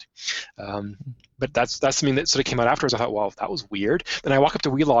did not. But that's something that sort of came out afterwards. I thought, well, that was weird. Then I walk up to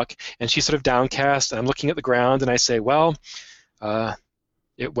Wheelock, and she's sort of downcast, and I'm looking at the ground, and I say, well,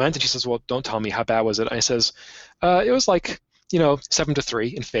 it went. And she says, well, don't tell me, how bad was it? And I says, it was like,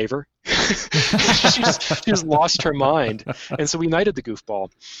 7-3 in favor. she just lost her mind. And so we knighted the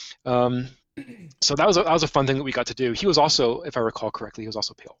goofball. So that was a fun thing that we got to do. He was also, if I recall correctly, he was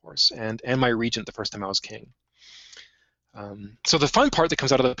also Pale Horse and my regent the first time I was king. So the fun part that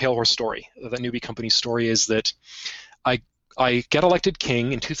comes out of the Pale Horse story, that newbie company story, is that I get elected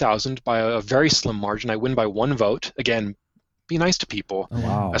king in 2000 by a very slim margin. I win by 1 vote. Again, be nice to people,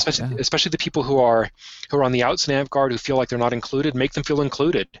 Wow. especially the people who are on the outs in Amtgard, who feel like they're not included. Make them feel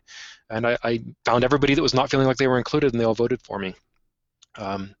included. And I found everybody that was not feeling like they were included, and they all voted for me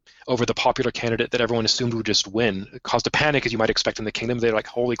over the popular candidate that everyone assumed would just win. It caused a panic, as you might expect in the kingdom. They're like,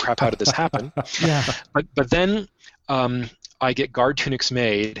 holy crap, how did this happen? Yeah. But then I get guard tunics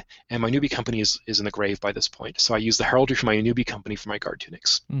made, and my newbie company is in the grave by this point. So I use the heraldry from my newbie company for my guard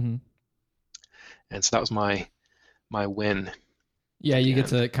tunics. Mm-hmm. And so that was my win. Yeah, you get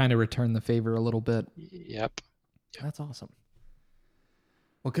to kind of return the favor a little bit. Yep. That's awesome.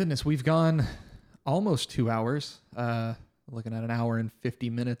 Well, goodness, we've gone almost 2 hours. Looking at an hour and 50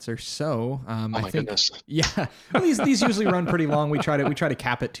 minutes or so. My goodness. Yeah, well, these usually run pretty long. We try to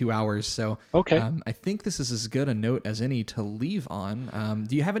cap it 2 hours. So okay. I think this is as good a note as any to leave on.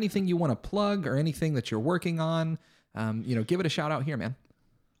 Do you have anything you want to plug or anything that you're working on? Give it a shout out here, man.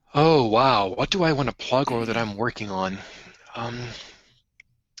 Oh wow, what do I want to plug or that I'm working on?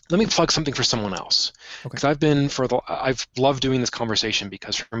 Let me plug something for someone else. Because I've loved doing this conversation,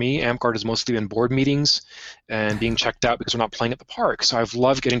 because for me, Amtgard has mostly been board meetings and being checked out because we're not playing at the park. So I've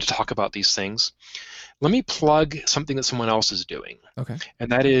loved getting to talk about these things. Let me plug something that someone else is doing. Okay.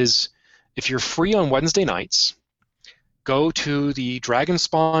 And that is, if you're free on Wednesday nights, go to the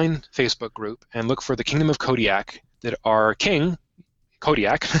Dragonspine Facebook group and look for the Kingdom of Kodiak that our king,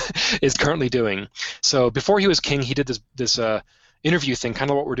 Kodiak, is currently doing. So before he was king, he did this interview thing,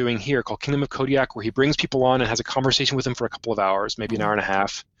 kind of what we're doing here, called Kingdom of Kodiak, where he brings people on and has a conversation with them for a couple of hours, maybe an hour and a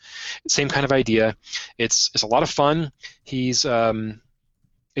half. Same kind of idea. It's a lot of fun. He's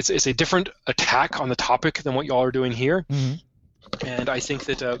it's a different attack on the topic than what y'all are doing here. Mm-hmm. And I think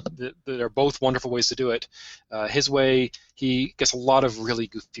that they're both wonderful ways to do it. His way, he gets a lot of really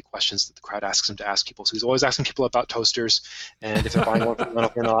goofy questions that the crowd asks him to ask people. So he's always asking people about toasters and if they're buying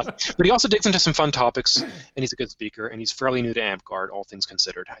one or not. But he also digs into some fun topics, and he's a good speaker, and he's fairly new to Amtgard, all things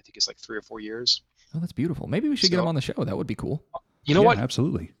considered. I think it's like 3 or 4 years. Oh, that's beautiful. Maybe we should get him on the show. That would be cool. You know what?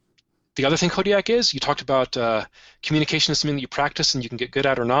 Absolutely. The other thing Kodiak is, you talked about communication is something that you practice and you can get good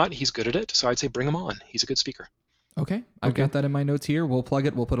at or not. He's good at it, so I'd say bring him on. He's a good speaker. Okay, I've got that in my notes here. We'll plug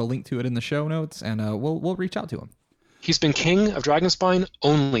it. We'll put a link to it in the show notes, and we'll reach out to him. He's been king of Dragonspine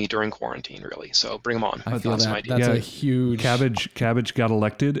only during quarantine, really. So bring him on. I feel that. That's a huge... Cabbage got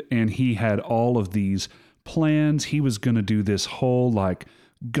elected, and he had all of these plans. He was going to do this whole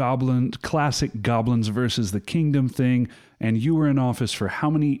classic goblins versus the kingdom thing. And you were in office for how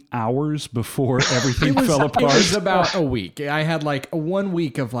many hours before everything fell apart? It was about a week. I had 1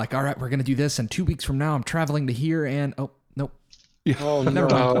 week of all right, we're going to do this. And 2 weeks from now, I'm traveling to here. And nope. Oh,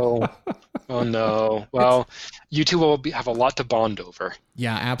 no. Oh, no. Well, you two will have a lot to bond over.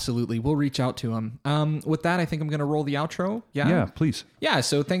 Yeah, absolutely. We'll reach out to him. With that, I think I'm going to roll the outro. Yeah? Yeah, please. Yeah,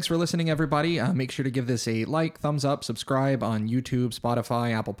 so thanks for listening, everybody. Make sure to give this a like, thumbs up, subscribe on YouTube,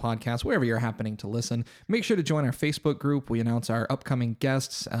 Spotify, Apple Podcasts, wherever you're happening to listen. Make sure to join our Facebook group. We announce our upcoming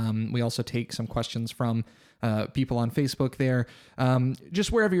guests. We also take some questions from people on Facebook there.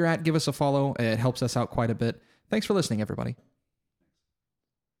 Just wherever you're at, give us a follow. It helps us out quite a bit. Thanks for listening, everybody.